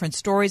the different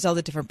stories, all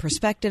the different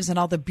perspectives, and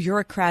all the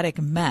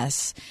bureaucratic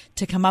mess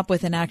to come up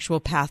with an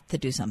actual path to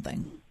do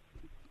something?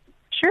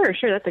 Sure.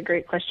 That's a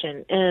great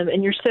question.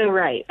 And you're so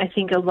right. I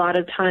think a lot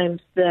of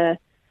times the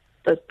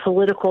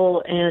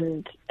political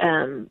and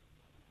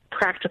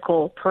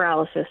practical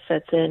paralysis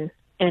sets in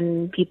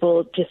and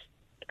people just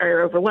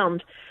are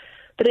overwhelmed.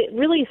 But it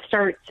really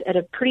starts at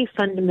a pretty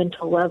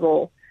fundamental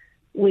level,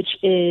 which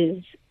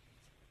is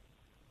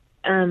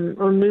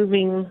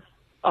removing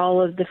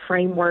all of the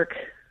framework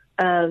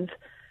of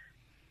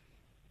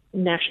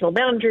national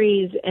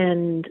boundaries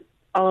and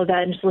all of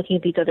that and just looking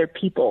at these other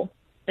people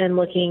and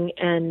looking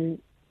and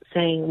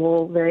saying,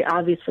 well, very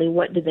obviously,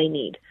 what do they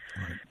need?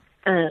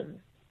 Right.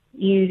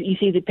 You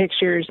see the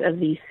pictures of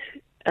the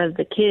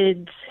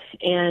kids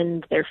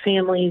and their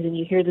families, and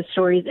you hear the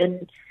stories,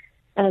 and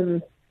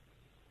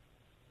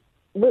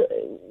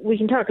we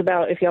can talk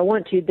about, if y'all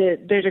want to,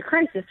 there's a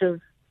crisis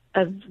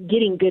of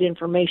getting good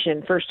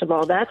information. First of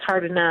all, that's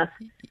hard enough.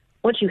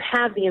 Once you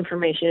have the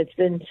information, it's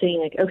then seeing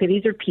like, okay,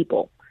 these are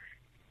people,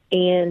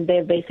 and they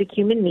have basic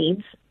human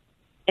needs,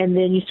 and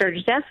then you start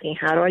just asking,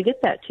 how do I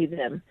get that to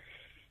them?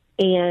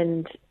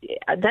 And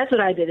that's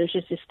what I did. It was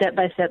just a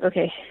step-by-step,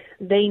 okay,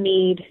 they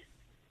need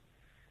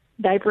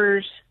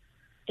diapers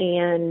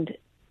and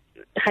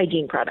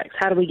hygiene products.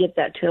 How do we get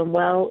that to them?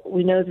 Well,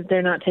 we know that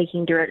they're not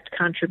taking direct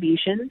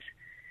contributions.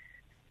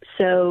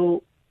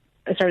 So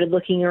I started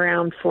looking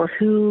around for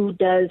who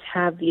does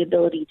have the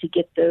ability to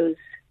get those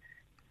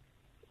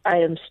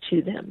items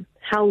to them.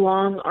 How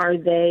long are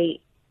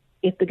they?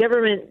 If the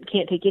government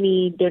can't take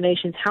any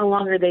donations, how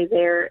long are they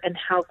there, and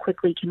how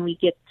quickly can we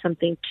get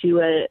something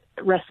to a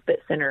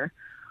respite center?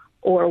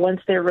 Or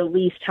once they're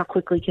released, how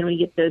quickly can we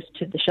get those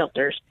to the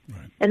shelters?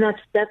 Right. And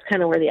that's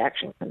kind of where the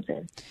action comes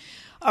in.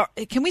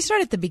 Can we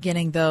start at the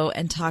beginning, though,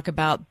 and talk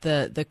about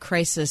the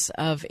crisis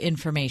of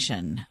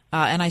information?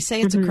 And I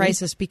say it's a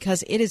crisis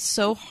because it is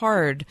so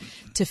hard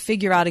to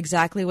figure out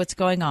exactly what's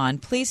going on.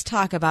 Please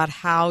talk about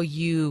how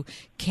you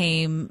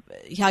kind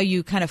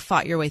of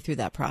fought your way through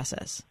that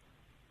process.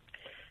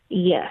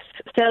 Yes.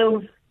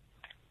 So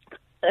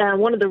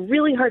one of the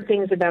really hard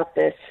things about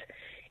this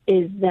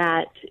is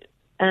that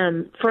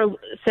so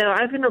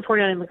I've been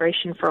reporting on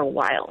immigration for a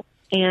while,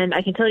 and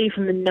I can tell you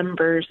from the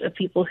numbers of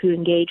people who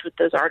engage with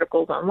those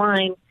articles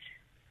online,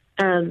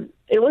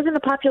 it wasn't a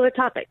popular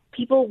topic.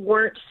 People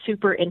weren't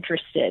super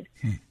interested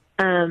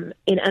in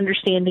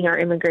understanding our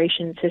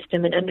immigration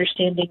system and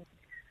understanding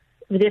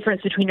the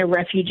difference between a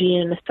refugee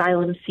and an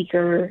asylum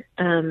seeker,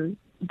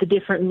 the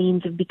different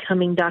means of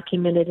becoming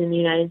documented in the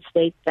United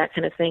States, that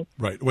kind of thing.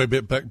 Right. Wait,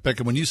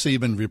 Becca, when you say you've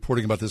been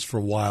reporting about this for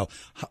a while,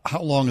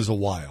 how long is a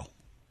while?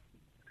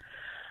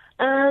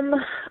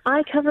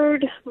 I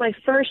covered my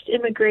first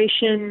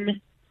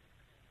immigration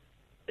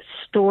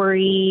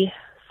story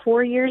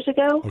 4 years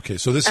ago. Okay,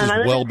 so this is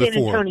well before.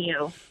 San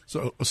Antonio.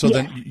 So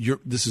then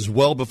this is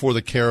well before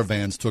the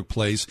caravans took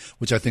place,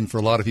 which I think for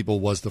a lot of people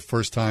was the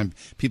first time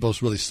people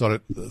really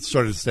started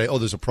to say, "Oh,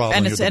 there's a problem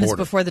and here at the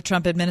border." It's before the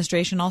Trump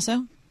administration,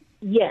 also.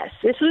 Yes,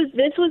 this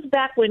was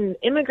back when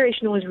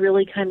immigration was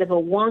really kind of a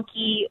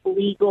wonky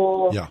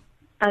legal. Yeah.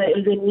 It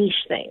was a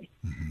niche thing.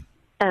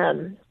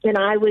 And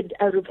I would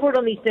report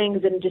on these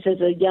things, and just as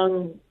a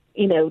young,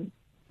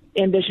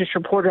 ambitious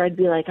reporter, I'd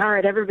be like, all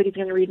right, everybody's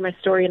going to read my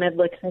story, and I'd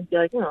look and I'd be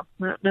like, no,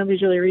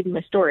 nobody's really reading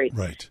my story.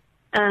 Right.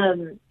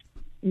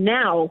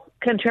 Now,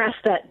 contrast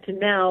that to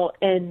now,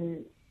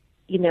 and,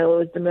 it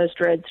was the most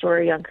read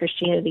story on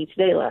Christianity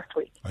Today last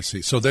week. I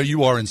see. So there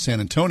you are in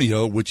San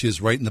Antonio, which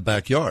is right in the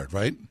backyard,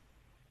 right?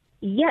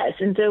 Yes,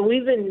 and so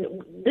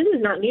this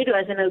is not new to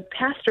us. I know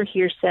pastor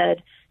here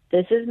said,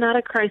 this is not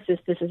a crisis,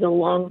 this is a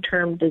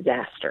long-term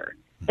disaster.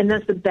 And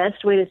that's the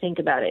best way to think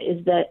about it,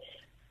 is that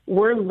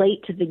we're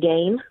late to the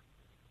game.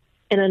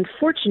 And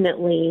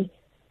unfortunately,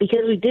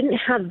 because we didn't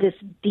have this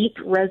deep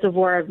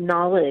reservoir of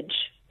knowledge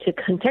to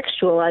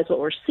contextualize what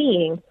we're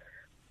seeing,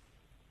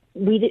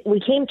 we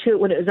came to it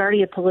when it was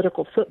already a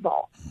political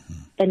football.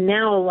 And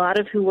now a lot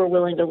of who we're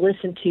willing to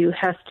listen to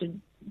has to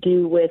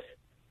do with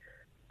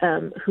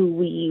who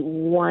we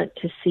want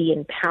to see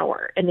in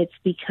power. And it's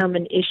become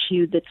an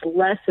issue that's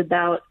less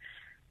about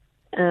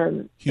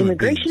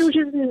immigration, which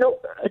is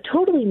a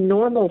totally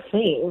normal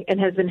thing and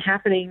has been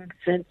happening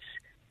since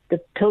the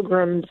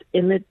Pilgrims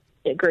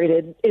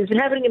immigrated. It's been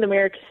happening in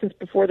America since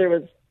before there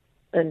was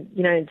a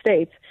United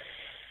States.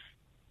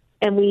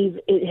 And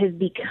it has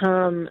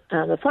become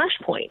a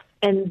flashpoint.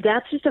 And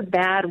that's just a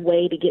bad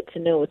way to get to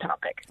know a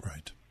topic.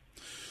 Right.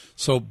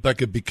 So,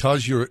 Becca,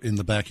 because you're in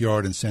the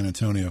backyard in San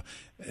Antonio,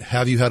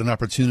 have you had an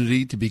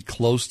opportunity to be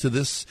close to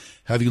this?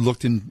 Have you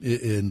looked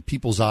in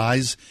people's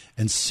eyes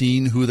and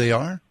seen who they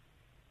are?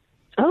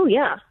 Oh,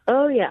 yeah.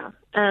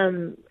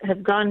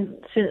 Have gone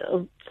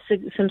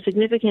some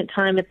significant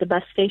time at the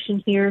bus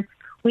station here.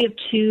 We have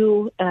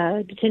 2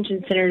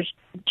 detention centers,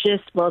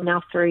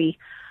 now 3,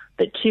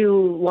 but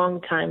 2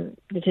 long-time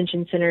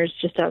detention centers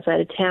just outside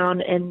of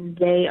town, and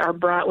they are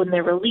brought, when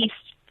they're released,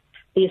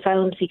 the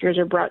asylum seekers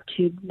are brought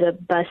to the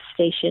bus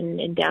station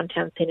in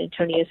downtown San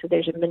Antonio. So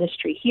there's a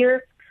ministry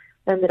here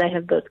that I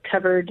have both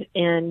covered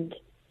and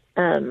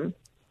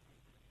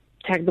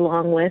tagged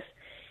along with.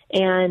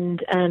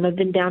 And I've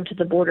been down to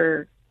the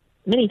border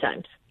many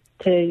times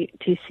to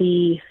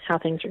see how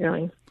things are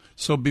going.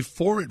 So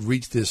before it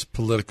reached this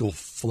political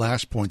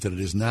flashpoint that it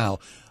is now,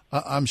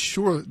 I'm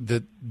sure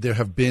that there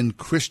have been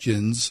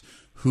Christians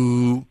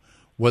who,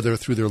 whether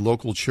through their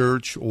local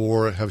church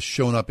or have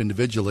shown up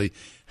individually,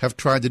 have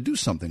tried to do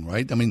something,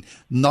 right? I mean,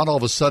 not all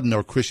of a sudden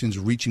are Christians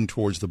reaching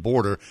towards the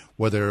border,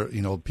 whether,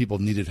 people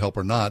needed help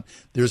or not.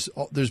 There's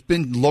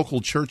been local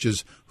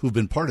churches who've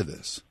been part of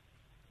this.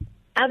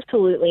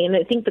 Absolutely. And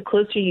I think the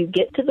closer you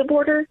get to the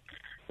border,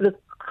 the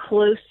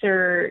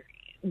closer,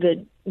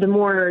 the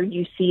more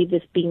you see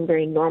this being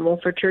very normal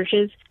for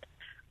churches.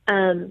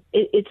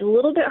 It's a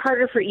little bit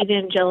harder for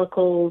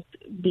evangelicals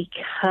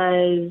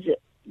because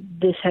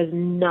this has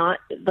not,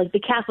 like the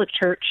Catholic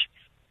Church,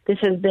 this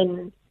has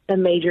been a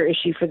major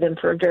issue for them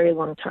for a very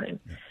long time.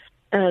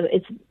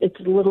 It's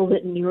a little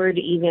bit newer to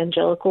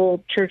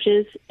evangelical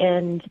churches,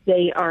 and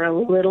they are a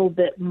little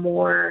bit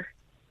more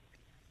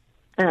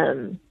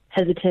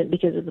hesitant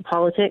because of the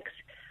politics.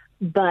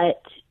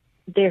 But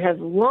there have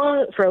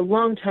for a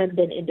long time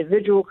been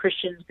individual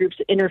Christians groups,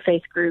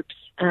 interfaith groups,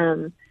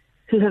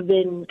 who have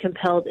been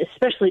compelled,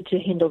 especially to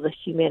handle the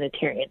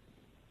humanitarian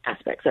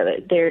aspects of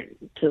it. They're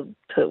to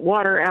put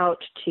water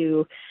out,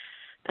 to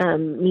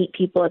meet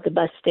people at the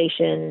bus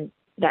station,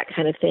 that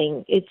kind of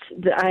thing.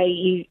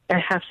 I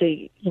have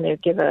to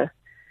give a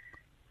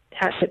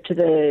hat tip to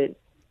the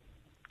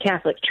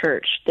Catholic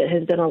Church that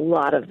has done a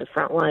lot of the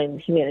frontline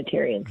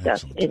humanitarian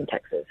stuff in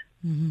Texas.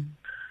 Mm-hmm.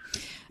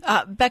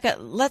 Becca,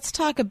 let's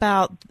talk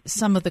about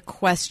some of the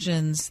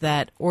questions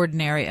that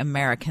ordinary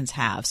Americans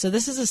have. So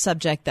this is a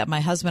subject that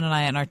my husband and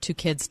I and our 2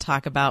 kids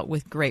talk about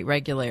with great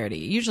regularity,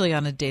 usually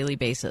on a daily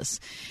basis.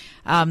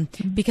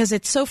 Because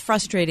it's so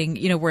frustrating.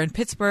 We're in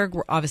Pittsburgh.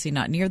 We're obviously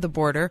not near the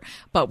border,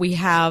 but we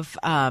have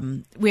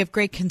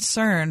great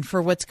concern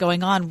for what's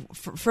going on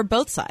for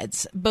both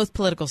sides, both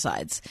political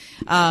sides,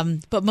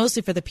 but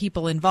mostly for the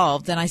people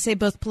involved. And I say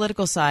both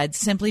political sides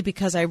simply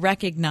because I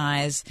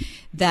recognize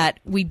that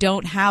we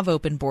don't have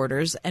open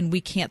borders and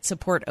we can't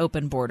support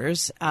open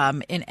borders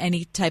in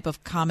any type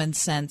of common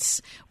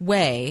sense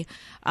way.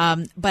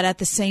 But at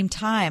the same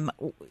time,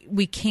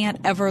 we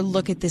can't ever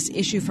look at this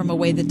issue from a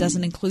way that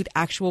doesn't include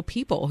actual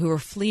people who are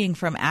fleeing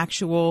from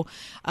actual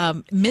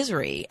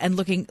misery and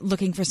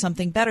looking for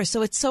something better.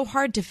 So it's so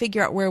hard to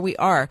figure out where we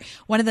are.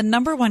 One of the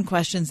number one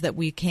questions that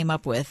we came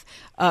up with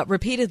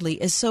repeatedly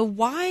is, so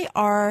why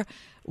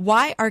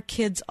are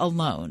kids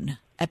alone?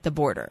 at the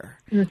border?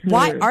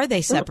 Why are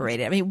they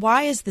separated? I mean,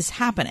 why is this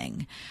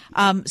happening?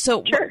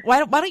 So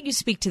why don't you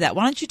speak to that?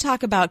 Why don't you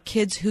talk about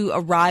kids who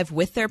arrive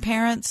with their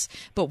parents,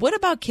 but what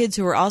about kids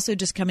who are also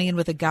just coming in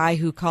with a guy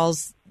who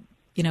calls,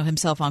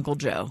 himself Uncle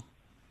Joe?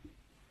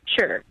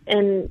 Sure.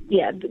 And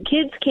the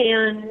kids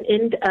can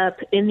end up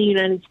in the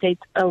United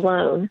States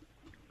alone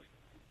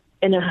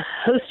in a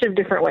host of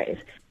different ways.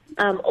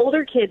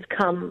 Older kids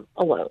come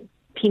alone.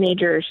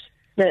 Teenagers,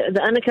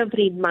 the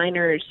unaccompanied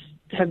minors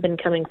have been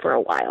coming for a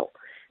while.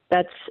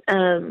 That's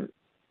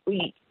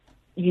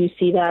you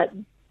see that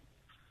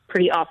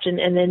pretty often,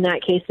 and in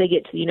that case, they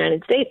get to the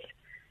United States.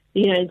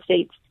 The United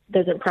States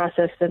doesn't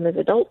process them as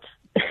adults,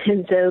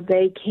 and so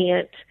they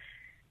can't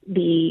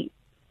be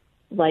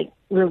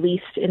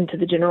released into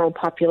the general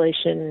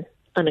population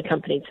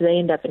unaccompanied. So they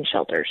end up in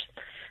shelters.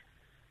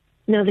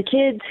 Now, the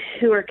kids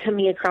who are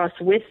coming across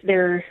with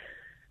their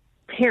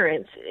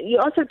parents, you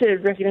also have to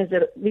recognize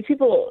that these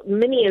people,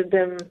 many of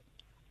them,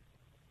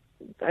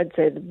 I'd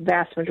say the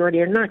vast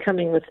majority, are not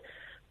coming with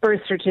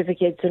birth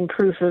certificates and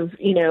proof of,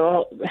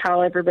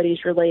 how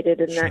everybody's related,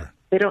 and that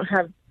they don't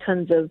have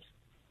the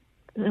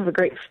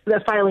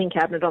filing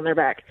cabinet on their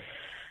back.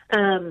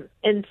 And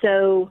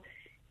so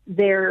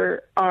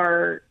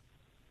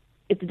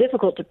it's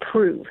difficult to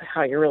prove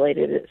how you're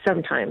related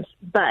sometimes,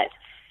 but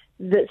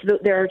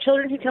there are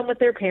children who come with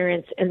their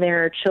parents, and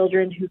there are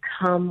children who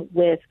come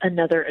with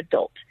another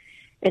adult.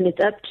 And it's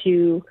up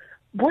to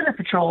Border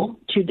Patrol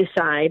to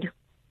decide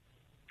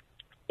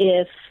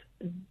if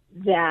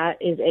that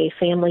is a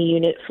family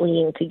unit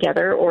fleeing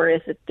together, or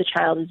if the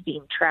child is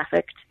being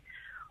trafficked,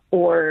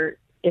 or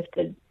if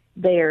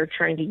they are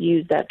trying to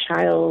use that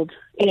child,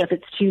 if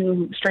it's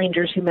two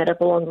strangers who met up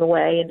along the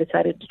way and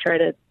decided to try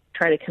to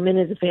come in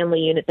as a family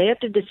unit. They have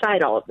to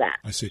decide all of that.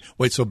 I see.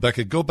 Wait, so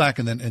Becca, go back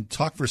and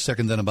talk for a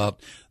second then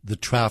about the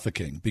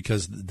trafficking,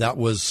 because that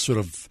was sort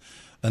of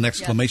an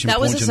exclamation point.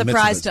 That was a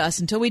surprise to us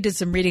until we did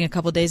some reading a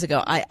couple of days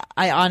ago. I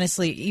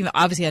honestly,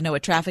 obviously I know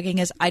what trafficking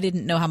is. I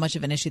didn't know how much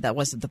of an issue that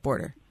was at the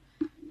border.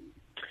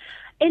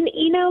 And,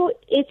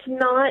 it's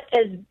not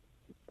as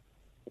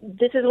 –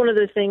 this is one of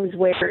those things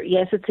where,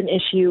 yes, it's an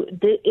issue.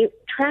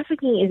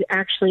 Trafficking is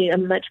actually a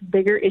much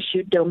bigger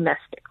issue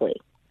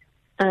domestically.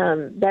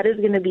 That is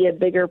going to be a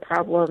bigger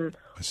problem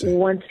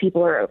once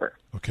people are over.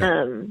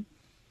 Okay.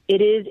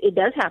 It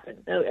does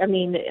happen. I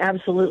mean,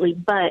 absolutely.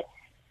 But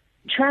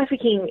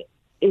trafficking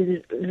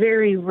is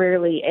very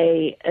rarely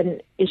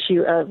an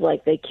issue of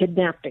they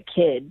kidnapped a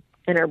kid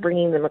and are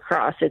bringing them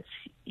across.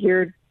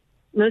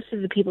 Most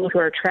of the people who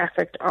are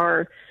trafficked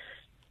are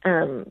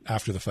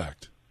after the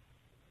fact.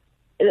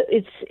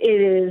 It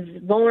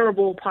is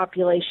vulnerable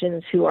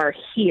populations who are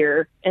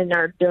here and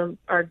are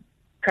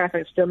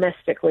trafficked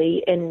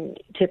domestically, and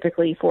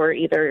typically for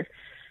either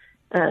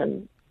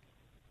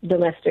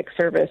domestic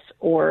service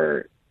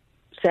or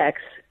sex.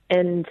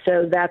 And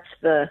so that's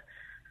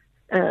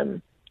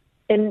and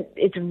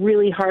it's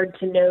really hard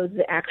to know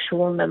the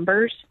actual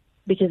numbers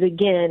because,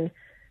 again,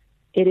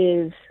 it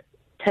is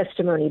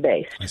testimony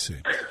based. I see.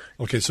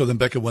 Okay, so then,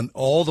 Becca, when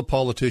all the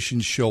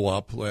politicians show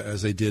up,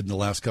 as they did in the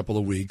last couple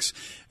of weeks,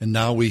 and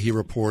now we hear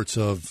reports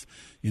of,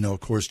 of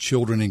course,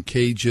 children in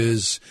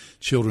cages,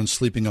 children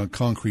sleeping on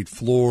concrete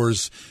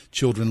floors,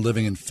 children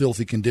living in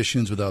filthy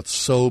conditions without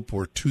soap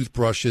or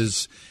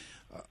toothbrushes.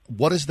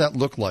 What does that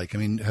look like? I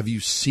mean, have you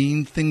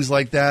seen things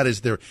like that?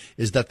 Is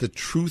that the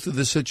truth of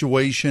the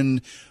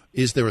situation?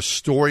 Is there a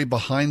story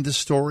behind the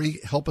story?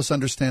 Help us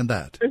understand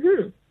that.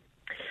 Mm-hmm.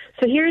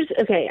 So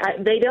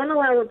they don't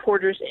allow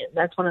reporters in.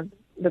 That's one of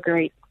the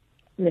great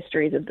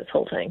mysteries of this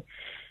whole thing,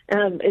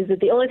 is that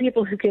the only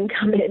people who can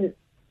come in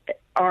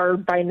are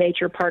by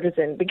nature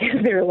partisan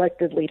because they're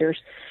elected leaders.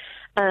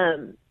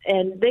 And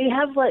they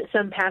have let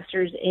some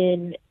pastors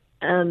in.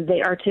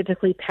 They are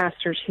typically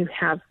pastors who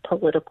have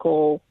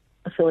political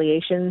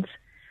affiliations.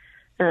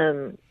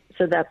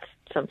 So that's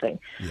something.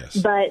 Yes.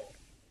 But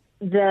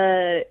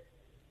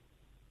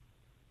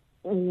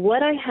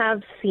what I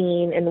have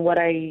seen and what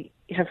I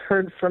have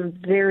heard from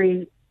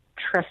very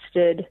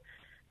trusted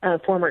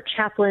former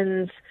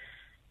chaplains,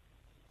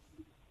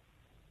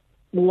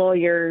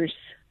 lawyers,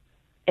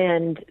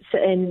 and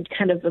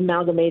kind of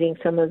amalgamating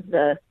some of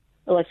the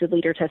elected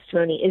leader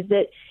testimony is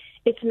that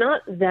it's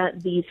not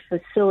that these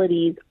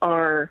facilities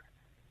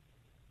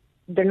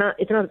it's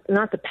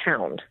not the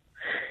pound,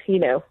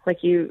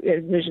 like you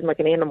envision like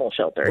an animal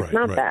shelter. It's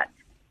not that.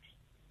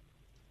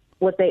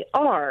 What they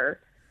are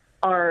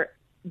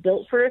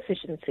built for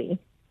efficiency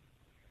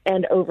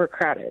and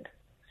overcrowded.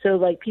 So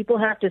people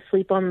have to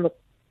sleep on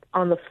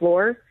the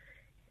floor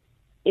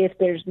if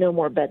there's no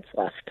more beds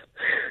left.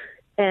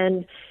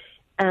 And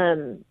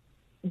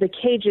the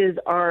cages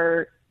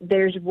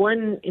there's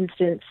one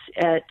instance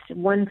at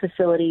one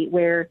facility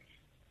where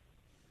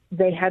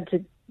they had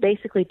to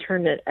basically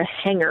turn a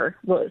hangar,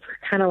 it's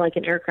kind of like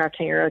an aircraft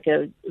hangar, like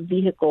a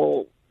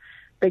vehicle,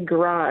 big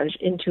garage,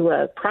 into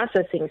a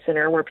processing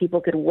center where people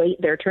could wait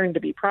their turn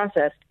to be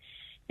processed.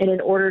 And in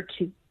order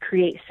to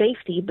create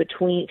safety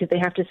because they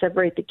have to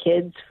separate the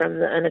kids from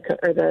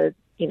the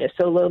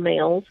solo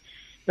males.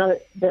 Now,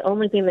 the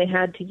only thing they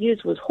had to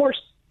use was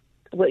horse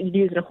what you'd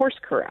use in a horse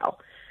corral.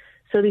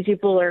 So these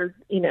people are,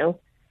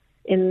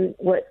 in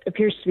what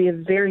appears to be a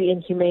very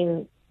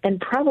inhumane and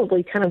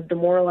probably kind of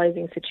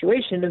demoralizing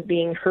situation of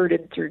being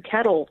herded through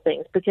cattle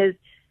things, because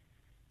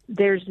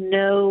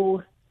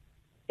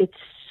it's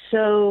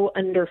so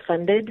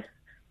underfunded,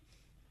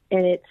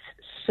 and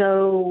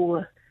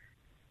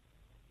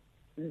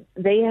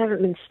they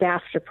haven't been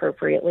staffed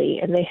appropriately,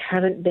 and they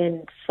haven't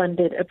been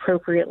funded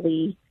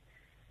appropriately.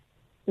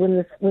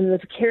 When the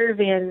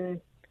caravan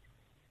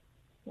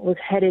was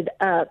headed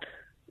up,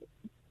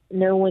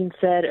 no one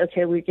said,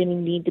 okay, we're going to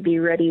need to be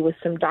ready with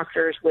some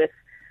doctors, we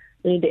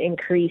need to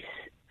increase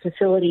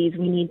facilities,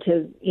 we need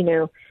to,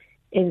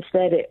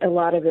 instead a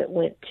lot of it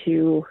went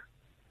to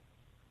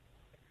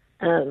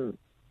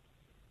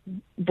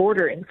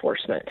border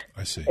enforcement.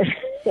 I see.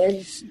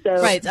 And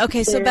so right.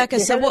 Okay. So Becca,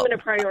 so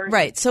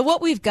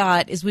what we've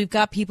got is we've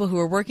got people who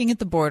are working at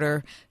the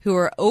border who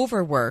are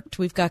overworked.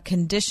 We've got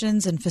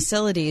conditions and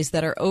facilities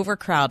that are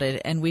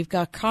overcrowded, and we've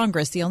got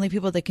Congress, the only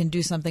people that can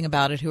do something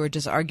about it, who are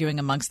just arguing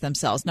amongst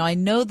themselves. Now, I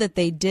know that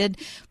they did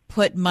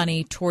put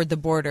money toward the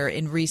border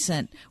in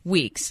recent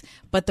weeks,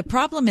 but the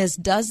problem is,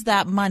 does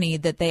that money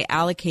that they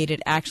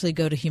allocated actually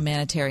go to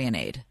humanitarian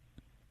aid?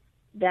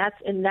 That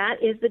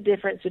is the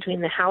difference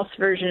between the House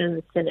version and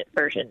the Senate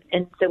version.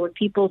 And so when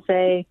people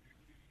say,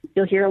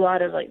 you'll hear a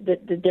lot of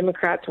the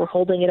Democrats were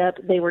holding it up,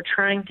 they were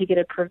trying to get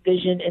a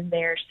provision in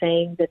there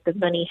saying that the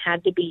money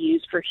had to be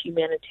used for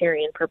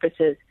humanitarian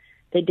purposes.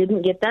 They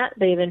didn't get that.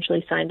 They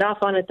eventually signed off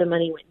on it. The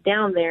money went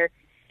down there,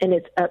 and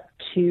it's up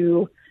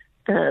to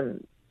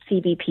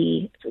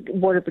CBP,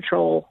 Border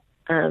Patrol,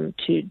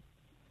 to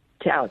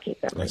allocate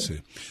that money. I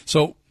see.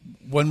 So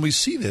when we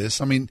see this,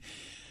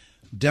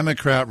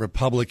 Democrat,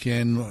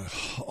 Republican,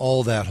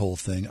 all that whole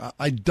thing,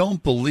 I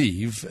don't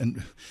believe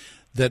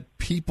that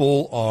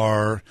people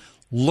are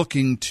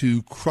looking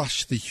to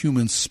crush the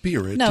human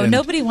spirit. No,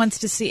 nobody wants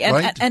to see. And,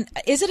 right? and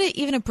is it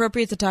even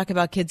appropriate to talk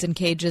about kids in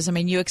cages?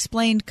 You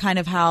explained kind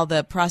of how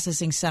the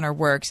processing center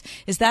works.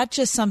 Is that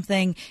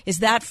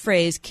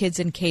phrase, kids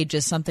in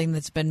cages, something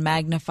that's been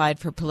magnified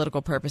for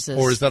political purposes?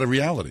 Or is that a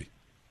reality?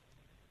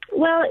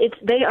 Well,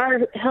 they are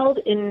held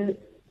in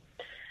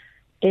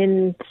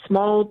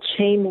small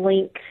chain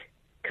link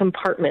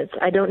compartments.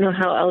 I don't know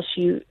how else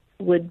you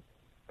would.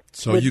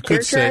 So you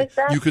could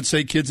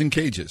say kids in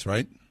cages,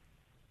 right?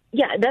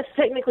 Yeah, that's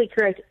technically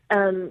correct.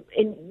 In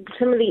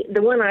some of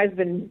the one I've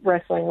been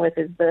wrestling with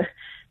is the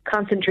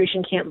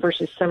concentration camp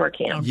versus summer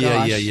camp.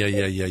 Yeah.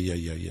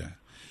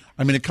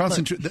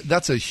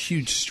 That's a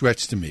huge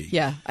stretch to me.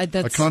 Yeah, a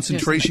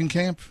concentration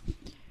camp.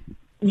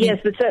 Yes,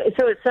 but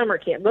so it's summer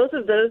camp. Both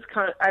of those,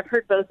 I've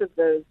heard both of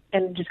those,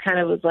 and just kind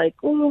of was like,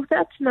 oh,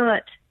 that's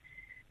not.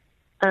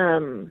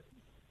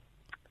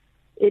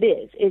 It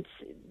is. It's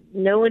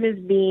no one is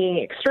being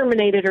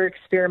exterminated or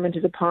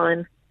experimented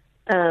upon.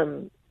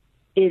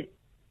 It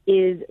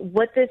is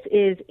what this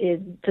is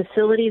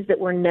facilities that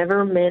were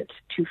never meant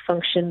to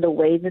function the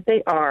way that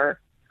they are,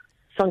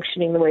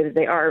 functioning the way that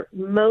they are.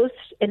 Most,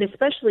 and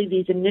especially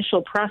these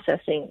initial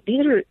processing,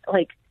 these are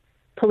like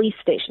police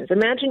stations.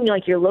 Imagine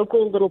your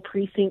local little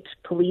precinct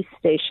police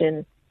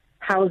station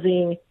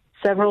housing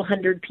several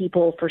hundred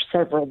people for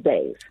several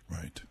days.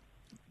 Right.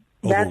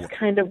 That's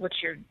kind of what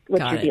you're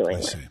dealing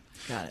with.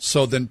 Got it.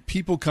 So then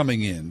people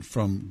coming in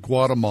from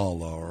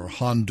Guatemala or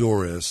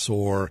Honduras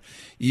or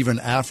even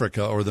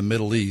Africa or the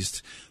Middle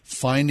East,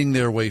 finding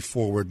their way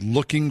forward,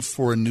 looking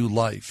for a new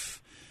life.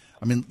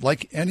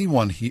 Like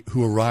anyone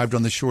who arrived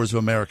on the shores of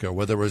America,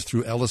 whether it was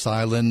through Ellis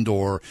Island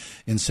or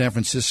in San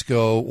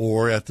Francisco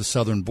or at the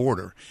southern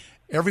border,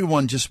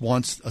 everyone just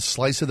wants a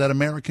slice of that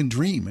American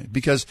dream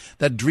because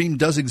that dream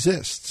does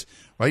exist,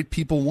 right?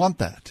 People want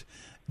that.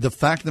 The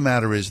fact of the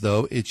matter is,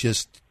 though, it's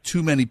just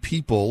too many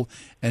people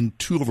and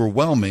too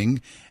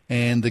overwhelming,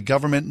 and the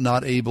government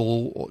not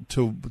able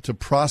to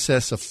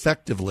process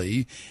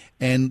effectively,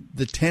 and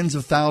the tens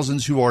of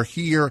thousands who are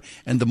here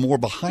and the more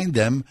behind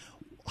them.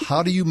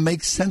 How do you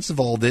make sense of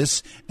all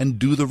this and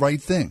do the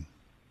right thing?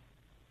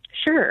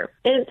 Sure.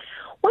 And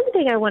one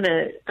thing I want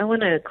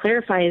to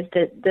clarify is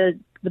that the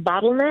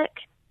bottleneck,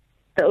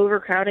 the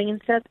overcrowding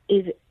and stuff,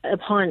 is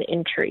upon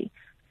entry.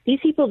 These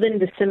people then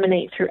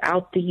disseminate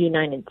throughout the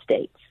United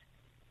States.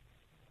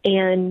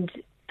 And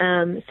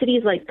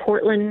cities like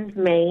Portland,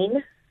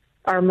 Maine,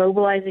 are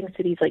mobilizing.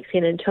 Cities like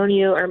San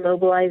Antonio are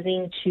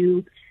mobilizing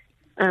to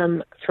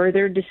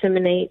further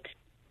disseminate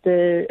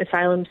the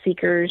asylum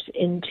seekers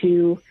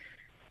into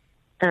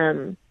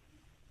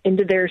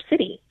their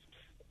city.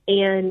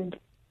 And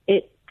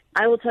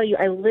I will tell you,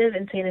 I live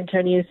in San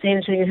Antonio. San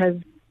Antonio has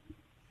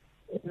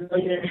 1.5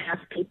 million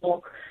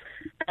people.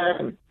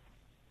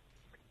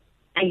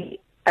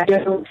 I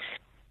don't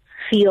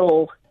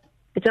feel,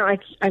 it's not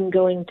like I'm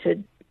going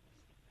to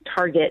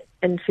Target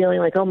and feeling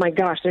like, oh my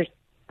gosh, there's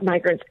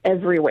migrants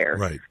everywhere.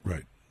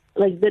 Right.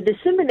 Like the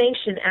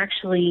dissemination,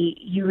 actually,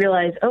 you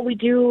realize,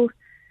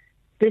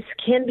 this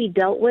can be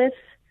dealt with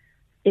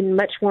in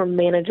much more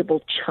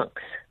manageable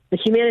chunks. The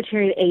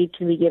humanitarian aid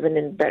can be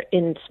given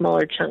in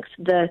smaller chunks.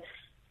 The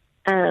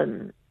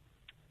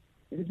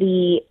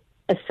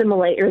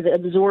assimilate or the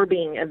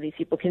absorbing of these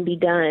people can be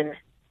done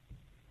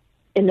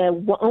in a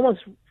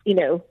almost,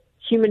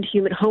 human to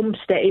human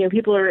homestay.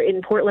 People are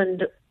in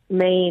Portland,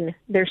 Maine.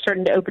 They're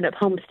starting to open up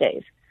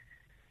homestays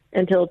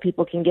until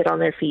people can get on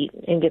their feet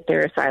and get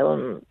their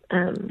asylum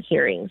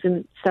hearings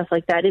and stuff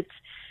like that.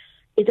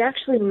 It's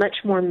actually much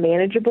more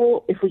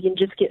manageable if we can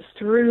just get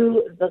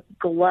through the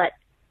glut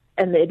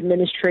and the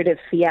administrative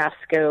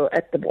fiasco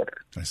at the border.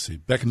 I see.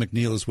 Becca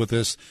McNeil is with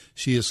us.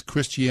 She is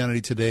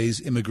Christianity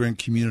Today's Immigrant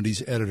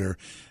Communities Editor.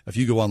 If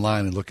you go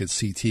online and look at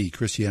CT,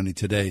 Christianity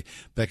Today,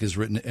 Becca's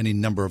written any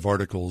number of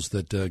articles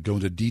that go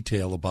into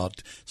detail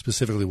about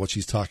specifically what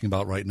she's talking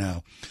about right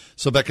now.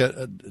 So,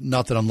 Becca,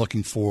 not that I'm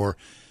looking for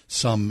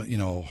some,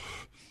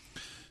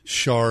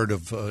 shard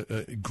of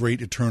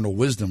great eternal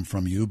wisdom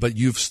from you, but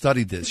you've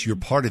studied this. You're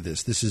part of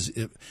this. This is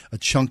a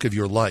chunk of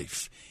your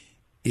life.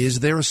 Is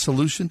there a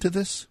solution to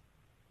this?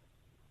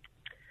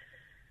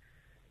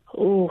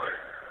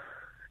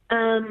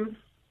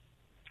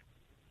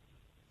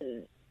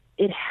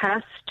 It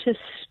has to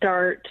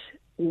start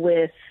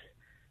with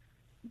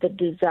the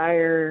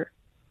desire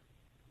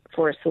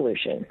for a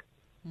solution.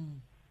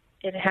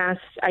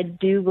 I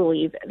do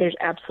believe there's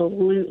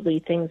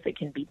absolutely things that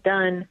can be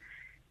done.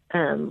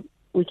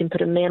 We can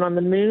put a man on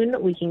the moon.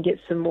 We can get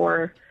some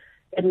more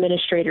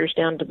administrators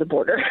down to the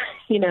border,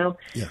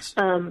 Yes.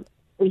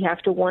 We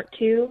have to want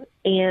to,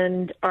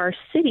 and our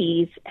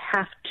cities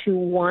have to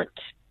want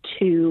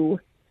to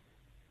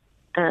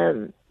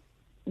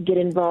get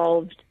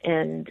involved,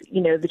 and,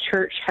 the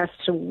church has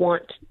to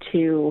want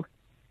to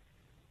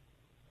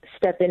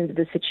step into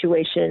the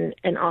situation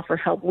and offer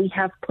help. We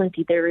have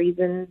plenty. The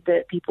reason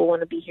that people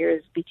want to be here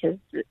is because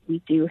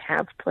we do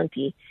have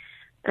plenty,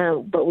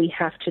 but we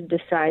have to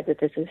decide that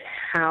this is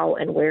how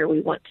and where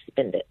we want to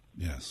spend it.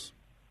 Yes.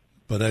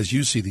 But as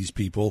you see these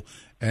people,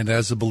 and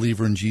as a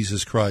believer in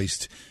Jesus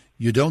Christ,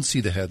 you don't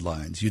see the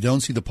headlines. You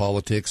don't see the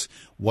politics.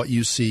 What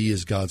you see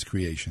is God's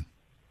creation.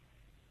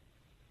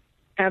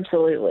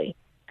 Absolutely.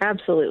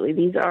 Absolutely.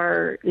 These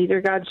are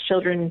God's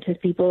children, his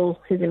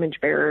people, his image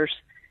bearers.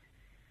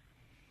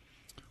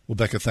 Well,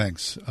 Becca,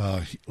 thanks.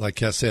 Like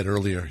Cass said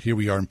earlier, here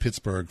we are in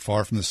Pittsburgh,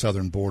 far from the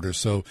southern border.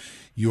 So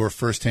your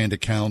firsthand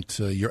account,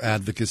 your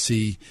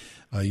advocacy,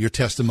 your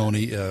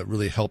testimony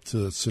really helped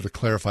to sort of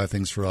clarify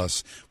things for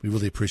us. We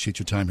really appreciate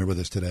your time here with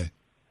us today.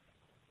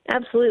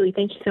 Absolutely.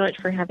 Thank you so much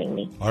for having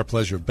me. Our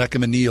pleasure. Becca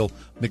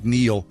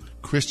McNeil,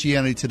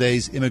 Christianity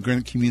Today's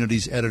Immigrant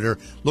Communities Editor.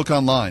 Look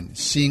online,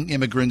 Seeing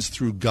Immigrants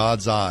Through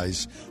God's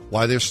Eyes,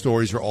 why their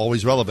stories are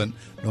always relevant,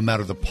 no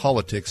matter the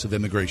politics of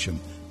immigration.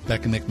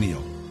 Becca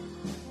McNeil.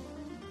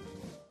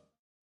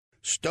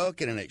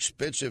 Stuck in an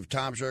expensive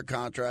timeshare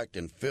contract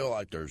and feel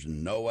like there's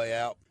no way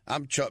out?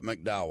 I'm Chuck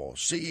McDowell,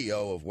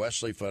 CEO of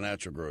Wesley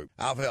Financial Group.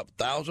 I've helped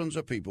thousands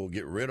of people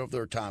get rid of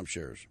their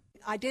timeshares.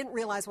 I didn't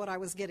realize what I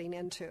was getting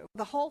into.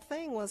 The whole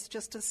thing was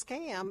just a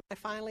scam. I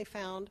finally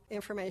found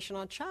information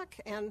on Chuck,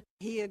 and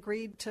he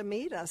agreed to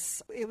meet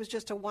us. It was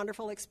just a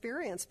wonderful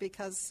experience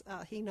because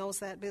he knows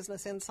that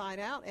business inside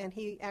out, and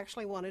he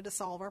actually wanted to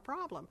solve our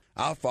problem.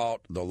 I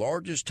fought the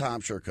largest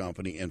timeshare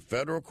company in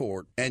federal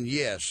court, and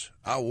yes,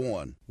 I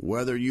won.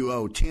 Whether you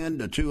owe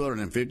 $10,000 to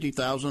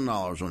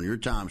 $250,000 on your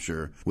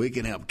timeshare, we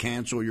can help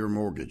cancel your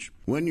mortgage.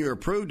 When you're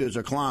approved as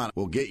a client,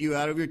 we'll get you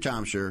out of your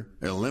timeshare,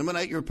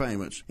 eliminate your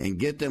payments, and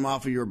get them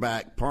off of your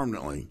back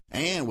permanently.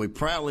 And we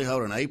proudly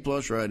hold an A+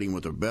 rating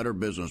with the Better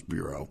Business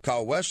Bureau.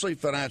 Call Wesley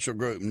Financial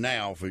Group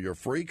now for your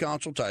free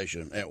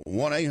consultation at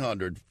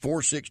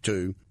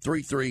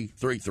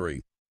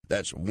 1-800-462-3333.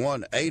 That's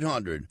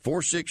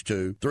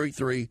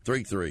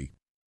 1-800-462-3333.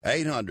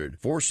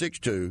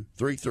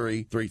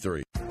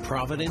 800-462-3333.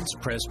 Providence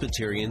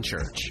Presbyterian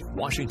Church,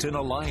 Washington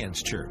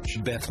Alliance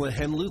Church,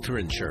 Bethlehem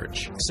Lutheran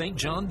Church, St.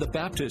 John the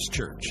Baptist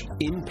Church,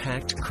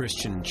 Impact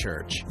Christian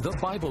Church, the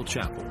Bible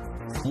Chapel.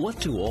 What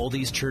do all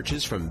these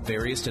churches from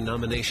various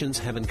denominations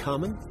have in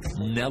common?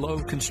 Nello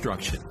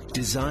Construction.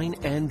 Design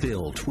and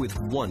build with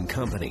one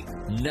company.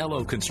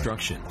 Nello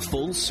Construction.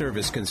 Full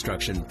service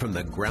construction from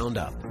the ground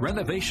up.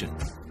 Renovation.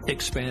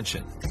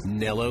 Expansion.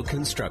 Nello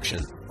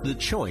Construction. The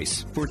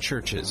choice for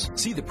churches.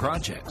 See the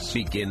projects.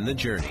 Begin the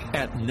journey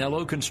at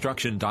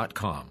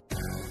NelloConstruction.com.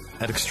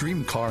 At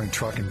Extreme Car and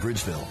Truck in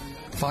Bridgeville,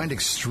 find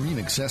extreme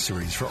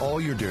accessories for all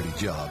your dirty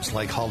jobs,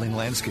 like hauling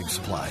landscape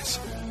supplies.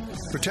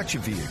 Protect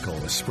your vehicle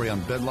with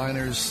spray-on bed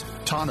liners,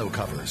 tonneau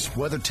covers,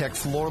 WeatherTech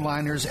floor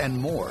liners, and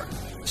more.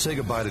 Say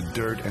goodbye to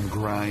dirt and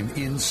grime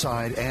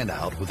inside and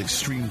out with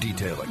extreme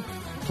detailing.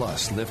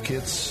 Plus, lift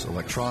kits,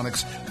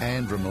 electronics,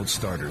 and remote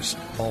starters.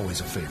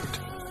 Always a favorite.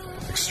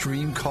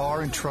 Extreme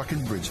Car and Truck in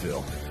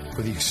Bridgeville,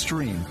 for the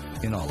extreme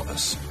in all of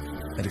us.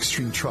 At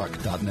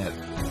extremetruck.net.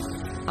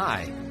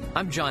 Hi,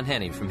 I'm John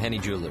Henney from Henney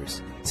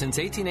Jewelers. Since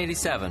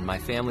 1887, my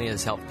family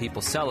has helped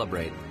people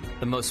celebrate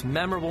the most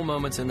memorable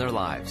moments in their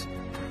lives.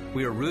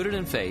 We are rooted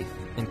in faith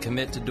and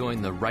commit to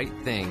doing the right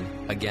thing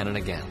again and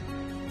again.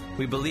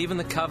 We believe in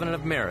the covenant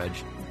of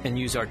marriage and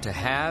use our To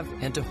Have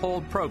and To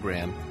Hold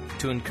program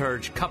to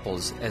encourage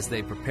couples as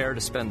they prepare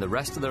to spend the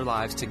rest of their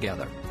lives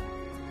together.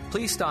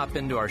 please stop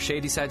into our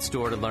Shadyside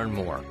store to learn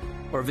more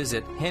or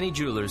visit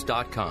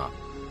HennyJewelers.com.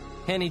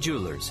 Henny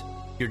Jewelers,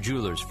 your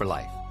jewelers for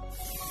life.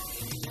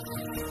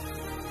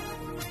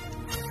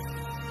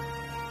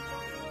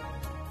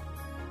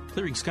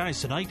 Clearing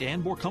skies tonight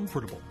and more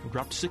comfortable. We'll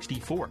drop to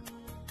 64.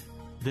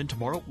 Then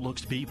tomorrow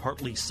looks to be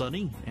partly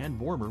sunny and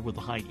warmer with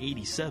a high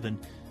 87.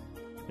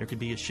 There could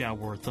be a shower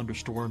or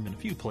thunderstorm in a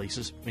few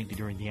places, mainly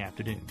during the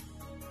afternoon.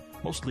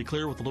 Mostly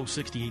clear with a low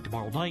 68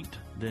 tomorrow night.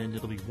 Then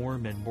it'll be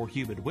warm and more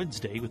humid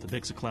Wednesday with a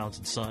mix of clouds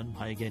and sun,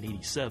 high again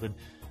 87.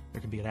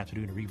 There can be an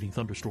afternoon or evening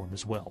thunderstorm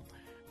as well.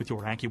 With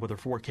your AccuWeather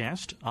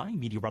forecast, I'm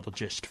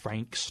meteorologist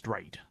Frank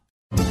Streit.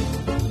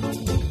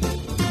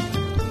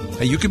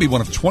 Hey, you could be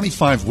one of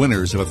 25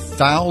 winners of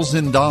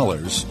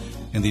 $1,000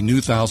 in the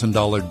new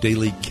 $1,000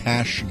 daily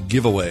cash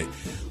giveaway.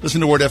 Listen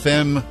to Word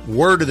FM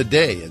Word of the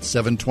Day at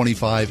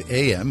 7:25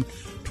 a.m.,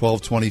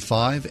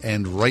 12:25,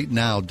 and right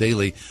now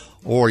daily.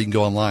 Or you can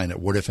go online at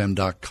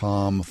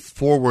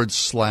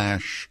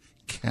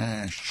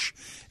wordfm.com/cash,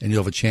 and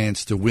you'll have a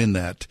chance to win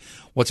that.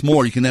 What's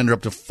more, you can enter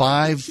up to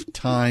 5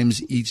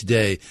 times each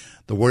day.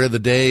 The Word of the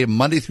Day,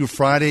 Monday through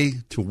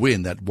Friday, to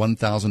win that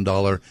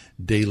 $1,000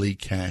 daily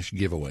cash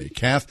giveaway.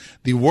 Kath,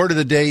 the word of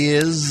the day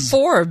is...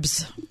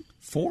 Forbes.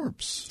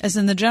 Forbes. As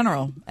in the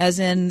general. As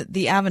in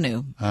the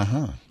avenue.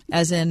 Uh-huh.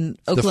 As in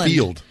Oakland. The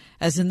field.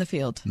 As in the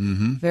field.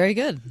 Mm-hmm. Very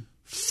good.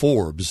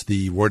 Forbes,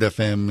 the Word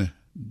FM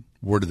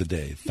word of the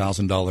day.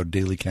 $1,000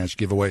 daily cash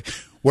giveaway.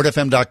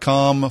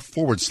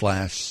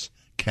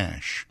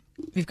 wordfm.com/cash.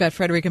 We've got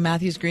Frederica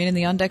Matthews Green in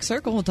the On Deck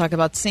Circle. We'll talk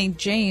about St.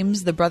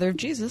 James, the brother of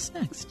Jesus,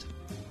 next.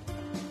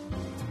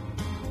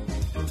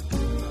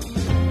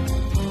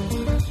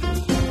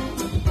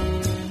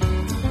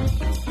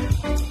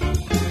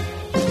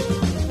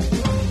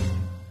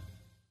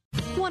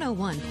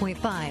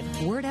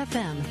 .5 Word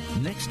FM.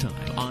 Next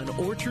time on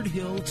Orchard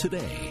Hill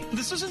Today.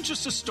 This isn't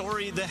just a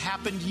story that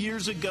happened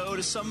years ago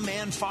to some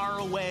man far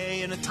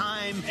away in a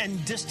time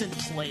and distant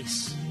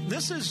place.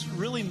 This is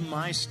really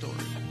my story.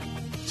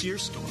 It's your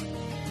story.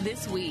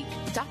 This week,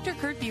 Dr.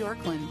 Kurt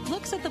Bjorklund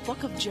looks at the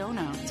book of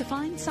Jonah to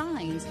find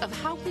signs of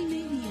how we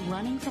may be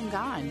running from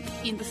God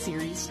in the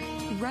series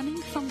Running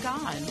from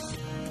God.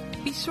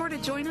 Be sure to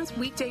join us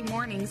weekday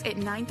mornings at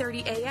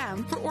 9:30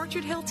 a.m. for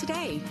Orchard Hill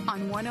Today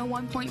on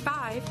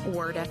 101.5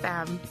 Word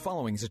FM.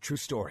 Following is a true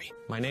story.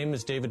 My name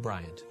is David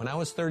Bryant. When I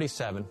was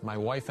 37, my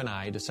wife and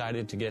I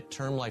decided to get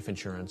term life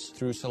insurance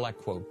through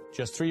SelectQuote.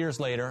 Just 3 years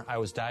later, I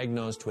was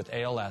diagnosed with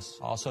ALS,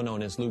 also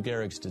known as Lou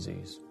Gehrig's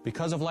disease.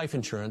 Because of life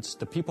insurance,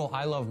 the people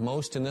I love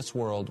most in this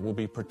world will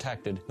be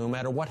protected no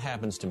matter what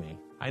happens to me.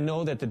 I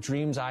know that the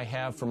dreams I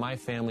have for my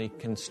family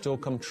can still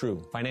come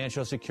true.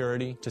 Financial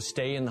security, to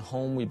stay in the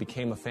home we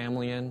became a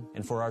family in,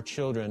 and for our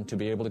children to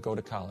be able to go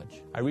to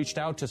college. I reached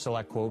out to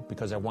SelectQuote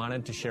because I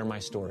wanted to share my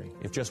story.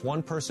 If just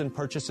one person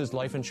purchases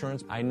life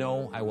insurance, I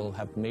know I will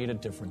have made a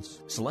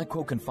difference.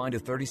 SelectQuote can find a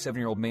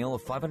 37-year-old male a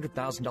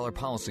 $500,000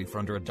 policy for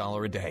under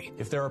 $1 a day.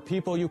 If there are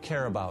people you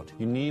care about,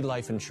 you need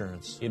life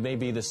insurance. It may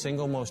be the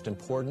single most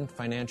important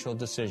financial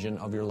decision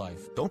of your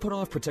life. Don't put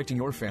off protecting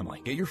your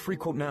family. Get your free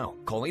quote now.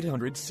 Call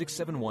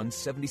 800-671-7070.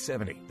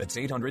 That's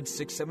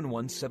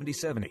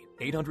 800-671-7070.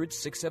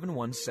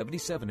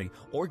 800-671-7070.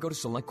 Or go to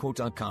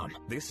SelectQuote.com.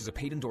 This is a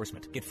paid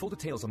endorsement. Get full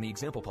details on the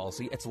example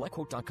policy at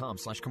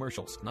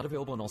SelectQuote.com/commercials. Not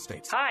available in all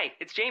states. Hi,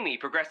 it's Jamie,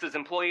 Progressive's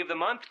Employee of the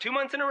Month, 2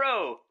 months in a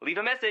row. Leave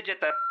a message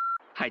at the...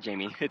 Hi,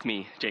 Jamie. It's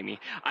me, Jamie.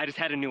 I just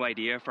had a new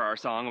idea for our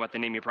song about the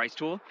Name Your Price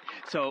tool.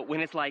 So when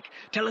it's like,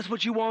 tell us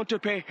what you want to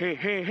pay, hey,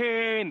 hey,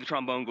 hey, and the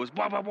trombone goes,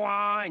 blah, blah,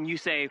 blah, and you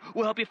say,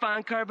 we'll help you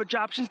find coverage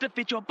options to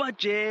fit your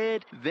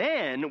budget.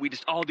 Then we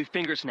just all do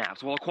finger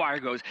snaps while a choir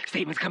goes,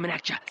 savings coming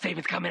at ya,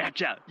 savings coming at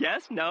ya.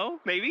 Yes?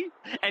 No? Maybe?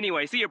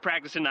 Anyway, see your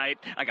practice tonight.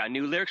 I got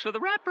new lyrics for the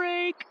rap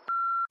break.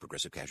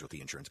 Progressive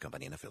Casualty Insurance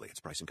Company and Affiliates.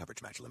 Price and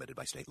coverage match limited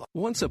by state law.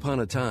 Once upon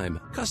a time,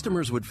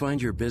 customers would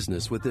find your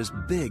business with this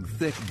big,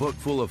 thick book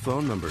full of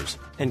phone numbers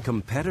and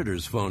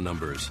competitors' phone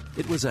numbers.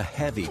 It was a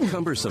heavy,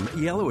 cumbersome,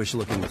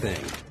 yellowish-looking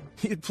thing.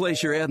 You'd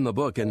place your ad in the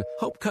book and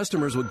hope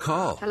customers would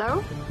call.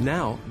 Hello?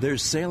 Now,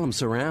 there's Salem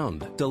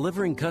Surround,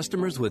 delivering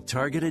customers with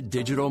targeted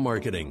digital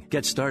marketing.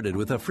 Get started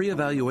with a free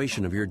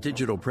evaluation of your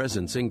digital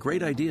presence and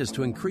great ideas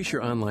to increase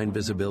your online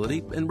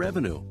visibility and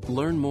revenue.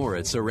 Learn more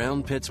at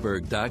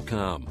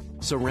SurroundPittsburgh.com.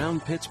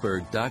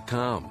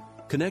 SurroundPittsburgh.com,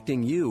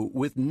 connecting you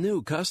with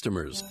new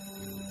customers.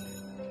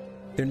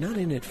 They're not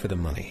in it for the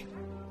money.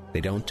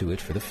 They don't do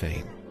it for the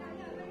fame.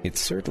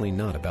 It's certainly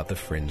not about the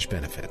fringe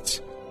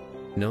benefits.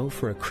 No,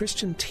 for a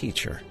Christian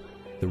teacher,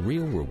 the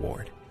real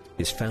reward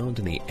is found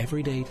in the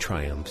everyday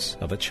triumphs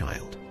of a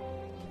child,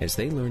 as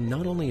they learn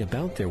not only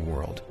about their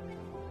world,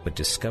 but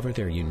discover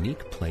their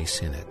unique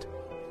place in it.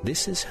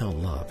 This is how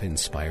love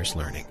inspires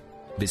learning.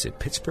 Visit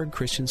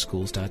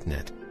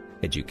PittsburghChristianSchools.net.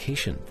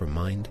 Education for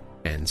mind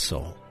and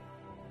soul.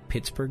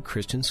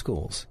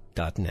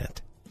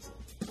 PittsburghChristianSchools.net.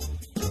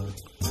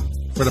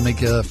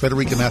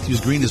 Frederica Matthews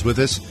Green is with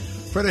us.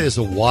 Freda is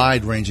a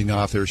wide-ranging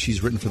author.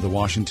 She's written for the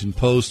Washington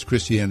Post,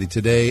 Christianity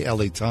Today,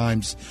 LA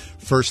Times,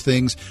 First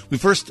Things. We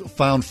first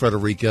found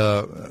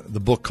Frederica the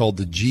book called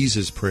The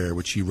Jesus Prayer,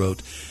 which she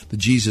wrote, The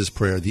Jesus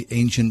Prayer, the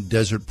ancient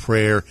desert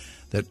prayer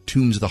that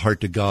tunes the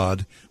heart to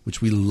God, which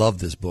we love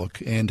this book.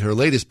 And her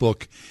latest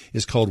book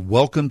is called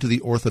Welcome to the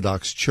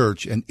Orthodox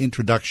Church, an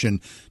Introduction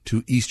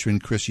to Eastern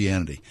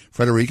Christianity.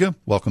 Frederica,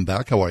 welcome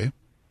back. How are you?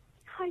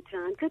 Hi,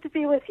 John. Good to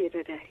be with you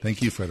today.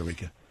 Thank you,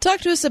 Frederica.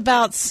 Talk to us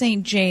about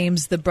St.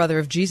 James, the brother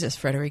of Jesus,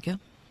 Frederica.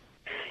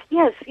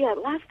 Yes,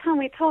 last time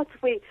we talked,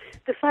 we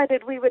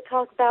decided we would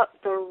talk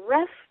about the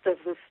rest of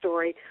the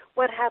story,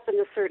 what happened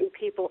to certain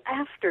people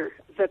after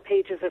the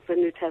pages of the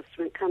New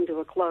Testament come to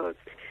a close.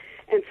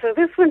 And so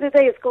this one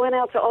today is going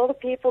out to all the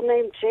people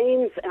named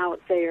James out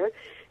there.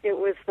 It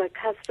was the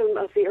custom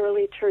of the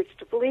early church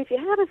to believe you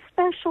had a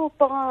special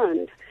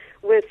bond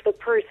with the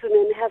person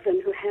in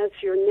heaven who has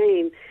your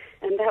name,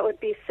 and that would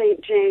be St.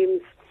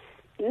 James.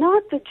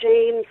 Not the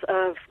James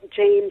of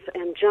James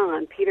and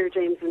John, Peter,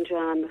 James, and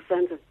John, the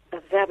sons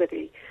of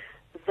Zebedee.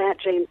 That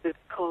James is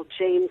called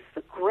James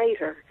the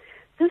Greater.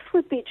 This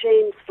would be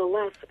James the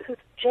Less, who's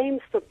James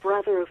the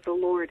brother of the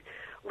Lord,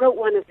 wrote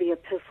one of the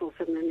epistles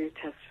in the New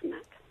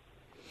Testament.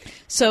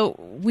 So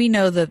we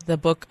know that the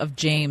book of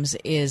James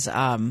is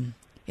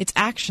it's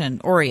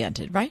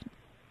action-oriented, right?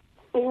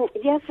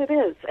 Yes, it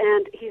is.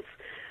 And he's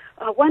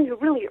one who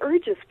really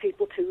urges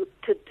people to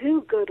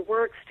do good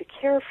works, to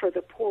care for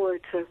the poor,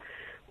 to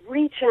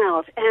reach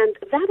out, and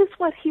that is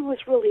what he was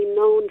really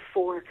known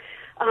for.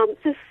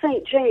 This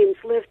St. James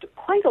lived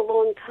quite a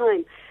long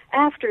time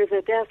after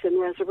the death and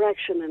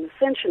resurrection and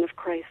ascension of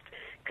Christ,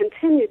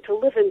 continued to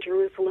live in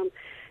Jerusalem,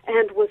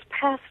 and was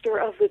pastor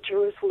of the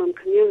Jerusalem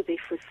community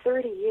for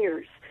 30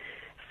 years.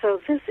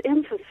 So this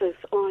emphasis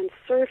on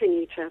serving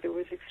each other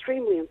was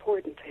extremely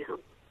important to him.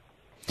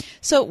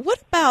 So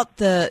what about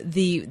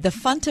the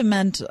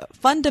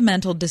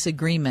fundamental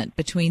disagreement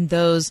between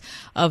those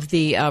of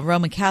the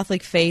Roman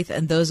Catholic faith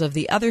and those of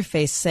the other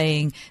faiths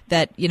saying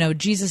that,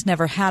 Jesus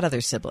never had other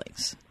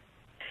siblings?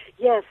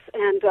 Yes,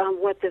 and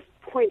what this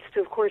points to,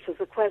 of course, is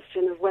the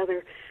question of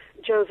whether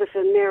Joseph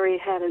and Mary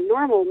had a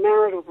normal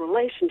marital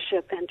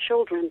relationship and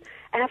children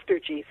after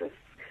Jesus.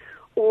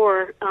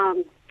 Or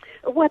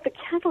what the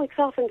Catholics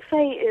often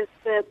say is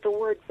that the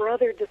word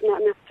brother does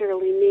not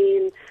necessarily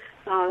mean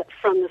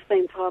from the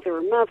same father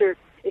or mother.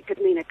 It could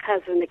mean a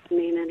cousin. It could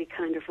mean any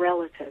kind of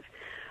relative.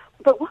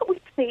 But what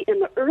we see in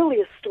the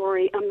earliest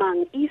story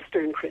among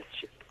Eastern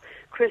Christians,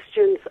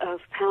 Christians of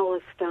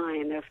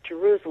Palestine, of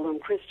Jerusalem,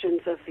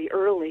 Christians of the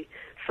early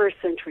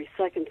 1st century,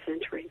 2nd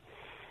century,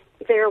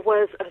 there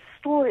was a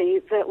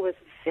story that was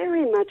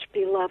very much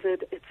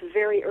beloved. It's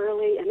very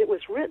early, and it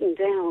was written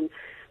down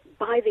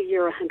by the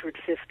year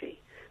 150.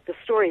 The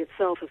story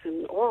itself is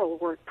an oral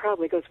work,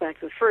 probably goes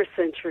back to the 1st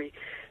century.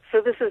 So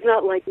this is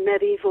not like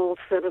medieval,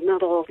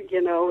 sentimental,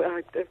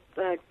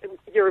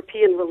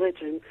 European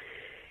religion.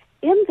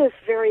 In this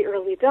very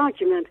early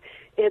document,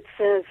 it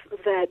says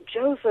that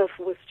Joseph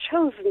was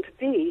chosen to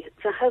be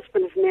the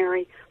husband of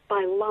Mary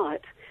by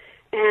Lot,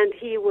 and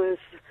he was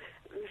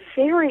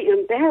very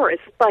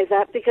embarrassed by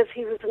that because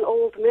he was an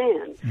old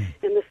man.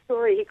 In the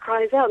story, he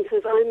cries out and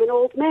says, "I'm an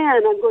old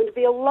man. I'm going to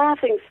be a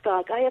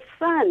laughingstock. I have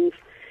sons."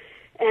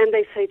 And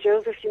they say,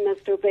 "Joseph, you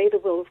must obey the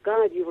will of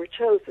God. You were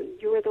chosen.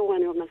 You are the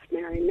one who must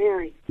marry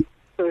Mary."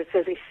 So it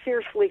says he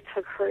fearfully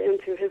took her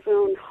into his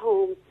own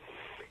home.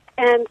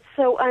 And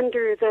so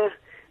under the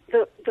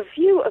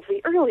view of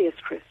the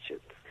earliest Christians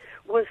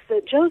was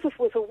that Joseph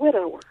was a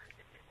widower,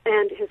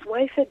 and his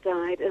wife had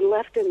died and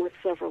left him with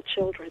several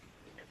children.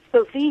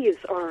 So these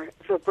are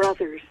the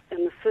brothers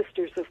and the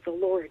sisters of the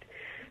Lord.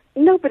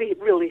 Nobody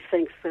really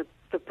thinks that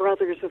the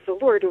brothers of the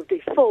Lord would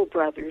be full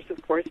brothers,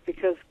 of course,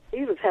 because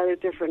Jesus had a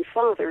different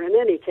father in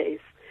any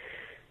case.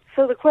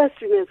 So the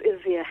question is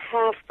he a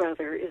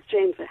half-brother? Is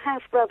James a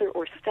half-brother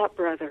or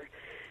step-brother?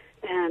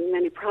 And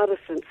many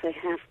Protestants say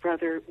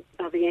half-brother.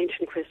 The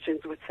ancient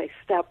Christians would say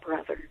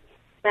step-brother.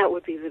 That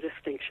would be the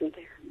distinction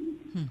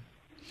there.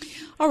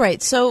 All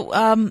right. So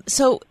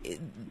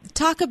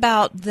talk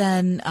about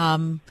then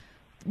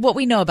what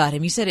we know about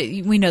him. You said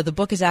we know the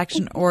book is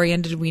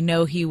action-oriented. We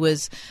know he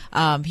was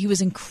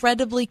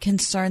incredibly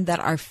concerned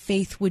that our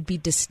faith would be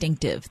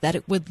distinctive, that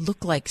it would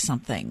look like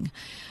something,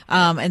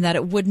 and that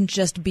it wouldn't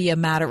just be a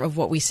matter of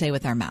what we say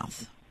with our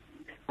mouth.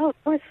 Oh,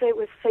 of course, it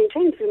was St.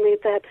 James who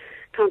made that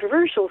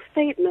controversial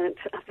statement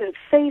that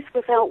faith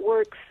without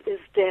works is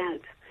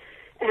dead.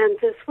 And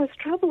this was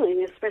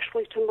troubling,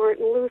 especially to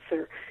Martin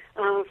Luther.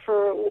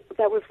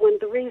 That was one of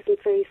the reasons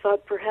that he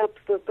thought perhaps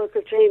the book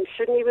of James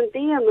shouldn't even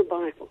be in the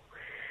Bible.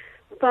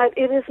 But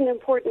it is an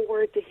important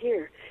word to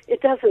hear.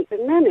 It doesn't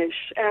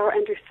diminish our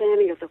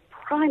understanding of the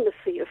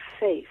primacy of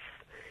faith.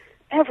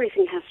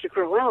 Everything has to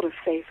grow out of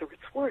faith or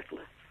it's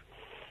worthless.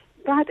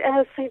 But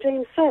as St.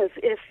 James says,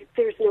 if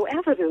there's no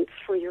evidence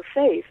for your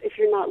faith, if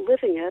you're not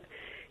living it,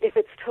 if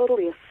it's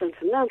totally a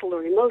sentimental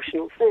or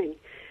emotional thing,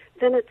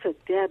 then it's a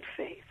dead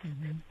faith.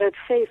 Mm-hmm. But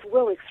faith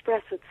will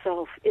express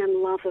itself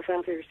in love of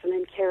others and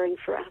in caring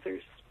for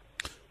others.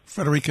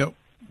 Frederica,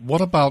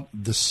 what about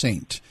the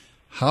saint?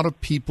 how do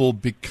people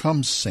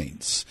become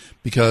saints?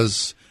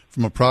 Because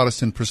from a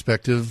Protestant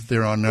perspective,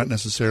 there are not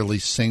necessarily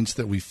saints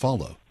that we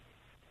follow.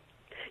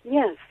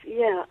 Yes,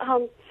 yeah.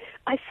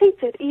 I think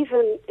that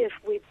even if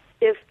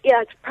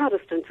it's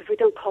Protestants, if we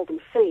don't call them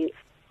saints,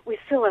 we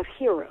still have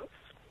heroes,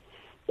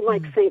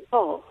 like St.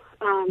 Paul,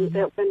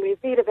 that when we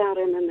read about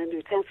him in the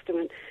New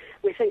Testament,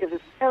 we think of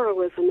his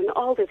heroism and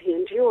all that he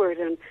endured,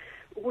 and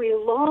we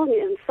long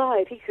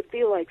inside he could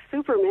be like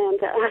Superman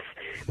to us.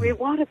 We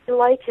want to be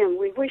like him.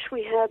 We wish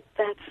we had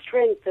that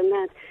strength and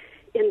that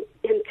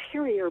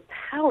interior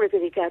power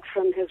that he got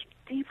from his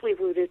deeply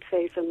rooted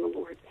faith in the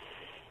Lord.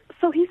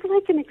 So he's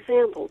like an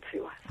example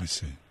to us. I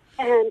see.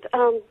 And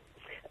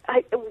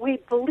we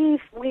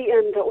believe, we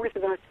in the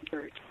Orthodox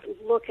Church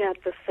look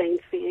at the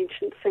saints, the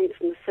ancient saints,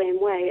 in the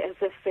same way, as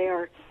if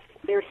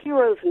they're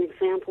heroes and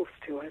examples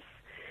to us.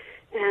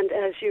 And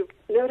as you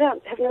no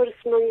doubt have noticed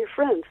among your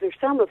friends, there's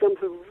some of them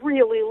who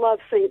really love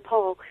St.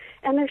 Paul,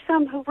 and there's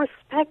some who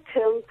respect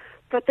him,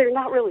 but they're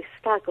not really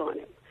stuck on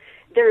him.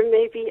 There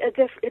may be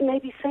it may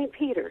be St.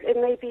 Peter. It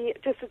may be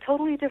just a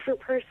totally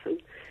different person.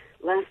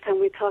 Last time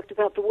we talked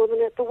about the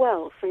woman at the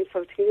well, St.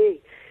 Photini.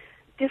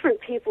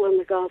 Different people in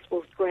the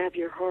Gospels grab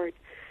your heart.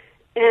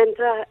 And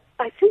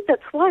I think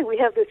that's why we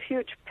have this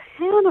huge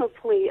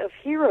panoply of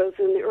heroes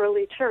in the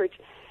early church,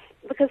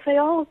 because they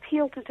all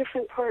appeal to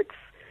different parts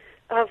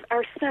of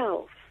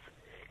ourselves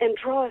and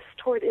draw us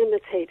toward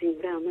imitating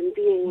them and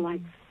being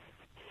like them.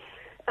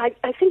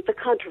 I think the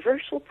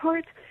controversial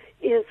part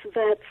is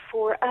that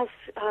for us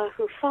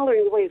who are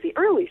following the way of the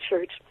early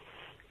church,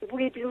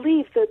 we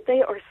believe that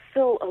they are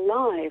still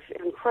alive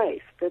in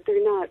Christ, that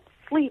they're not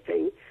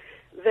sleeping,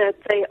 that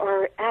they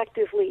are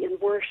actively in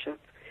worship,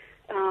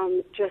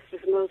 just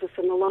as Moses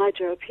and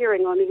Elijah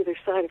appearing on either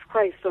side of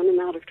Christ on the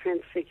Mount of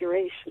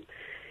Transfiguration.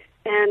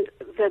 And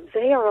that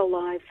they are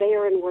alive, they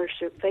are in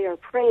worship, they are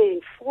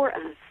praying for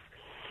us,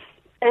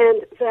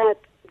 and that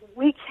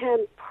we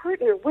can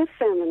partner with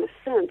them in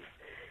a sense,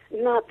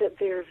 not that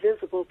they're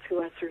visible to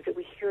us or that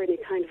we hear any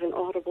kind of an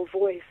audible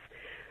voice,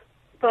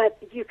 but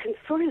you can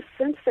sort of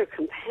sense their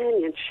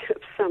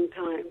companionship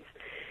sometimes.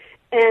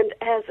 And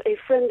as a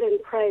friend in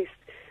Christ,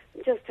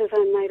 just as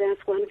I might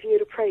ask one of you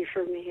to pray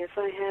for me if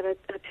I had a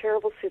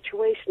terrible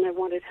situation I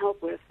wanted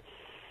help with,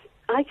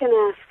 I can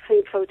ask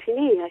St.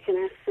 Photini, I can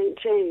ask St.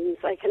 James,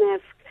 I can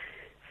ask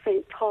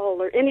St.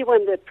 Paul, or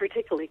anyone that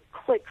particularly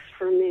clicks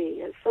for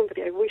me as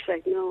somebody I wish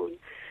I'd known.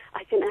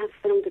 I can ask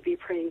them to be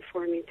praying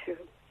for me too.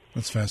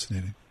 That's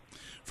fascinating.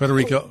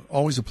 Frederica,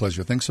 always a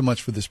pleasure. Thanks so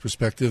much for this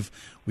perspective.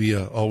 We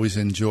always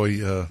enjoy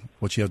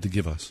what you have to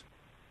give us.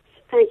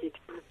 Thank you,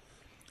 John.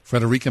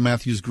 Frederica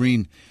Matthews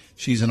Green,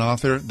 she's an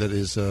author that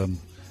is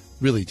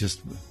really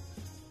just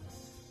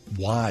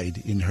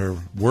wide in her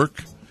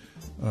work.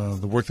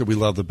 The work that we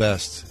love the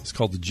best is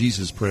called the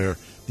Jesus Prayer,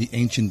 the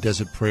ancient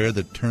desert prayer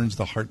that turns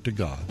the heart to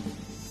God.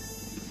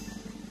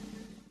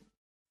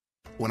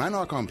 When I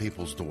knock on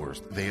people's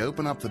doors, they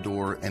open up the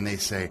door and they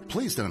say,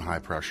 "Please don't high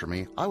pressure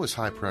me. I was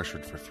high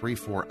pressured for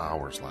 3-4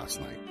 hours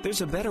last night." There's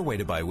a better way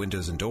to buy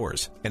windows and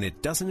doors, and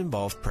it doesn't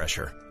involve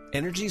pressure.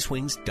 Energy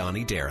Swing's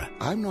Donnie Dara.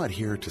 I'm not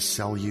here to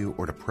sell you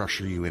or to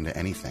pressure you into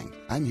anything.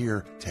 I'm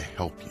here to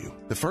help you.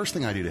 The first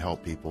thing I do to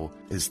help people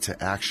is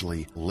to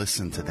actually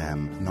listen to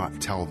them,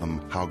 not tell them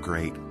how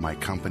great my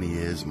company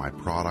is, my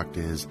product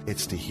is.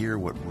 It's to hear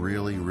what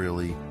really,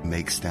 really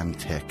makes them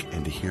tick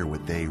and to hear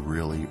what they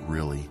really,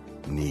 really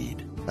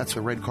need. That's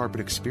a red carpet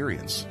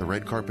experience. The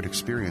red carpet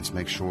experience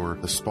makes sure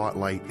the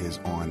spotlight is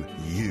on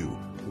you.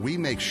 We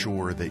make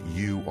sure that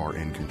you are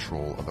in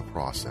control of the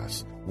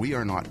process. We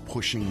are not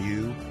pushing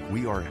you.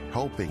 We are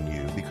helping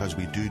you because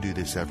we do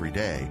this every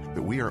day.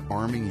 But we are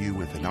arming you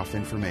with enough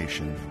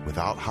information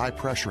without high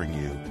pressuring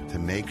you to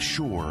make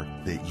sure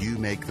that you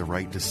make the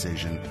right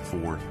decision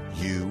for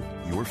you,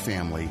 your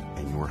family,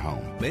 and your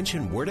home.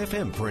 Mention Word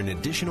FM for an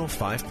additional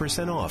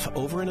 5% off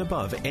over and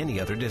above any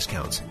other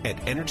discounts at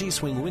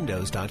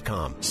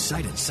EnergySwingWindows.com.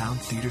 Sight and Sound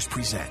Theaters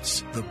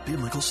presents the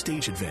biblical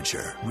stage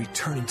adventure,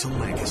 Returning to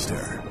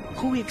Lancaster.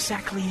 Who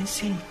exactly is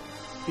he?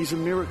 He's a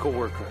miracle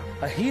worker,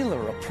 a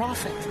healer, a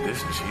prophet.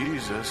 This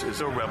Jesus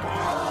is a rebel.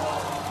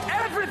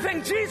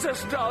 Everything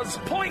Jesus does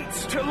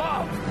points to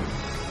love.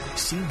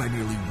 Seen by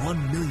nearly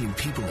 1 million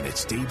people in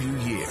its debut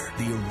year,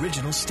 the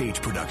original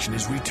stage production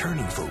is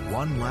returning for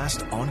one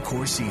last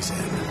encore season.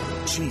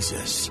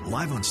 Jesus,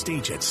 live on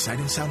stage at Sight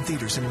and Sound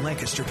Theaters in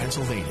Lancaster,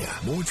 Pennsylvania.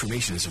 More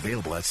information is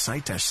available at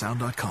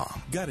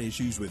sight-sound.com. Got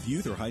issues with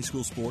youth or high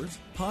school sports?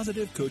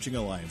 Positive Coaching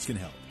Alliance can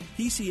help.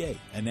 PCA,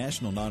 a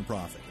national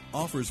nonprofit,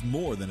 offers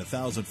more than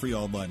 1,000 free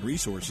online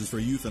resources for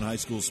youth and high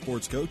school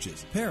sports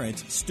coaches,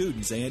 parents,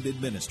 students, and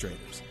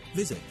administrators.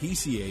 Visit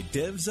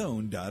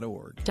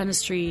PCADevZone.org.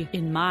 Dentistry,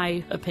 in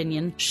my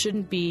opinion,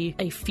 shouldn't be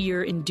a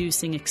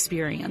fear-inducing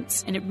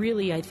experience. And it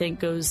really, I think,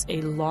 goes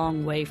a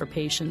long way for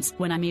patients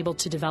when I'm able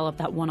to develop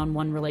that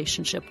one-on-one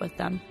relationship with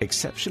them.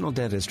 Exceptional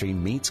dentistry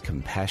meets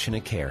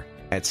compassionate care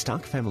at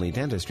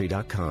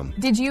StockFamilyDentistry.com.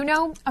 Did you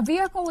know a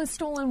vehicle is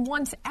stolen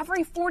once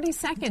every 40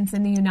 seconds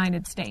in the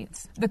United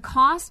States? The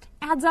cost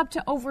adds up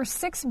to over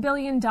 $6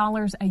 billion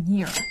a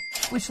year.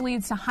 which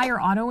leads to higher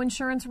auto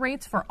insurance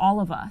rates for all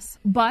of us.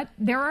 But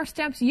there are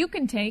steps you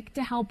can take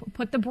to help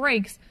put the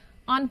brakes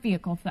on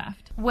vehicle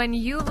theft. When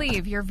you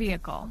leave your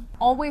vehicle,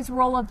 always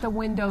roll up the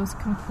windows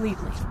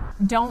completely.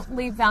 Don't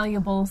leave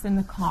valuables in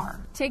the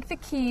car. Take the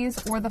keys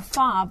or the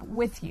fob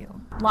with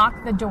you. Lock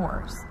the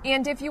doors.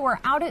 And if you are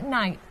out at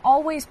night,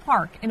 always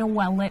park in a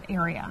well-lit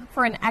area.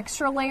 For an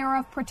extra layer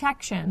of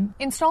protection,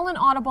 install an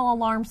audible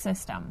alarm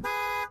system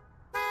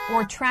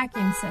or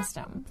tracking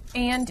system,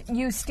 and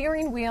use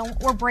steering wheel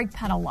or brake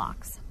pedal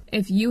locks.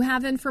 If you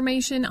have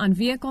information on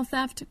vehicle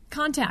theft,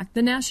 contact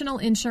the National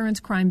Insurance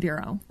Crime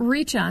Bureau.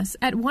 Reach us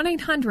at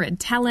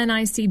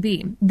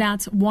 1-800-TEL-NICB.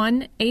 That's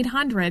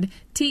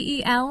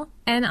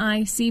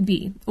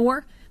 1-800-TEL-NICB.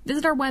 Or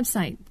visit our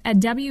website at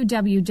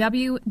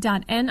www.nicb.org.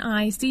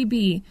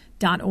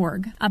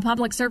 A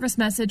public service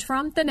message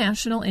from the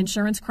National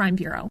Insurance Crime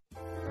Bureau.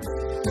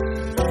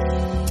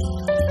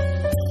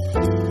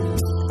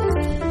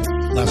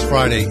 Last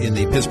Friday in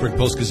the Pittsburgh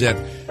Post-Gazette,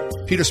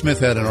 Peter Smith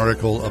had an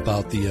article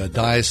about the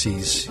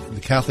diocese, the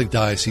Catholic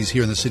diocese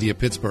here in the city of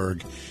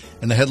Pittsburgh,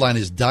 and the headline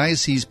is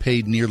Diocese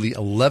Paid Nearly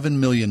 $11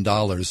 Million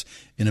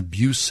in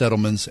Abuse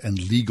Settlements and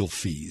Legal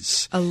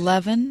Fees.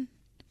 $11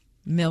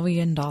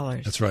 million.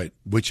 That's right,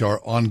 which are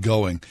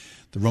ongoing.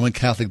 The Roman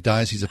Catholic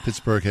Diocese of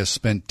Pittsburgh has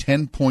spent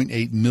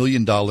 $10.8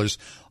 million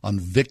on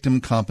victim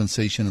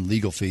compensation and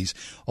legal fees.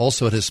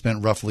 Also, it has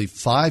spent roughly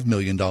 $5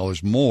 million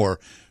more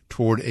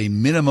toward a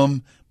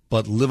minimum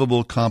but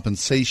livable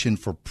compensation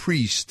for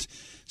priests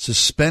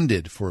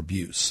suspended for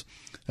abuse.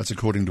 That's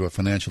according to a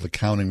financial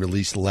accounting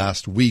released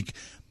last week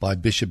by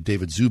Bishop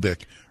David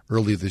Zubik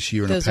earlier this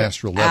year in a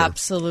pastoral letter.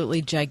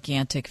 Absolutely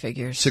gigantic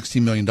figures.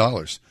 $16 million.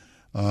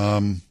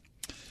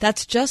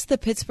 That's just the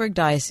Pittsburgh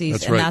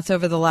Diocese, and that's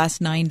over the last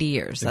 90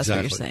 years. That's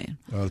what you're saying.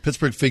 The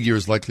Pittsburgh figure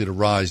is likely to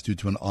rise due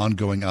to an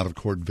ongoing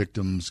out-of-court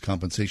victims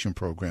compensation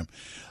program.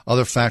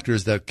 Other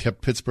factors that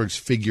kept Pittsburgh's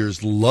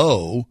figures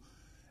low,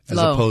 as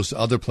opposed to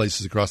other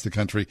places across the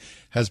country,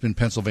 has been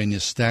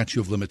Pennsylvania's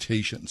statute of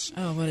limitations.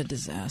 Oh, what a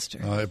disaster.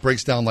 It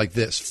breaks down like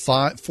this.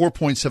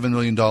 $4.7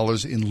 million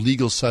in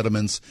legal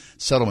settlements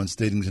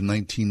dating to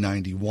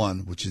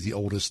 1991, which is the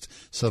oldest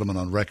settlement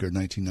on record,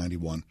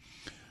 1991.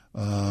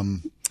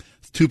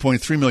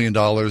 $2.3 million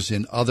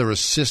in other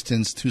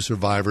assistance to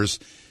survivors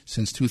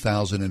since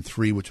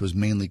 2003, which was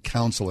mainly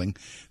counseling.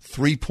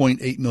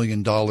 $3.8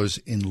 million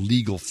in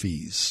legal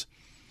fees.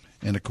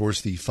 And, of course,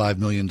 the $5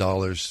 million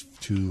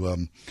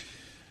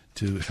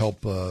to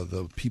help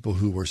the people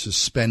who were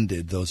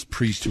suspended, those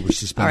priests who were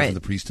suspended from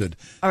the priesthood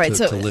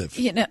to live.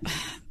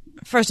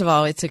 First of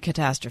all, it's a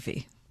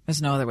catastrophe.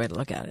 There's no other way to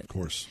look at it. Of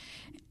course.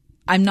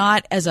 I'm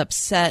not as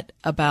upset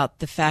about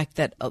the fact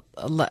that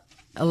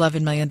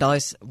 $11 million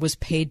was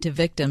paid to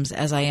victims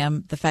as I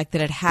am the fact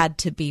that it had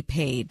to be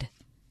paid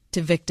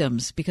to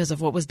victims because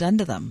of what was done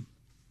to them.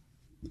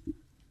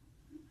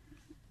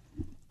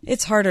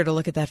 It's harder to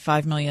look at that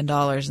 $5 million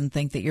and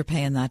think that you're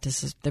paying that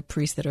to the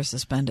priests that are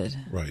suspended.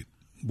 Right.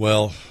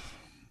 Well,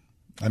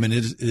 I mean,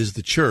 it is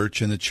the church,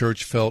 and the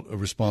church felt a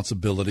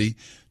responsibility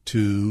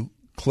to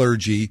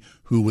clergy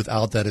who,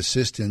 without that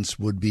assistance,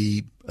 would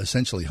be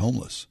essentially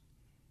homeless.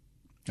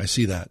 I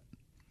see that.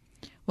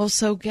 Well,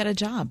 so get a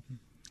job.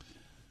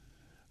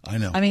 I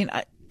know. I mean,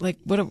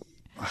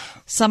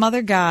 some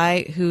other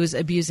guy who's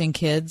abusing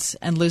kids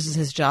and loses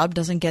his job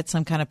doesn't get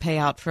some kind of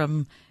payout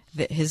from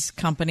his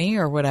company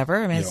or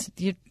whatever. I mean,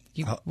 you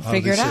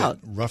figure it out.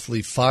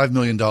 Roughly $5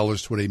 million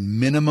toward a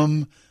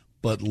minimum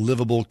but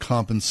livable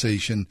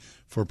compensation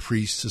for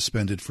priests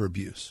suspended for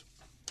abuse.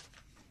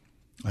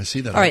 I see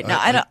that. All right.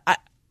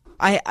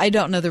 I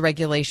don't know the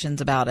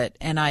regulations about it,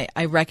 and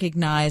I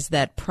recognize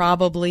that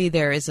probably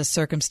there is a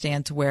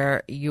circumstance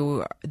where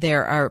they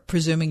are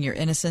presuming your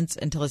innocence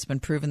until it's been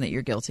proven that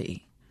you're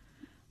guilty.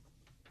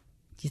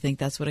 Do you think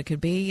that's what it could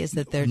be? Is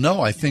that they're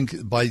No, I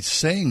think by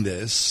saying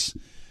this,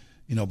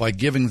 by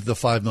giving the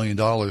 $5 million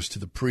to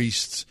the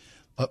priests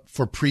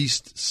for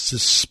priests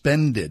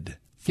suspended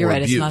for You're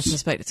right. abuse. It's not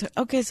suspected. So,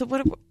 okay, so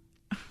what?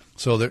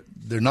 So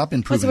they're not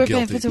been proven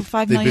guilty. So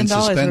 $5 million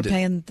we're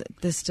paying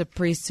this to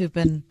priests who've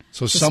been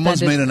suspended.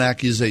 Someone's made an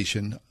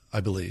accusation,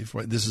 I believe.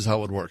 Right. This is how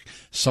it would work.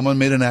 Someone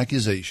made an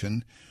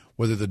accusation.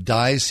 Whether the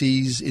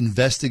diocese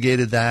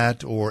investigated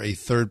that or a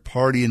third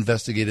party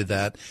investigated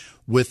that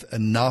with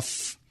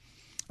enough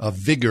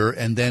vigor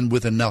and then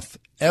with enough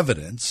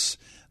evidence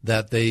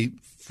that they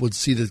would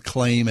see the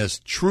claim as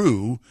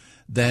true,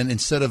 then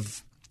instead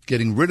of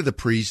getting rid of the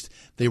priest,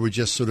 they were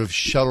just sort of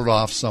shuttled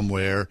off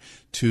somewhere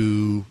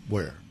to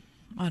where?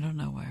 I don't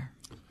know where.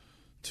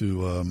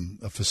 To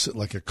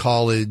like a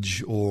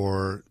college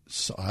or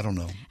I don't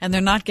know. And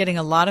they're not getting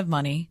a lot of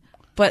money,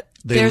 but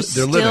they're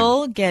still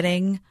living.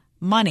 Getting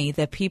money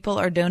that people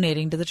are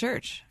donating to the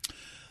church.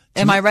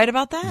 Am I right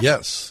about that?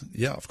 Yes.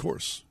 Yeah, of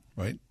course.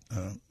 Right.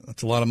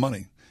 That's a lot of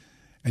money.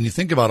 And you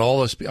think about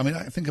all this. I mean,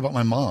 I think about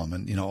my mom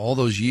and, all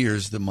those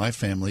years that my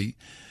family,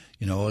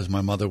 as my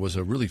mother was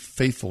a really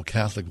faithful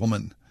Catholic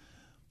woman,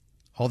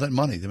 all that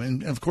money. I mean,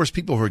 and of course,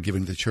 people who are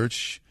giving to the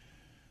church,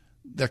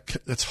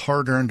 that's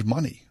hard-earned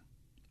money.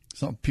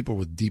 It's not people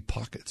with deep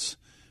pockets.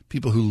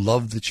 people who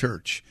love the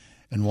church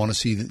and want to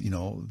see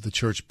the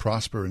church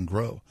prosper and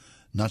grow,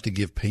 not to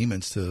give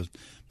payments to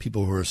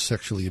people who are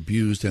sexually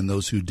abused and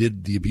those who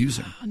did the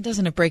abusing.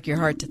 Doesn't it break your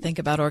heart to think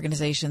about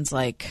organizations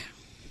like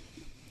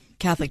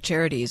Catholic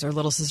Charities or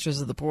Little Sisters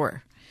of the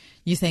Poor?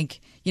 You think,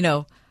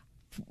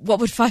 what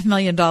would $5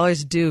 million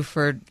do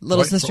for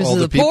Little Sisters of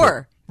the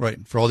Poor?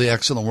 Right, for all the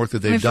excellent work that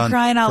they've done for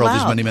crying out for all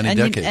loud. these many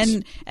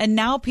decades. And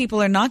now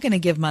people are not going to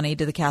give money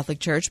to the Catholic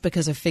Church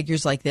because of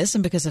figures like this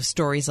and because of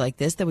stories like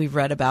this that we've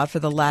read about for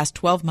the last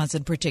 12 months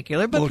in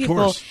particular. But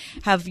people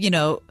have,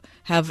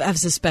 have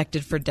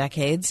suspected for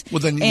decades. Well,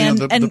 then,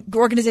 and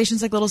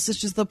organizations like Little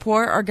Sisters of the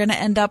Poor are going to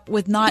end up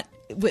with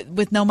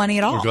no money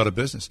at all. Or go out of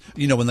business.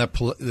 When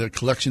the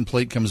collection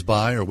plate comes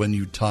by, or when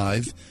you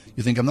tithe,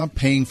 you think, I'm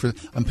paying for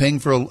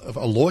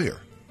a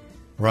lawyer,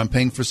 or I'm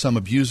paying for some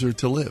abuser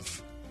to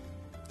live.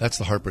 That's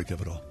the heartbreak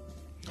of it all.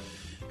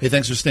 Hey,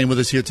 thanks for staying with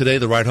us here today.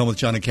 The Ride Home with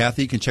John and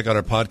Kathy. You can check out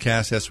our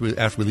podcast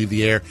after we leave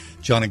the air.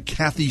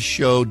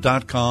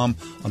 JohnandKathyShow.com,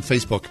 on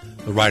Facebook.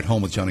 The Ride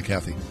Home with John and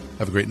Kathy.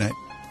 Have a great night.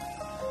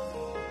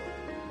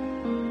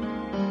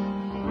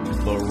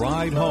 The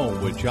Ride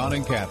Home with John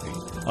and Kathy,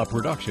 a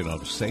production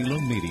of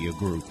Salem Media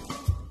Group.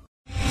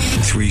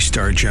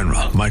 3-star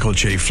General Michael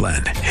J.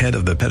 Flynn, head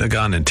of the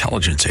Pentagon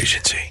Intelligence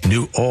Agency,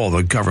 knew all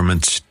the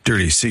government's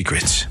dirty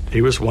secrets.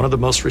 He was one of the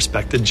most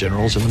respected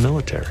generals in the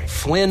military.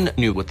 Flynn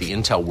knew what the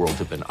intel world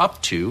had been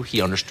up to.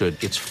 He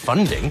understood its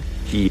funding.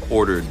 He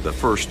ordered the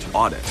first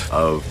audit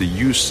of the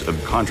use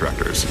of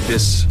contractors.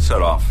 This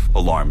set off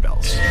alarm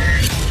bells.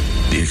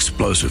 The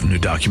explosive new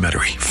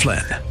documentary,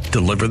 Flynn,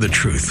 Deliver the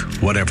Truth,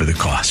 Whatever the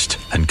Cost,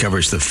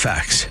 uncovers the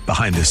facts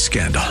behind this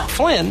scandal.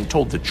 Flynn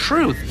told the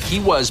truth. He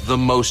was the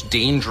most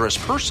dangerous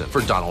person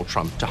for Donald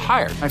Trump to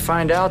hire. I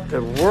find out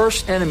the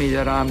worst enemy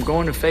that I'm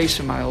going to face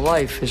in my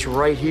life is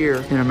right here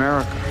in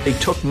America. They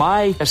took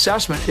my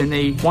assessment and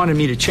they wanted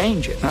me to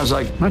change it. And I was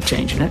like, I'm not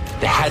changing it.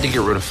 They had to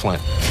get rid of Flynn.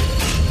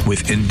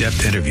 With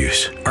in-depth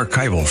interviews,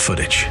 archival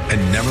footage,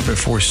 and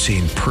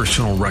never-before-seen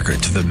personal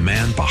records of the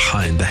man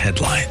behind the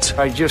headlines.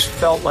 I just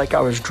felt like I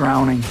was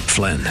drowning.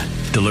 Flynn,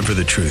 Deliver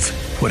the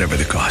Truth, Whatever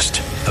the Cost.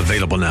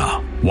 Available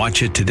now.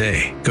 Watch it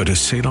today. Go to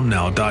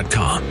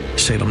salemnow.com.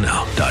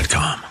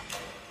 salemnow.com.